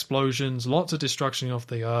lots of explosions, lots of destruction of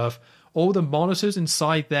the Earth. All the monitors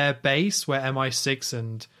inside their base, where MI6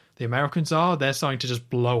 and the Americans are, they're starting to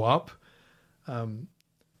just blow up.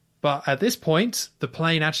 But at this point, the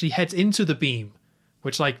plane actually heads into the beam,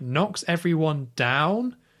 which like knocks everyone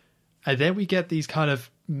down. And then we get these kind of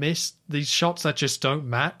these shots that just don't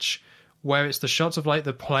match, where it's the shots of like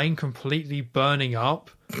the plane completely burning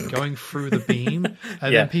up, going through the beam,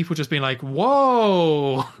 and then people just being like,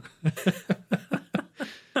 whoa.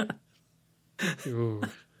 Ooh.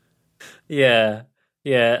 Yeah.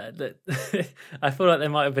 I feel like there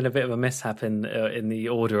might have been a bit of a mishap in the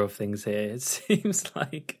order of things here. It seems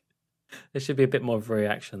like there should be a bit more of a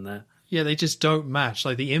reaction there. Yeah, they just don't match.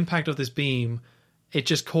 Like the impact of this beam, it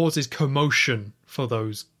just causes commotion for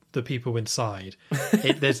the people inside.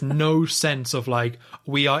 There's no sense of like,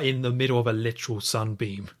 we are in the middle of a literal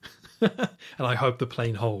sunbeam. And I hope the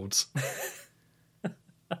plane holds.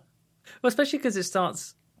 Well, especially because it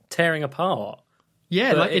starts tearing apart.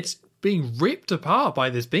 Yeah, like it's being ripped apart by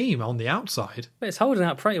this beam on the outside. But it's holding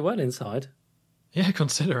out pretty well inside. Yeah,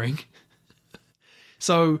 considering.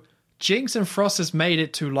 So Jinx and Frost has made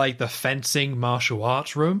it to like the fencing martial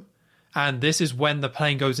arts room. And this is when the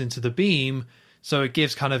plane goes into the beam. So it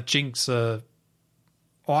gives kind of Jinx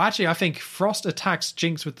I think Frost attacks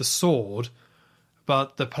Jinx with the sword,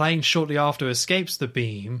 but the plane shortly after escapes the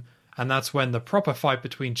beam, and that's when the proper fight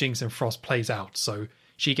between Jinx and Frost plays out. So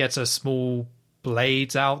she gets her small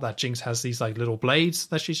blades out, that Jinx has these like little blades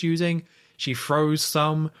that she's using. She throws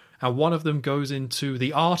some, and one of them goes into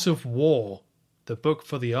The Art of War, the book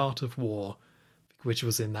for The Art of War, which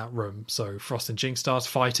was in that room. So Frost and Jinx starts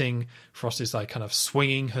fighting. Frost is like kind of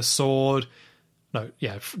swinging her sword.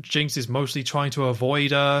 Jinx is mostly trying to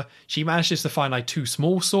avoid her. She manages to find like two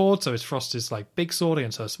small swords, so it's Frost's like big sword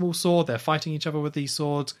against her small sword. They're fighting each other with these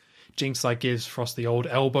swords. Jinx like gives Frost the old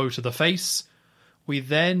elbow to the face. We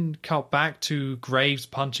then cut back to Graves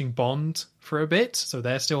punching Bond for a bit, so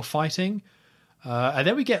they're still fighting. And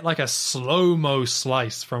then we get like a slow-mo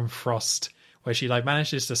slice from Frost, where she like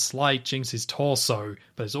manages to slide Jinx's torso,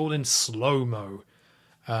 but it's all in slow-mo.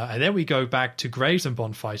 And then we go back to Graves and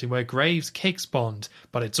Bond fighting, where Graves kicks Bond,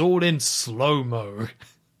 but it's all in slow-mo.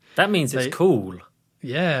 That means it's cool.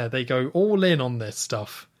 Yeah, they go all in on this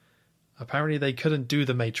stuff. Apparently they couldn't do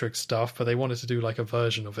the Matrix stuff, but they wanted to do like a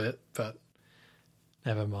version of it, but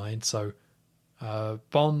never mind. So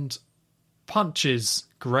Bond punches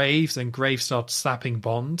Graves, and Graves starts slapping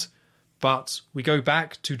Bond. But we go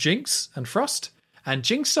back to Jinx and Frost, and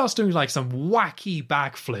Jinx starts doing like some wacky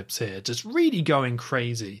backflips here, just really going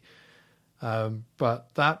crazy.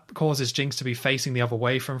 But that causes Jinx to be facing the other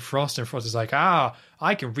way from Frost, and Frost is like, I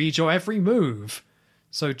can read your every move.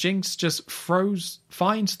 So Jinx just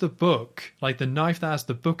finds the book, like the knife that has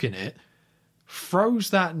the book in it,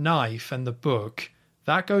 throws that knife and the book,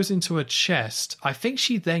 that goes into a chest. I think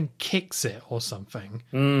she then kicks it or something.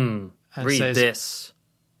 And read this.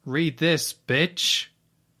 Read this, bitch.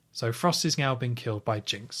 So Frost is now being killed by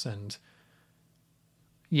Jinx. And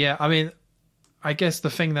yeah, I mean, I guess the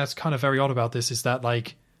thing that's kind of very odd about this is that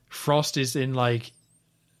like Frost is in like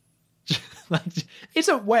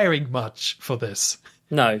isn't wearing much for this.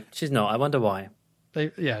 No, she's not. I wonder why.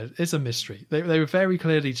 It's a mystery. They were very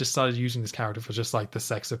clearly just started using this character for just like the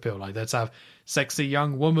sex appeal. Like, let's have sexy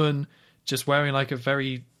young woman just wearing like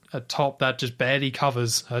a top that just barely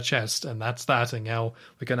covers her chest, and that's that. And now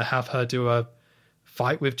we're going to have her do a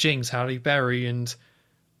fight with Jinx, Halle Berry, and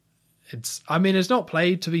it's not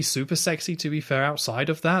played to be super sexy, to be fair. Outside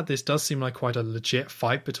of that, this does seem like quite a legit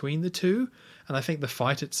fight between the two, and I think the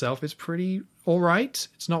fight itself is pretty alright.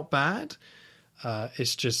 It's not bad.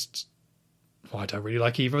 It's just, I don't really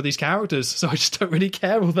like either of these characters, so I just don't really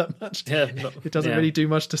care all that much. Yeah, it doesn't really do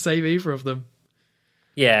much to save either of them.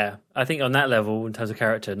 Yeah, I think on that level, in terms of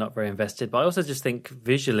character, not very invested. But I also just think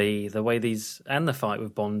visually, the way these, and the fight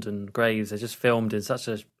with Bond and Graves, are just filmed in such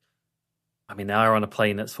a, they are on a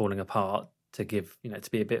plane that's falling apart, to give,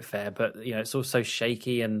 to be a bit fair, but, it's also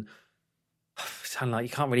shaky, and it's kind of like you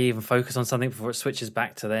can't really even focus on something before it switches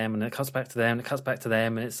back to them, and it cuts back to them, and it cuts back to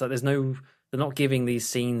them, and it's like they're not giving these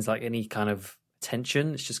scenes like any kind of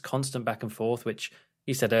tension. It's just constant back and forth, which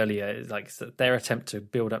you said earlier is like their attempt to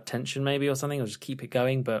build up tension maybe, or something, or just keep it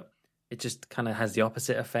going, but it just kind of has the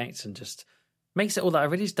opposite effect and just makes it all that I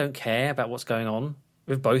really just don't care about what's going on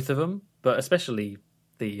with both of them, but especially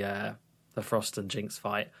the Frost and Jinx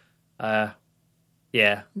fight. I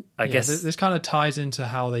guess this kind of ties into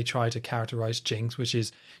how they try to characterize Jinx, which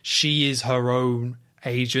is she is her own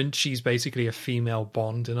agent. She's basically a female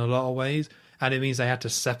Bond in a lot of ways, and it means they had to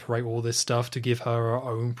separate all this stuff to give her her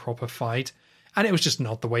own proper fight, and it was just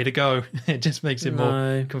not the way to go. It just makes it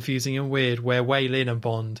more confusing and weird, where Wei Lin and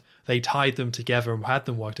Bond, they tied them together and had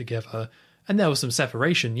them work together, and there was some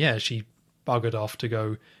separation. She buggered off to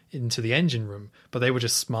go into the engine room, but they were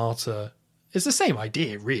just smarter. It's the same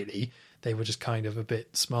idea, really. They were just kind of a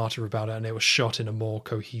bit smarter about it, and it was shot in a more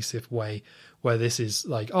cohesive way, where this is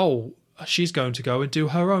like, oh, she's going to go and do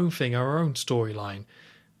her own thing, her own storyline,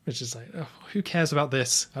 which is like, oh, who cares about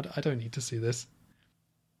this? I don't need to see this.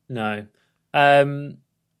 No.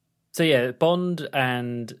 So Bond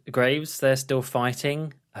and Graves, they're still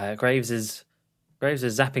fighting. Graves is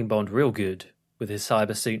zapping Bond real good with his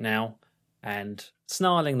cyber suit now, and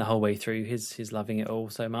snarling the whole way through. He's loving it all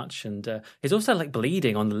so much, and he's also like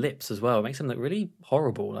bleeding on the lips as well. It makes him look really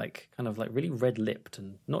horrible, like kind of like really red lipped,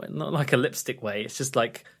 and not like a lipstick way. It's just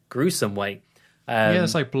like gruesome way.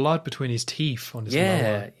 It's like blood between his teeth on his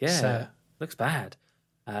lower set. Looks bad.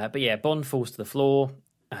 But Bond falls to the floor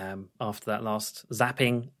after that last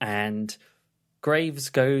zapping, and Graves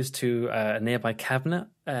goes to a nearby cabinet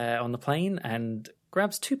on the plane and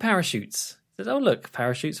grabs 2 parachutes. Says, "Oh look,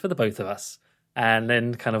 parachutes for the both of us," and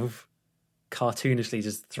then kind of cartoonishly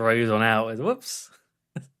just throws one out as whoops.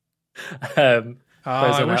 I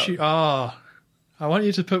want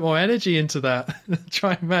you to put more energy into that.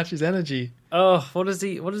 Try and match his energy. Oh, what does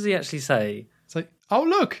he actually say? It's like, oh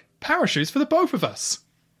look, parachutes for the both of us.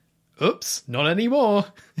 Oops, not anymore.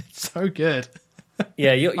 It's so good.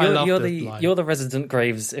 Yeah, you're the resident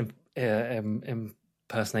Graves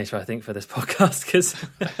impersonator, I think, for this podcast, because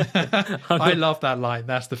I love that line.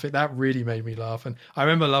 That's the thing that really made me laugh, and I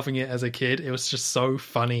remember loving it as a kid. It was just so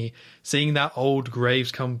funny seeing that old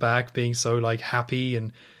Graves come back, being so like happy,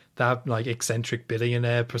 and that like eccentric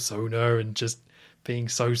billionaire persona, and just being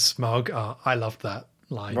so smug. I loved that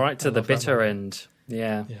line right to the bitter end.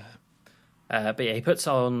 But he puts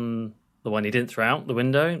on the one he didn't throw out the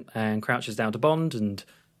window and crouches down to Bond and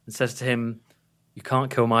says to him, "You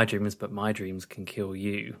can't kill my dreams, but my dreams can kill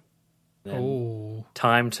you.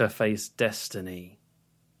 Time to face destiny."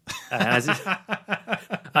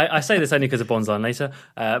 I say this only because of Bond's line later.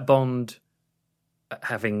 Bond,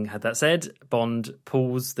 having had that said, Bond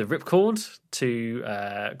pulls the ripcord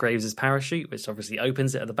to Graves' parachute, which obviously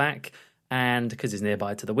opens it at the back, and because he's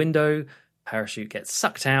nearby to the window, parachute gets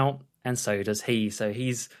sucked out, and so does he. So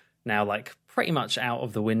he's now like pretty much out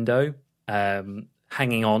of the window,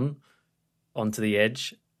 hanging onto the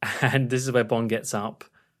edge, and this is where Bond gets up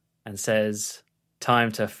and says,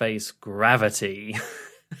 "Time to face gravity,"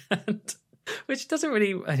 which doesn't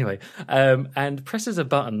really anyway, and presses a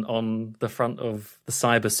button on the front of the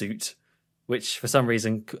cyber suit, which for some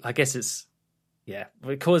reason, I guess it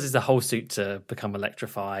causes the whole suit to become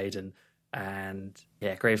electrified, and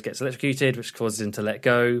Graves gets electrocuted, which causes him to let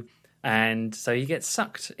go, and so he gets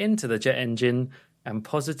sucked into the jet engine and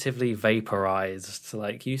positively vaporized. So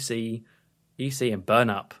like you see him burn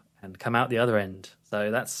up and come out the other end. So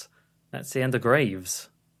that's the end of Graves.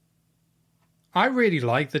 I really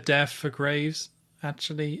like the death for Graves.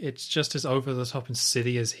 actually. It's just as over the top and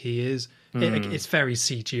silly as he is. It's very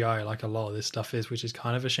CGI, like a lot of this stuff is, which is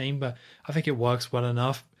kind of a shame, but I think it works well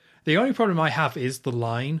enough. The only problem I have is the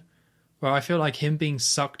line, where I feel like him being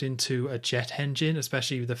sucked into a jet engine,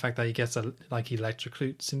 especially with the fact that he gets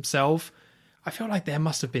electrocutes himself. I feel like there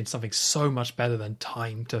must have been something so much better than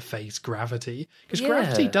time to face gravity, because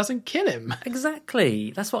gravity doesn't kill him.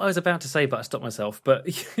 Exactly. That's what I was about to say, but I stopped myself. But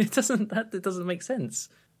it doesn't make sense.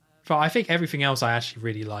 But I think everything else I actually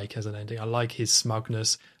really like as an ending. I like his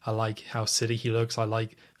smugness. I like how silly he looks. I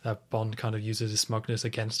like that Bond kind of uses his smugness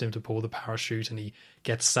against him to pull the parachute, and he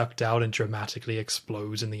gets sucked out and dramatically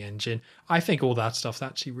explodes in the engine. I think all that stuff's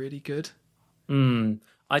actually really good.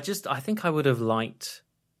 I think I would have liked,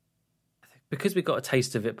 because we got a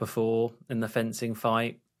taste of it before in the fencing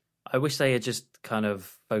fight. I wish they had just kind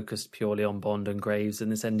of focused purely on Bond and Graves in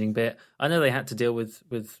this ending bit. I know they had to deal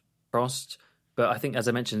with Frost, but I think, as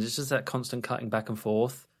I mentioned, it's just that constant cutting back and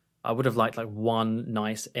forth. I would have liked like one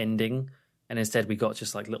nice ending, and instead we got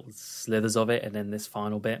just like little slithers of it, and then this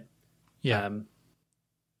final bit. Yeah.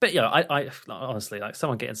 But I honestly, like,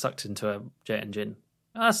 someone getting sucked into a jet engine,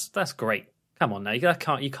 that's great. Come on now,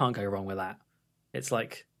 you can't go wrong with that. It's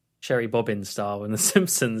like Sherry Bobbins style in The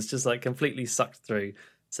Simpsons, just like completely sucked through.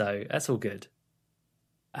 So that's all good.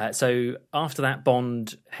 So after that,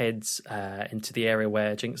 Bond heads into the area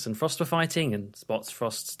where Jinx and Frost were fighting and spots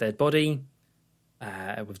Frost's dead body,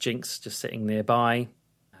 with Jinx just sitting nearby.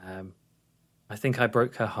 I think I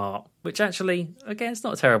broke her heart, which actually, again, it's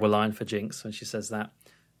not a terrible line for Jinx when she says that.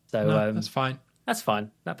 So no, that's fine. That's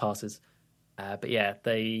fine. That passes. But yeah,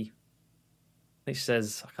 I think she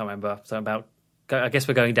says, I can't remember, something about, I guess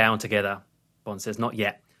we're going down together. Bond says, not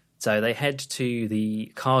yet. So they head to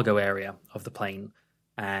the cargo area of the plane,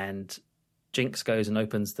 and Jinx goes and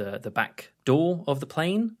opens the back door of the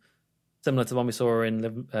plane, similar to the one we saw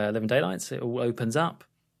in Living Daylights. It all opens up,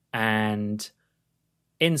 and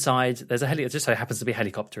inside there's it just so happens to be a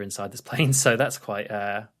helicopter inside this plane, so that's quite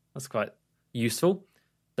useful.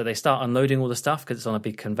 So they start unloading all the stuff because it's on a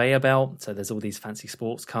big conveyor belt. So there's all these fancy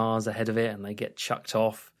sports cars ahead of it, and they get chucked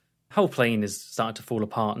off. The whole plane is starting to fall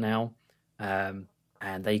apart now.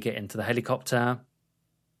 And they get into the helicopter,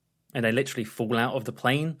 and they literally fall out of the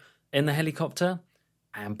plane in the helicopter.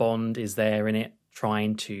 And Bond is there in it,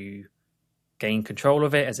 trying to gain control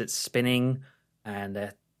of it as it's spinning, and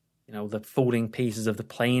the falling pieces of the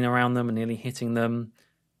plane around them are nearly hitting them.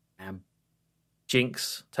 And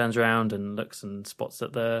Jinx turns around and looks and spots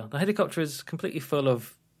that the helicopter is completely full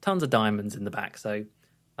of tons of diamonds in the back, so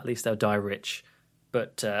at least they'll die rich.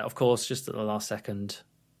 But of course, just at the last second,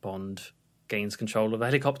 Bond gains control of the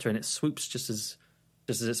helicopter, and it swoops just as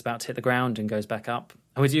it's about to hit the ground and goes back up.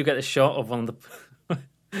 And we do get a shot of one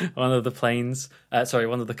of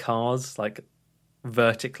the cars, like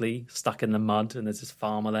vertically stuck in the mud, and there's this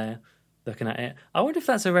farmer there looking at it. I wonder if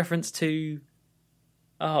that's a reference to,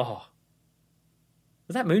 was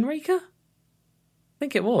that Moonraker? I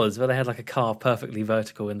think it was, where they had like a car perfectly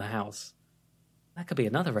vertical in the house. That could be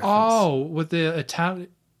another reference. Oh, with the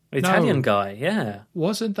Italian guy, yeah.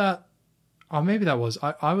 Wasn't that? Oh, maybe that was.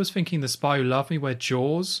 I was thinking The Spy Who Loved Me, where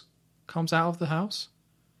Jaws comes out of the house.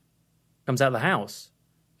 Comes out of the house?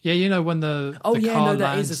 Yeah, when the car lands.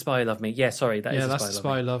 That is The Spy Who Loved Me. Yeah, sorry, that's The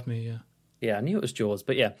Spy Who Loved Me, yeah. Yeah, I knew it was Jaws,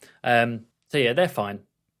 but yeah. So yeah, they're fine.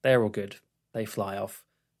 They're all good. They fly off.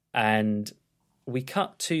 And we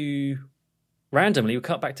cut back to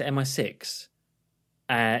MI6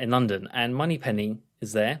 in London, and Moneypenny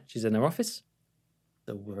is there. She's in her office.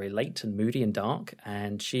 So very late and moody and dark,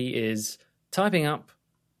 and she is typing up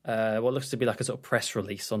what looks to be like a sort of press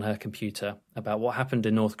release on her computer about what happened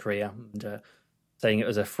in North Korea, and saying it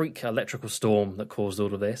was a freak electrical storm that caused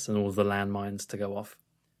all of this and all of the landmines to go off.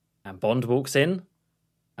 And Bond walks in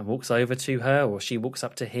and walks over to her, or she walks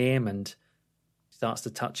up to him and starts to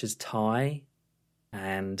touch his tie.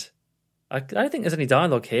 And I don't think there's any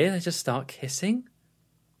dialogue here. They just start kissing.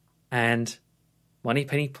 And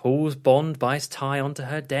Moneypenny pulls Bond by his tie onto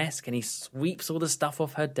her desk, and he sweeps all the stuff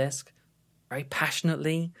off her desk very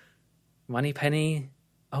passionately. Moneypenny,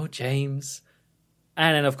 oh James.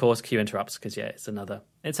 And then, of course, Q interrupts because, yeah, it's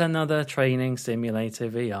another training simulator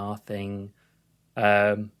VR thing.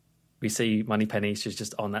 We see Moneypenny, she's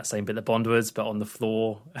just on that same bit that Bond was, but on the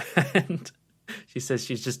floor. And she says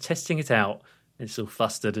she's just testing it out, and she's all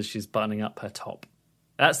flustered as she's buttoning up her top.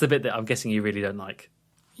 That's the bit that I'm guessing you really don't like.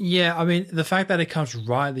 Yeah, I mean, the fact that it comes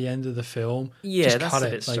right at the end of the film, just that's cut a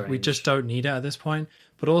it. bit strange. We just don't need it at this point.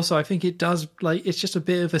 But also, I think it does, it's just a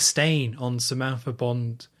bit of a stain on Samantha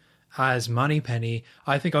Bond as Moneypenny.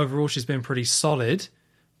 I think overall she's been pretty solid,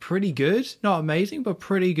 pretty good. Not amazing, but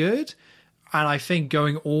pretty good. And I think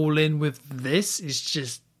going all in with this is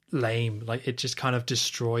just lame. Like, it just kind of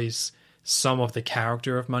destroys some of the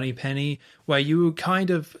character of Moneypenny, where you kind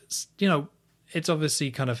of, you know, it's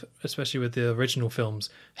obviously kind of, especially with the original films,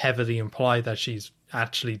 heavily implied that she's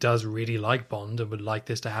actually does really like Bond and would like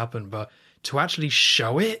this to happen. But to actually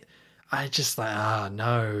show it, I just like,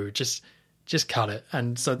 no, just cut it.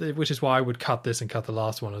 And so, which is why I would cut this and cut the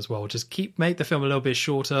last one as well. Just make the film a little bit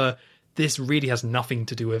shorter. This really has nothing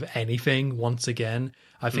to do with anything. Once again,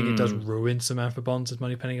 I think it does ruin Samantha Bond's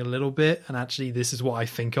moneypenning a little bit. And actually, this is what I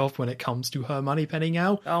think of when it comes to her moneypenning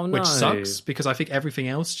now, which sucks because I think everything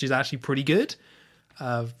else she's actually pretty good.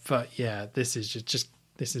 But yeah, this is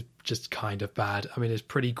just kind of bad. I mean, it's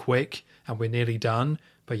pretty quick and we're nearly done.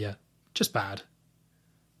 But yeah, just bad.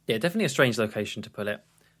 Yeah, definitely a strange location to put it,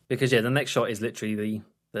 because the next shot is literally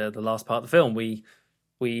the last part of the film.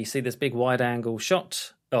 We see this big wide angle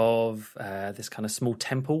shot of this kind of small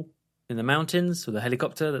temple in the mountains with a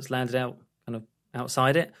helicopter that's landed out kind of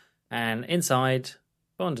outside it, and inside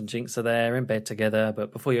Bond and Jinx are there in bed together.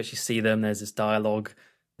 But before you actually see them, there's this dialogue,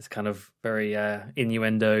 this kind of very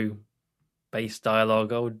innuendo based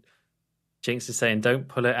dialogue. Oh, Jinx is saying, "Don't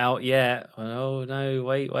pull it out yet." Oh no,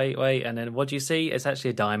 wait. And then what do you see? It's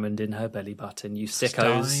actually a diamond in her belly button. You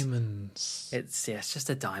sickos! Diamonds. It's just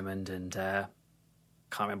a diamond, and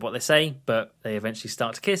can't remember what they say, but they eventually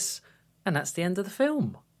start to kiss, and that's the end of the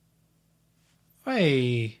film.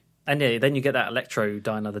 Hey. And yeah, then you get that Electro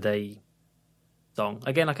Die Another Day song.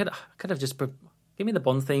 Again, I could have just give me the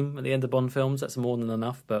Bond theme at the end of Bond films. That's more than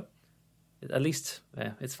enough, but at least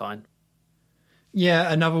it's fine.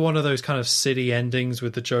 Yeah, another one of those kind of city endings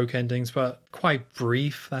with the joke endings, but quite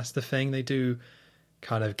brief. That's the thing. They do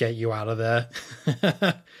kind of get you out of there.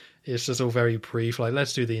 It's just all very brief. Like,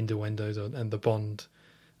 let's do the innuendos and the Bond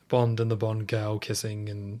and the Bond girl kissing,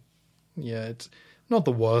 and yeah, it's not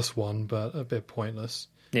the worst one, but a bit pointless.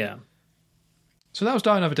 Yeah. So that was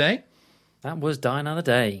Die Another Day. That was Die Another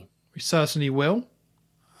Day. We certainly will.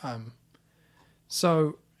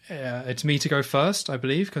 So it's me to go first, I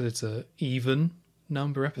believe, because it's a even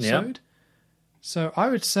number episode. Yep. So I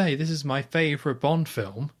would say this is my favourite Bond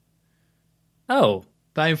film. Oh.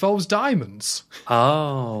 That involves diamonds.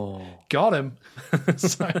 Oh. Got him.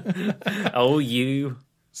 Oh, you.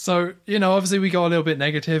 So, obviously we got a little bit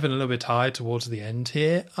negative and a little bit tired towards the end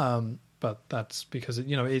here. But that's because,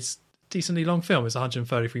 it's a decently long film. It's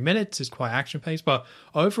 133 minutes. It's quite action-paced. But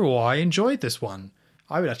overall, I enjoyed this one.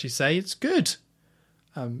 I would actually say it's good.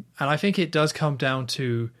 And I think it does come down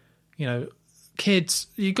to, kids,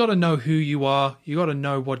 you got to know who you are. You got to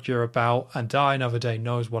know what you're about. And Die Another Day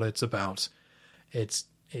knows what it's about. It's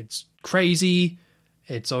crazy.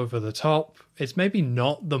 It's over the top. It's maybe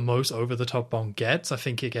not the most over the top Bond gets. I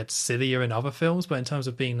think it gets sillier in other films, but in terms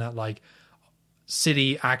of being that like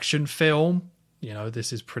city action film,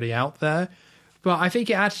 this is pretty out there. But I think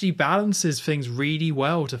it actually balances things really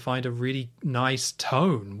well to find a really nice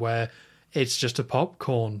tone where it's just a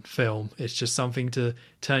popcorn film. It's just something to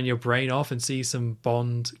turn your brain off and see some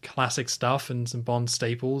Bond classic stuff and some Bond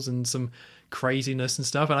staples and some craziness and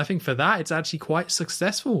stuff. And I think for that, it's actually quite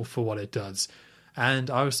successful for what it does. And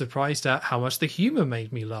I was surprised at how much the humor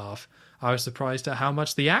made me laugh. I was surprised at how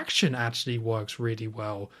much the action actually works really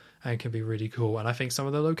well and can be really cool. And I think some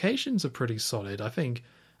of the locations are pretty solid. And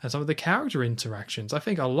some of the character interactions, I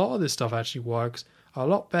think a lot of this stuff actually works a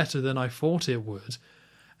lot better than I thought it would.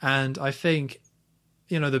 And I think,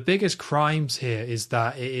 the biggest crimes here is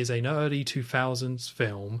that it is an early 2000s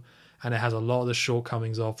film and it has a lot of the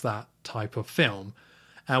shortcomings of that type of film.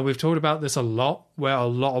 And we've talked about this a lot, where a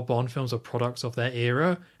lot of Bond films are products of their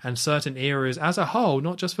era, and certain eras as a whole,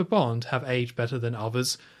 not just for Bond, have aged better than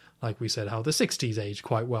others. Like we said, how the 60s aged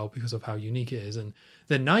quite well because of how unique it is. And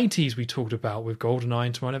the 90s we talked about with GoldenEye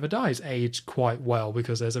and Tomorrow Never Dies aged quite well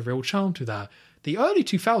because there's a real charm to that. The early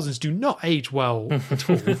 2000s do not age well at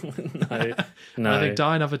all. No. I think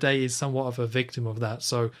Die Another Day is somewhat of a victim of that.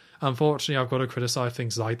 So unfortunately, I've got to criticize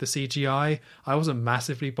things like the CGI. I wasn't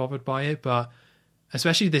massively bothered by it, but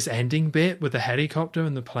especially this ending bit with the helicopter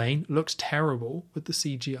and the plane looks terrible with the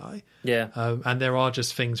CGI. Yeah. And there are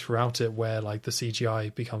just things throughout it where like the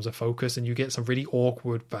CGI becomes a focus and you get some really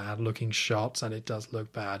awkward, bad looking shots, and it does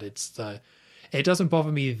look bad. It doesn't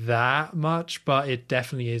bother me that much, but it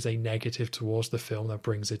definitely is a negative towards the film that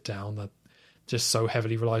brings it down, that just so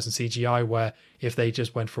heavily relies on CGI, where if they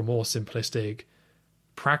just went for more simplistic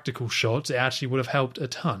practical shots, it actually would have helped a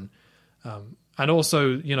ton. And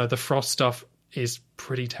also, the Frost stuff is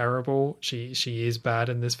pretty terrible. She is bad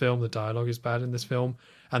in this film. The dialogue is bad in this film.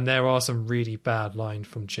 And there are some really bad lines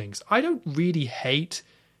from Jinx. I don't really hate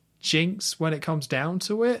Jinx when it comes down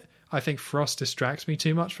to it. I think Frost distracts me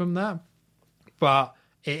too much from that. but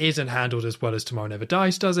it isn't handled as well as Tomorrow Never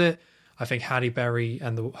Dies does it. I think Halle Berry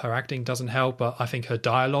and her acting doesn't help, but I think her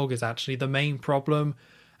dialogue is actually the main problem.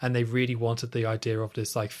 And they really wanted the idea of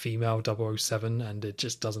this like female 007, and it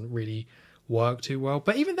just doesn't really work too well.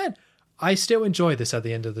 But even then, I still enjoy this at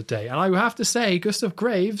the end of the day. And I have to say, Gustav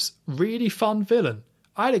Graves, really fun villain.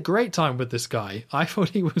 I had a great time with this guy. I thought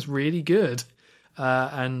he was really good.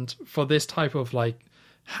 And for this type of like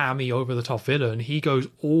hammy over-the-top villain, he goes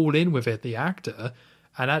all in with it, the actor,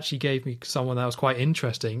 and actually gave me someone that was quite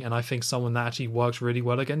interesting, and I think someone that actually works really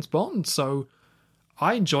well against Bond. So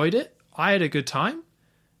I enjoyed it. I had a good time.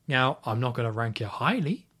 Now, I'm not going to rank it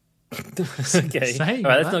highly. Okay. All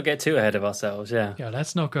right, let's not get too ahead of ourselves, yeah. Yeah,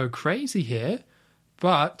 let's not go crazy here.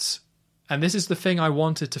 But, and this is the thing I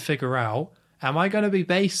wanted to figure out, am I going to be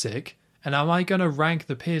basic, and am I going to rank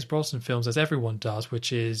the Pierce Brosnan films as everyone does,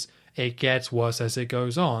 which is it gets worse as it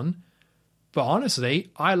goes on? But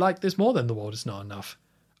honestly, I like this more than The World Is Not Enough.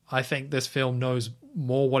 I think this film knows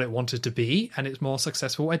more what it wanted to be, and it's more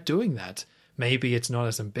successful at doing that. Maybe it's not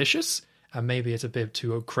as ambitious, and maybe it's a bit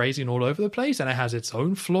too crazy and all over the place, and it has its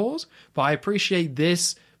own flaws, but I appreciate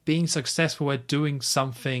this being successful at doing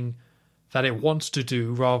something that it wants to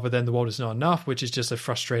do rather than The World Is Not Enough, which is just a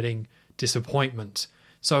frustrating disappointment.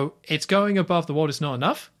 So it's going above The World Is Not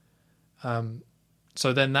Enough.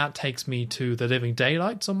 So then that takes me to The Living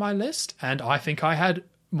Daylights on my list, and I think I had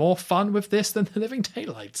more fun with this than The Living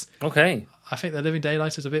Daylights. Okay. I think The Living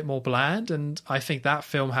Daylights is a bit more bland, and I think that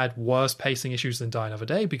film had worse pacing issues than Die Another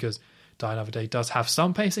Day, because Die Another Day does have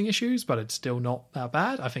some pacing issues, but it's still not that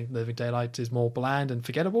bad. I think Living Daylights is more bland and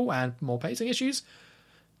forgettable and more pacing issues.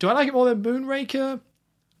 Do I like it more than Moonraker?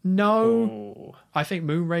 No. Ooh. I think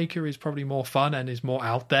Moonraker is probably more fun and is more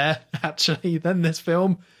out there, actually, than this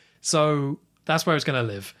film. So that's where it's going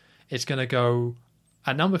to live. It's going to go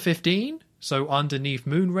at number 15, so underneath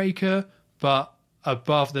Moonraker, but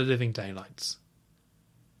above The Living Daylights.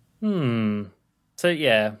 So,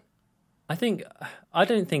 yeah. I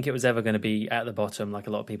don't think it was ever going to be at the bottom like a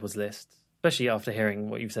lot of people's lists, especially after hearing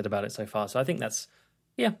what you've said about it so far. So I think that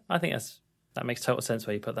makes total sense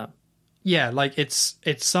where you put that. Yeah, like it's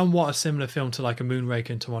somewhat a similar film to like a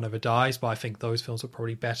Moonraker and Tomorrow Never Dies, but I think those films are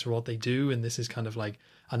probably better at what they do, and this is kind of like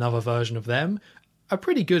another version of them. A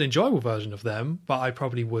pretty good, enjoyable version of them, but I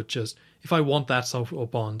probably would just, if I want that sort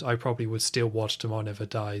of Bond, I probably would still watch Tomorrow Never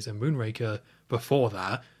Dies and Moonraker before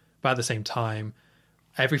that. But at the same time,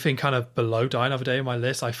 everything kind of below Die Another Day on my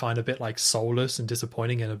list I find a bit like soulless and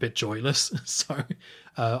disappointing and a bit joyless. So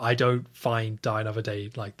I don't find Die Another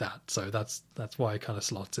Day like that. So that's why it kind of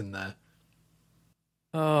slots in there.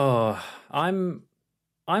 Oh, I'm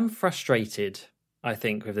frustrated, I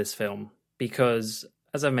think, with this film because,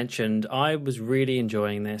 as I mentioned, I was really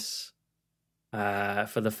enjoying this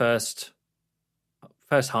for the first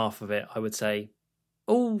half of it, I would say.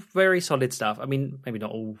 All very solid stuff. I mean, maybe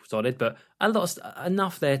not all solid, but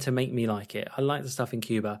enough there to make me like it. I liked the stuff in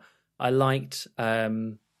Cuba. I liked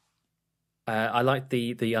the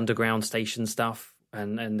underground station stuff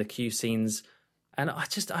and the Q scenes, and I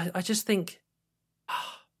just think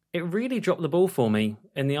it really dropped the ball for me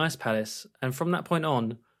in the Ice Palace. And from that point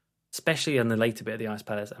on, especially in the later bit of the Ice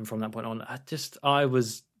Palace, and from that point on,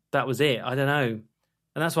 that was it. I don't know, and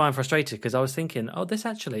that's why I'm frustrated because I was thinking, oh, this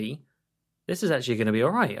is actually going to be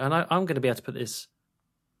all right. And I'm going to be able to put this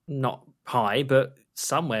not high, but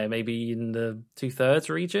somewhere maybe in the 2/3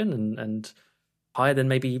 region and higher than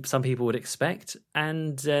maybe some people would expect.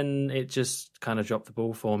 And then it just kind of dropped the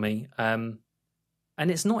ball for me. And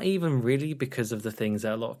it's not even really because of the things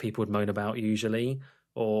that a lot of people would moan about usually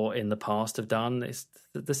or in the past have done. It's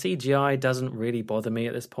the CGI doesn't really bother me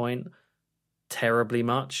at this point terribly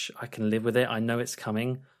much. I can live with it. I know it's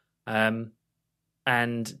coming. And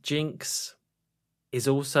Jinx is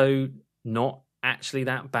also not actually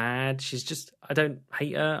that bad. She's just, I don't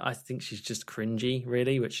hate her. I think she's just cringy,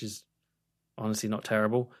 really, which is honestly not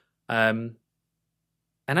terrible. And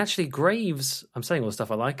actually, Graves, I'm saying all the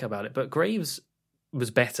stuff I like about it, but Graves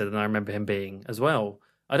was better than I remember him being as well.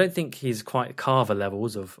 I don't think he's quite Carver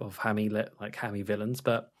levels of hammy villains,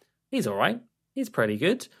 but he's all right. He's pretty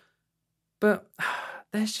good. But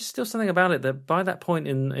there's just still something about it that by that point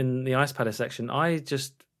in the Ice Palace section, I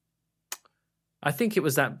think it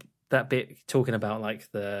was that bit talking about like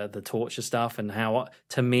the torture stuff and how,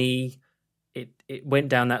 to me, it went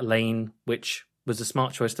down that lane, which was a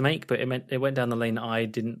smart choice to make, but it went down the lane that I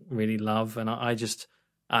didn't really love, and I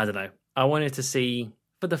don't know. I wanted to see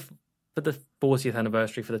for the 40th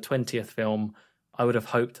anniversary, for the 20th film, I would have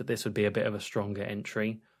hoped that this would be a bit of a stronger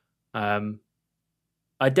entry.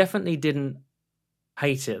 I definitely didn't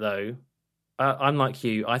hate it though. I'm like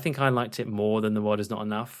you. I think I liked it more than The World Is Not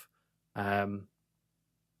Enough.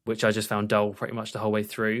 which I just found dull pretty much the whole way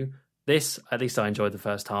through. This, at least I enjoyed the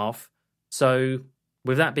first half. So,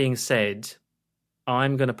 with that being said,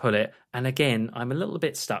 I'm going to put it, and again, I'm a little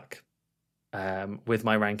bit stuck with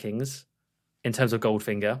my rankings in terms of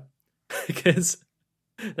Goldfinger, because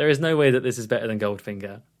there is no way that this is better than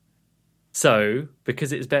Goldfinger. So,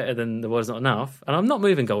 because it's better than The World Is Not Enough, and I'm not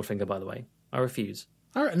moving Goldfinger, by the way, I refuse.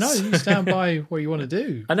 All right, no, you stand by what you want to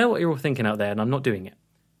do. I know what you're all thinking out there, and I'm not doing it.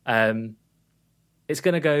 It's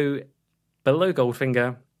going to go below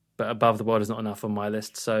Goldfinger, but above The World Is Not Enough on my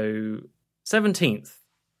list. So 17th.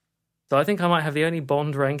 So I think I might have the only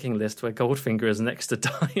Bond ranking list where Goldfinger is next to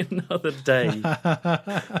Die Another Day.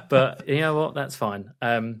 But you know what? That's fine.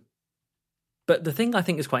 But the thing I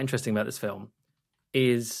think is quite interesting about this film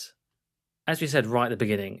is, as we said right at the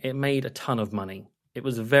beginning, it made a ton of money. It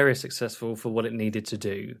was very successful for what it needed to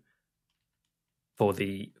do for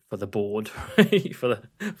the board,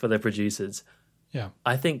 for the producers. Yeah,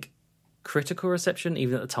 I think critical reception,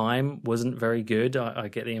 even at the time, wasn't very good. I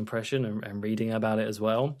get the impression, and reading about it as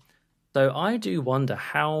well. So I do wonder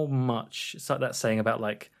how much. It's like that saying about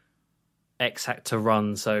like X had to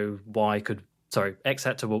run, so X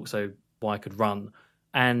had to walk, so Y could run,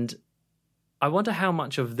 and I wonder how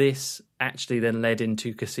much of this actually then led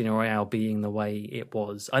into Casino Royale being the way it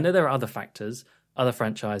was. I know there are other factors, other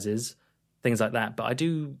franchises, things like that, but I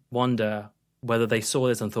do wonder whether they saw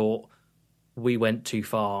this and thought, we went too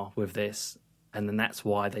far with this, and then that's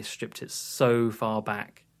why they stripped it so far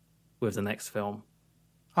back with the next film.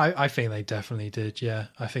 I think they definitely did, yeah.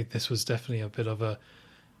 I think this was definitely a bit of a...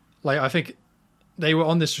 I think they were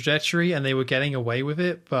on this trajectory and they were getting away with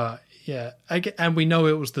it, but yeah. And we know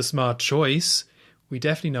it was the smart choice. We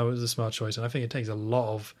definitely know it was a smart choice, and I think it takes a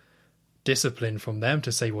lot of discipline from them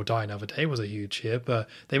to say, well, Die Another Day was a huge hit, but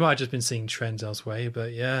they might have just been seeing trends elsewhere.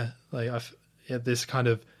 But yeah, this kind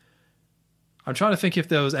of... I'm trying to think if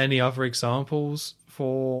there was any other examples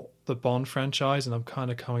for the Bond franchise, and I'm kind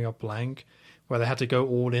of coming up blank, where they had to go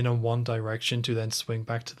all in on one direction to then swing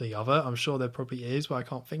back to the other. I'm sure there probably is, but I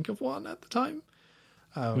can't think of one at the time.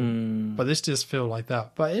 But this does feel like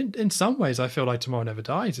that. But in some ways, I feel like Tomorrow Never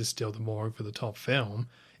Dies is still the more over-the-top film.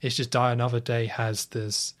 It's just Die Another Day has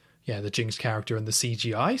this, the Jinx character and the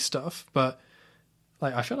CGI stuff. But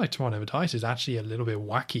I feel like Tomorrow Never Dies is actually a little bit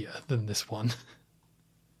wackier than this one.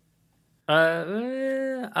 I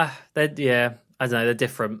don't know, they're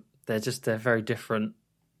different. They're very different.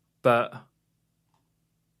 But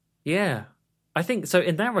yeah, I think so.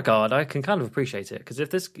 In that regard, I can kind of appreciate it, because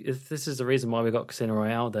if this is the reason why we got Casino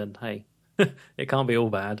Royale, then hey, it can't be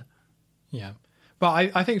all bad. Yeah,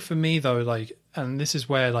 but I think for me though, and this is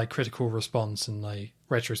where critical response and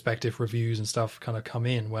retrospective reviews and stuff kind of come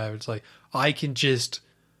in, where it's I can just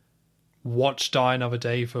watch Die Another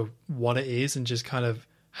Day for what it is and just kind of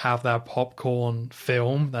have that popcorn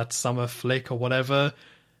film, that summer flick or whatever,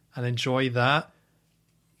 and enjoy that.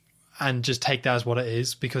 And just take that as what it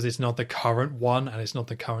is, because it's not the current one and it's not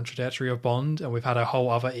the current trajectory of Bond. And we've had a whole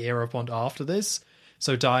other era of Bond after this.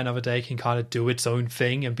 So Die Another Day can kind of do its own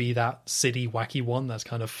thing and be that silly, wacky one that's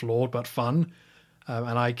kind of flawed but fun.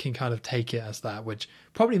 And I can kind of take it as that, which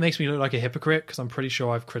probably makes me look like a hypocrite, because I'm pretty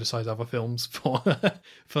sure I've criticized other films for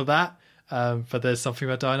for that. But there's something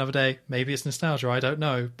about Die Another Day. Maybe it's nostalgia, I don't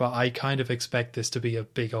know. But I kind of expect this to be a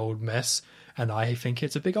big old mess. And I think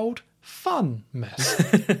it's a big old fun mess.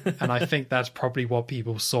 And I think that's probably what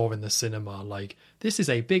people saw in the cinema. This is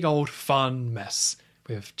a big old fun mess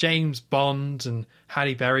with James Bond, and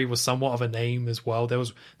Halle Berry was somewhat of a name as well. There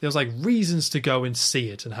was reasons to go and see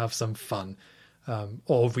it and have some fun,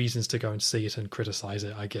 or reasons to go and see it and criticize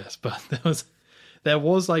it, I guess. But there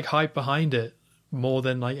was hype behind it more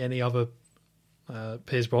than any other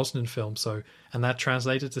Pierce Brosnan film. So, and that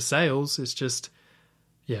translated to sales. It's just...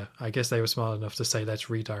 Yeah, I guess they were smart enough to say let's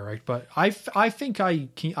redirect. But I think I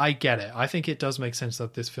get it. I think it does make sense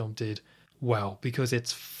that this film did well, because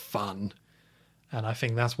it's fun. And I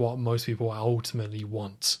think that's what most people ultimately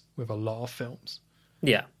want with a lot of films.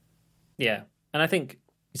 Yeah. Yeah. And I think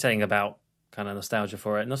you're saying about kind of nostalgia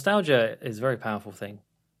for it. Nostalgia is a very powerful thing.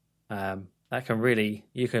 That can really...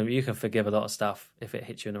 You can forgive a lot of stuff if it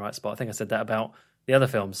hits you in the right spot. I think I said that about the other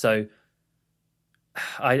films. So...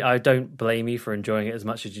 I don't blame you for enjoying it as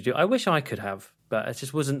much as you do. I wish I could have, but it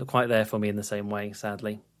just wasn't quite there for me in the same way,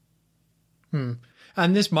 sadly. And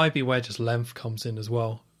this might be where just length comes in as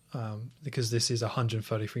well, because this is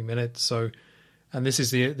 133 minutes. So, and this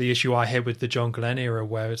is the issue I had with the John Glenn era,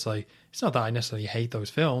 where it's it's not that I necessarily hate those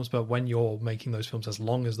films, but when you're making those films as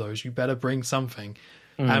long as those, you better bring something.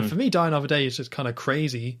 And for me, Die Another Day is just kind of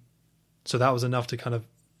crazy. So that was enough to kind of,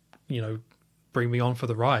 bring me on for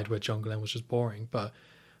the ride, where John Glenn was just boring. But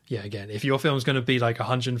yeah, again, if your film's going to be like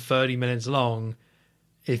 130 minutes long,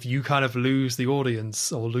 if you kind of lose the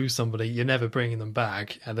audience or lose somebody, you're never bringing them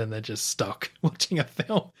back, and then they're just stuck watching a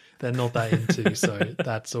film they're not that into. So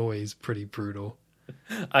that's always pretty brutal.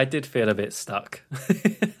 I did feel a bit stuck.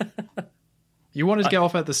 You wanted to get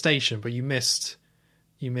off at the station, but you missed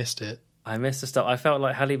it. I missed the stop. I felt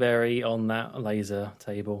like Halle Berry on that laser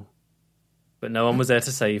table, but no one was there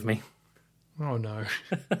to save me. Oh no.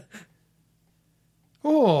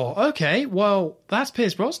 Oh, okay. Well, that's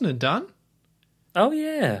Pierce Brosnan done. Oh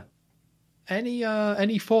yeah.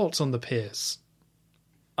 Any thoughts on the Pierce?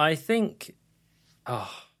 I think,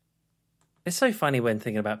 it's so funny when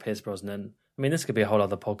thinking about Pierce Brosnan. I mean, this could be a whole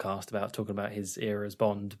other podcast about talking about his era as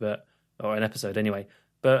Bond, or an episode anyway.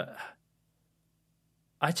 But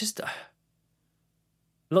I just,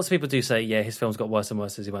 lots of people do say, yeah, his films got worse and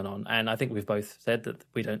worse as he went on, and I think we've both said that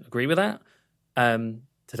we don't agree with that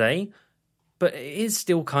today. But it is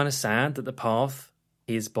still kind of sad that the path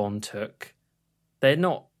his Bond took, they're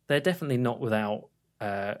definitely not without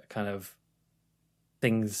kind of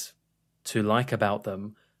things to like about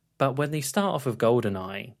them. But when they start off with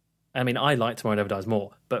GoldenEye, I mean, I like Tomorrow Never Dies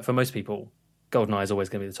more, but for most people, GoldenEye is always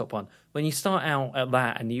going to be the top one. When you start out at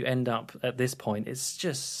that and you end up at this point, it's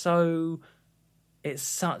just it's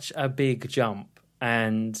such a big jump.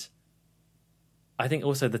 And I think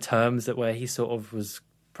also the terms where he sort of was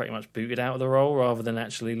pretty much booted out of the role rather than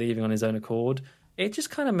actually leaving on his own accord, it just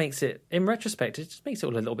kind of makes it, in retrospect, it just makes it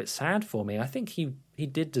all a little bit sad for me. I think he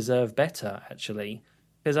did deserve better, actually,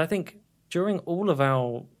 because I think during all of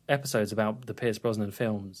our episodes about the Pierce Brosnan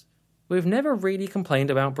films, we've never really complained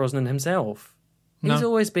about Brosnan himself. No. He's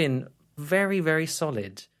always been very, very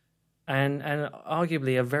solid and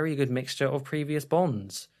arguably a very good mixture of previous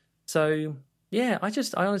Bonds. So, yeah, I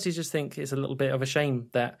honestly just think it's a little bit of a shame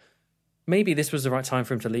that maybe this was the right time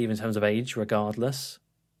for him to leave in terms of age, regardless,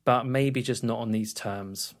 but maybe just not on these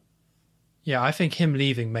terms. Yeah, I think him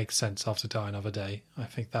leaving makes sense after Die Another Day. I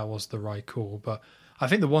think that was the right call. But I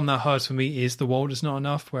think the one that hurts for me is The World Is Not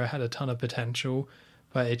Enough, where it had a ton of potential,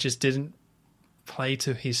 but it just didn't play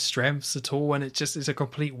to his strengths at all, and it just is a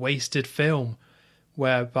complete wasted film.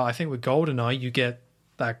 But I think with GoldenEye, you get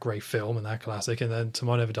that great film and that classic, and then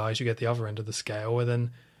Tomorrow Never Dies, you get the other end of the scale, and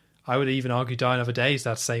then I would even argue Die Another Day is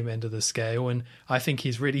that same end of the scale, and I think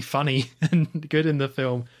he's really funny and good in the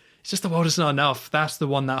film. It's just The World Is Not Enough. That's the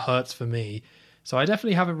one that hurts for me. So I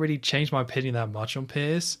definitely haven't really changed my opinion that much on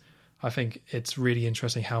Pierce. I think it's really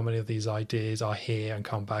interesting how many of these ideas are here and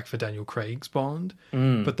come back for Daniel Craig's Bond.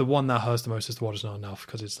 But the one that hurts the most is The World Is Not Enough,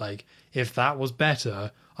 because it's like, if that was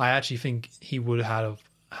better, I actually think he would have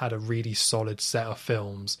had a really solid set of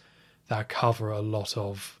films that cover a lot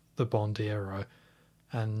of the Bond era.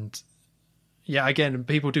 And yeah, again,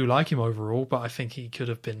 people do like him overall, but I think he could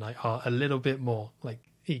have been like a little bit more. Like,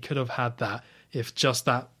 he could have had that if just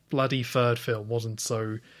that bloody third film wasn't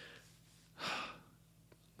so,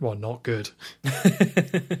 well, not good.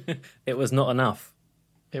 It was not enough.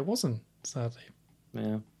 It wasn't, sadly.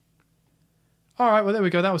 Yeah. All right, well, there we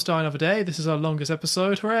go. That was Die Another Day. This is our longest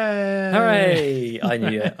episode. Hooray! Hooray! I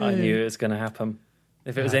knew it. I knew it was going to happen.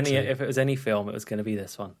 If it was Had to. if it was any film, it was going to be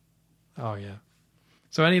this one. Oh, yeah.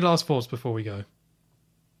 So any last thoughts before we go?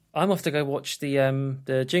 I'm off to go watch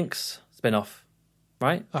the Jinx spin-off.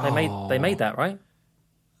 Right? They made that, right?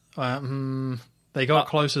 They got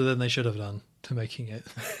closer than they should have done to making it.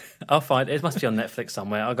 I'll find it. It must be on Netflix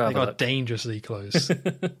somewhere. I'll go They have a got look. dangerously close.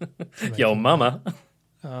 Yo, mama.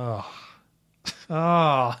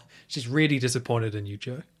 She's really disappointed in you,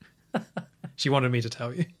 Joe. She wanted me to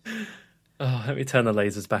tell you. Oh, let me turn the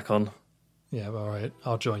lasers back on. Yeah, all right.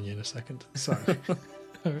 I'll join you in a second. So,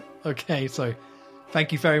 okay, so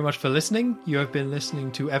thank you very much for listening. You have been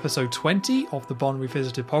listening to episode 20 of the Bond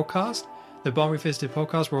Revisited podcast. The Bond Revisited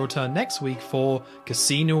podcast will return next week for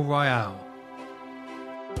Casino Royale.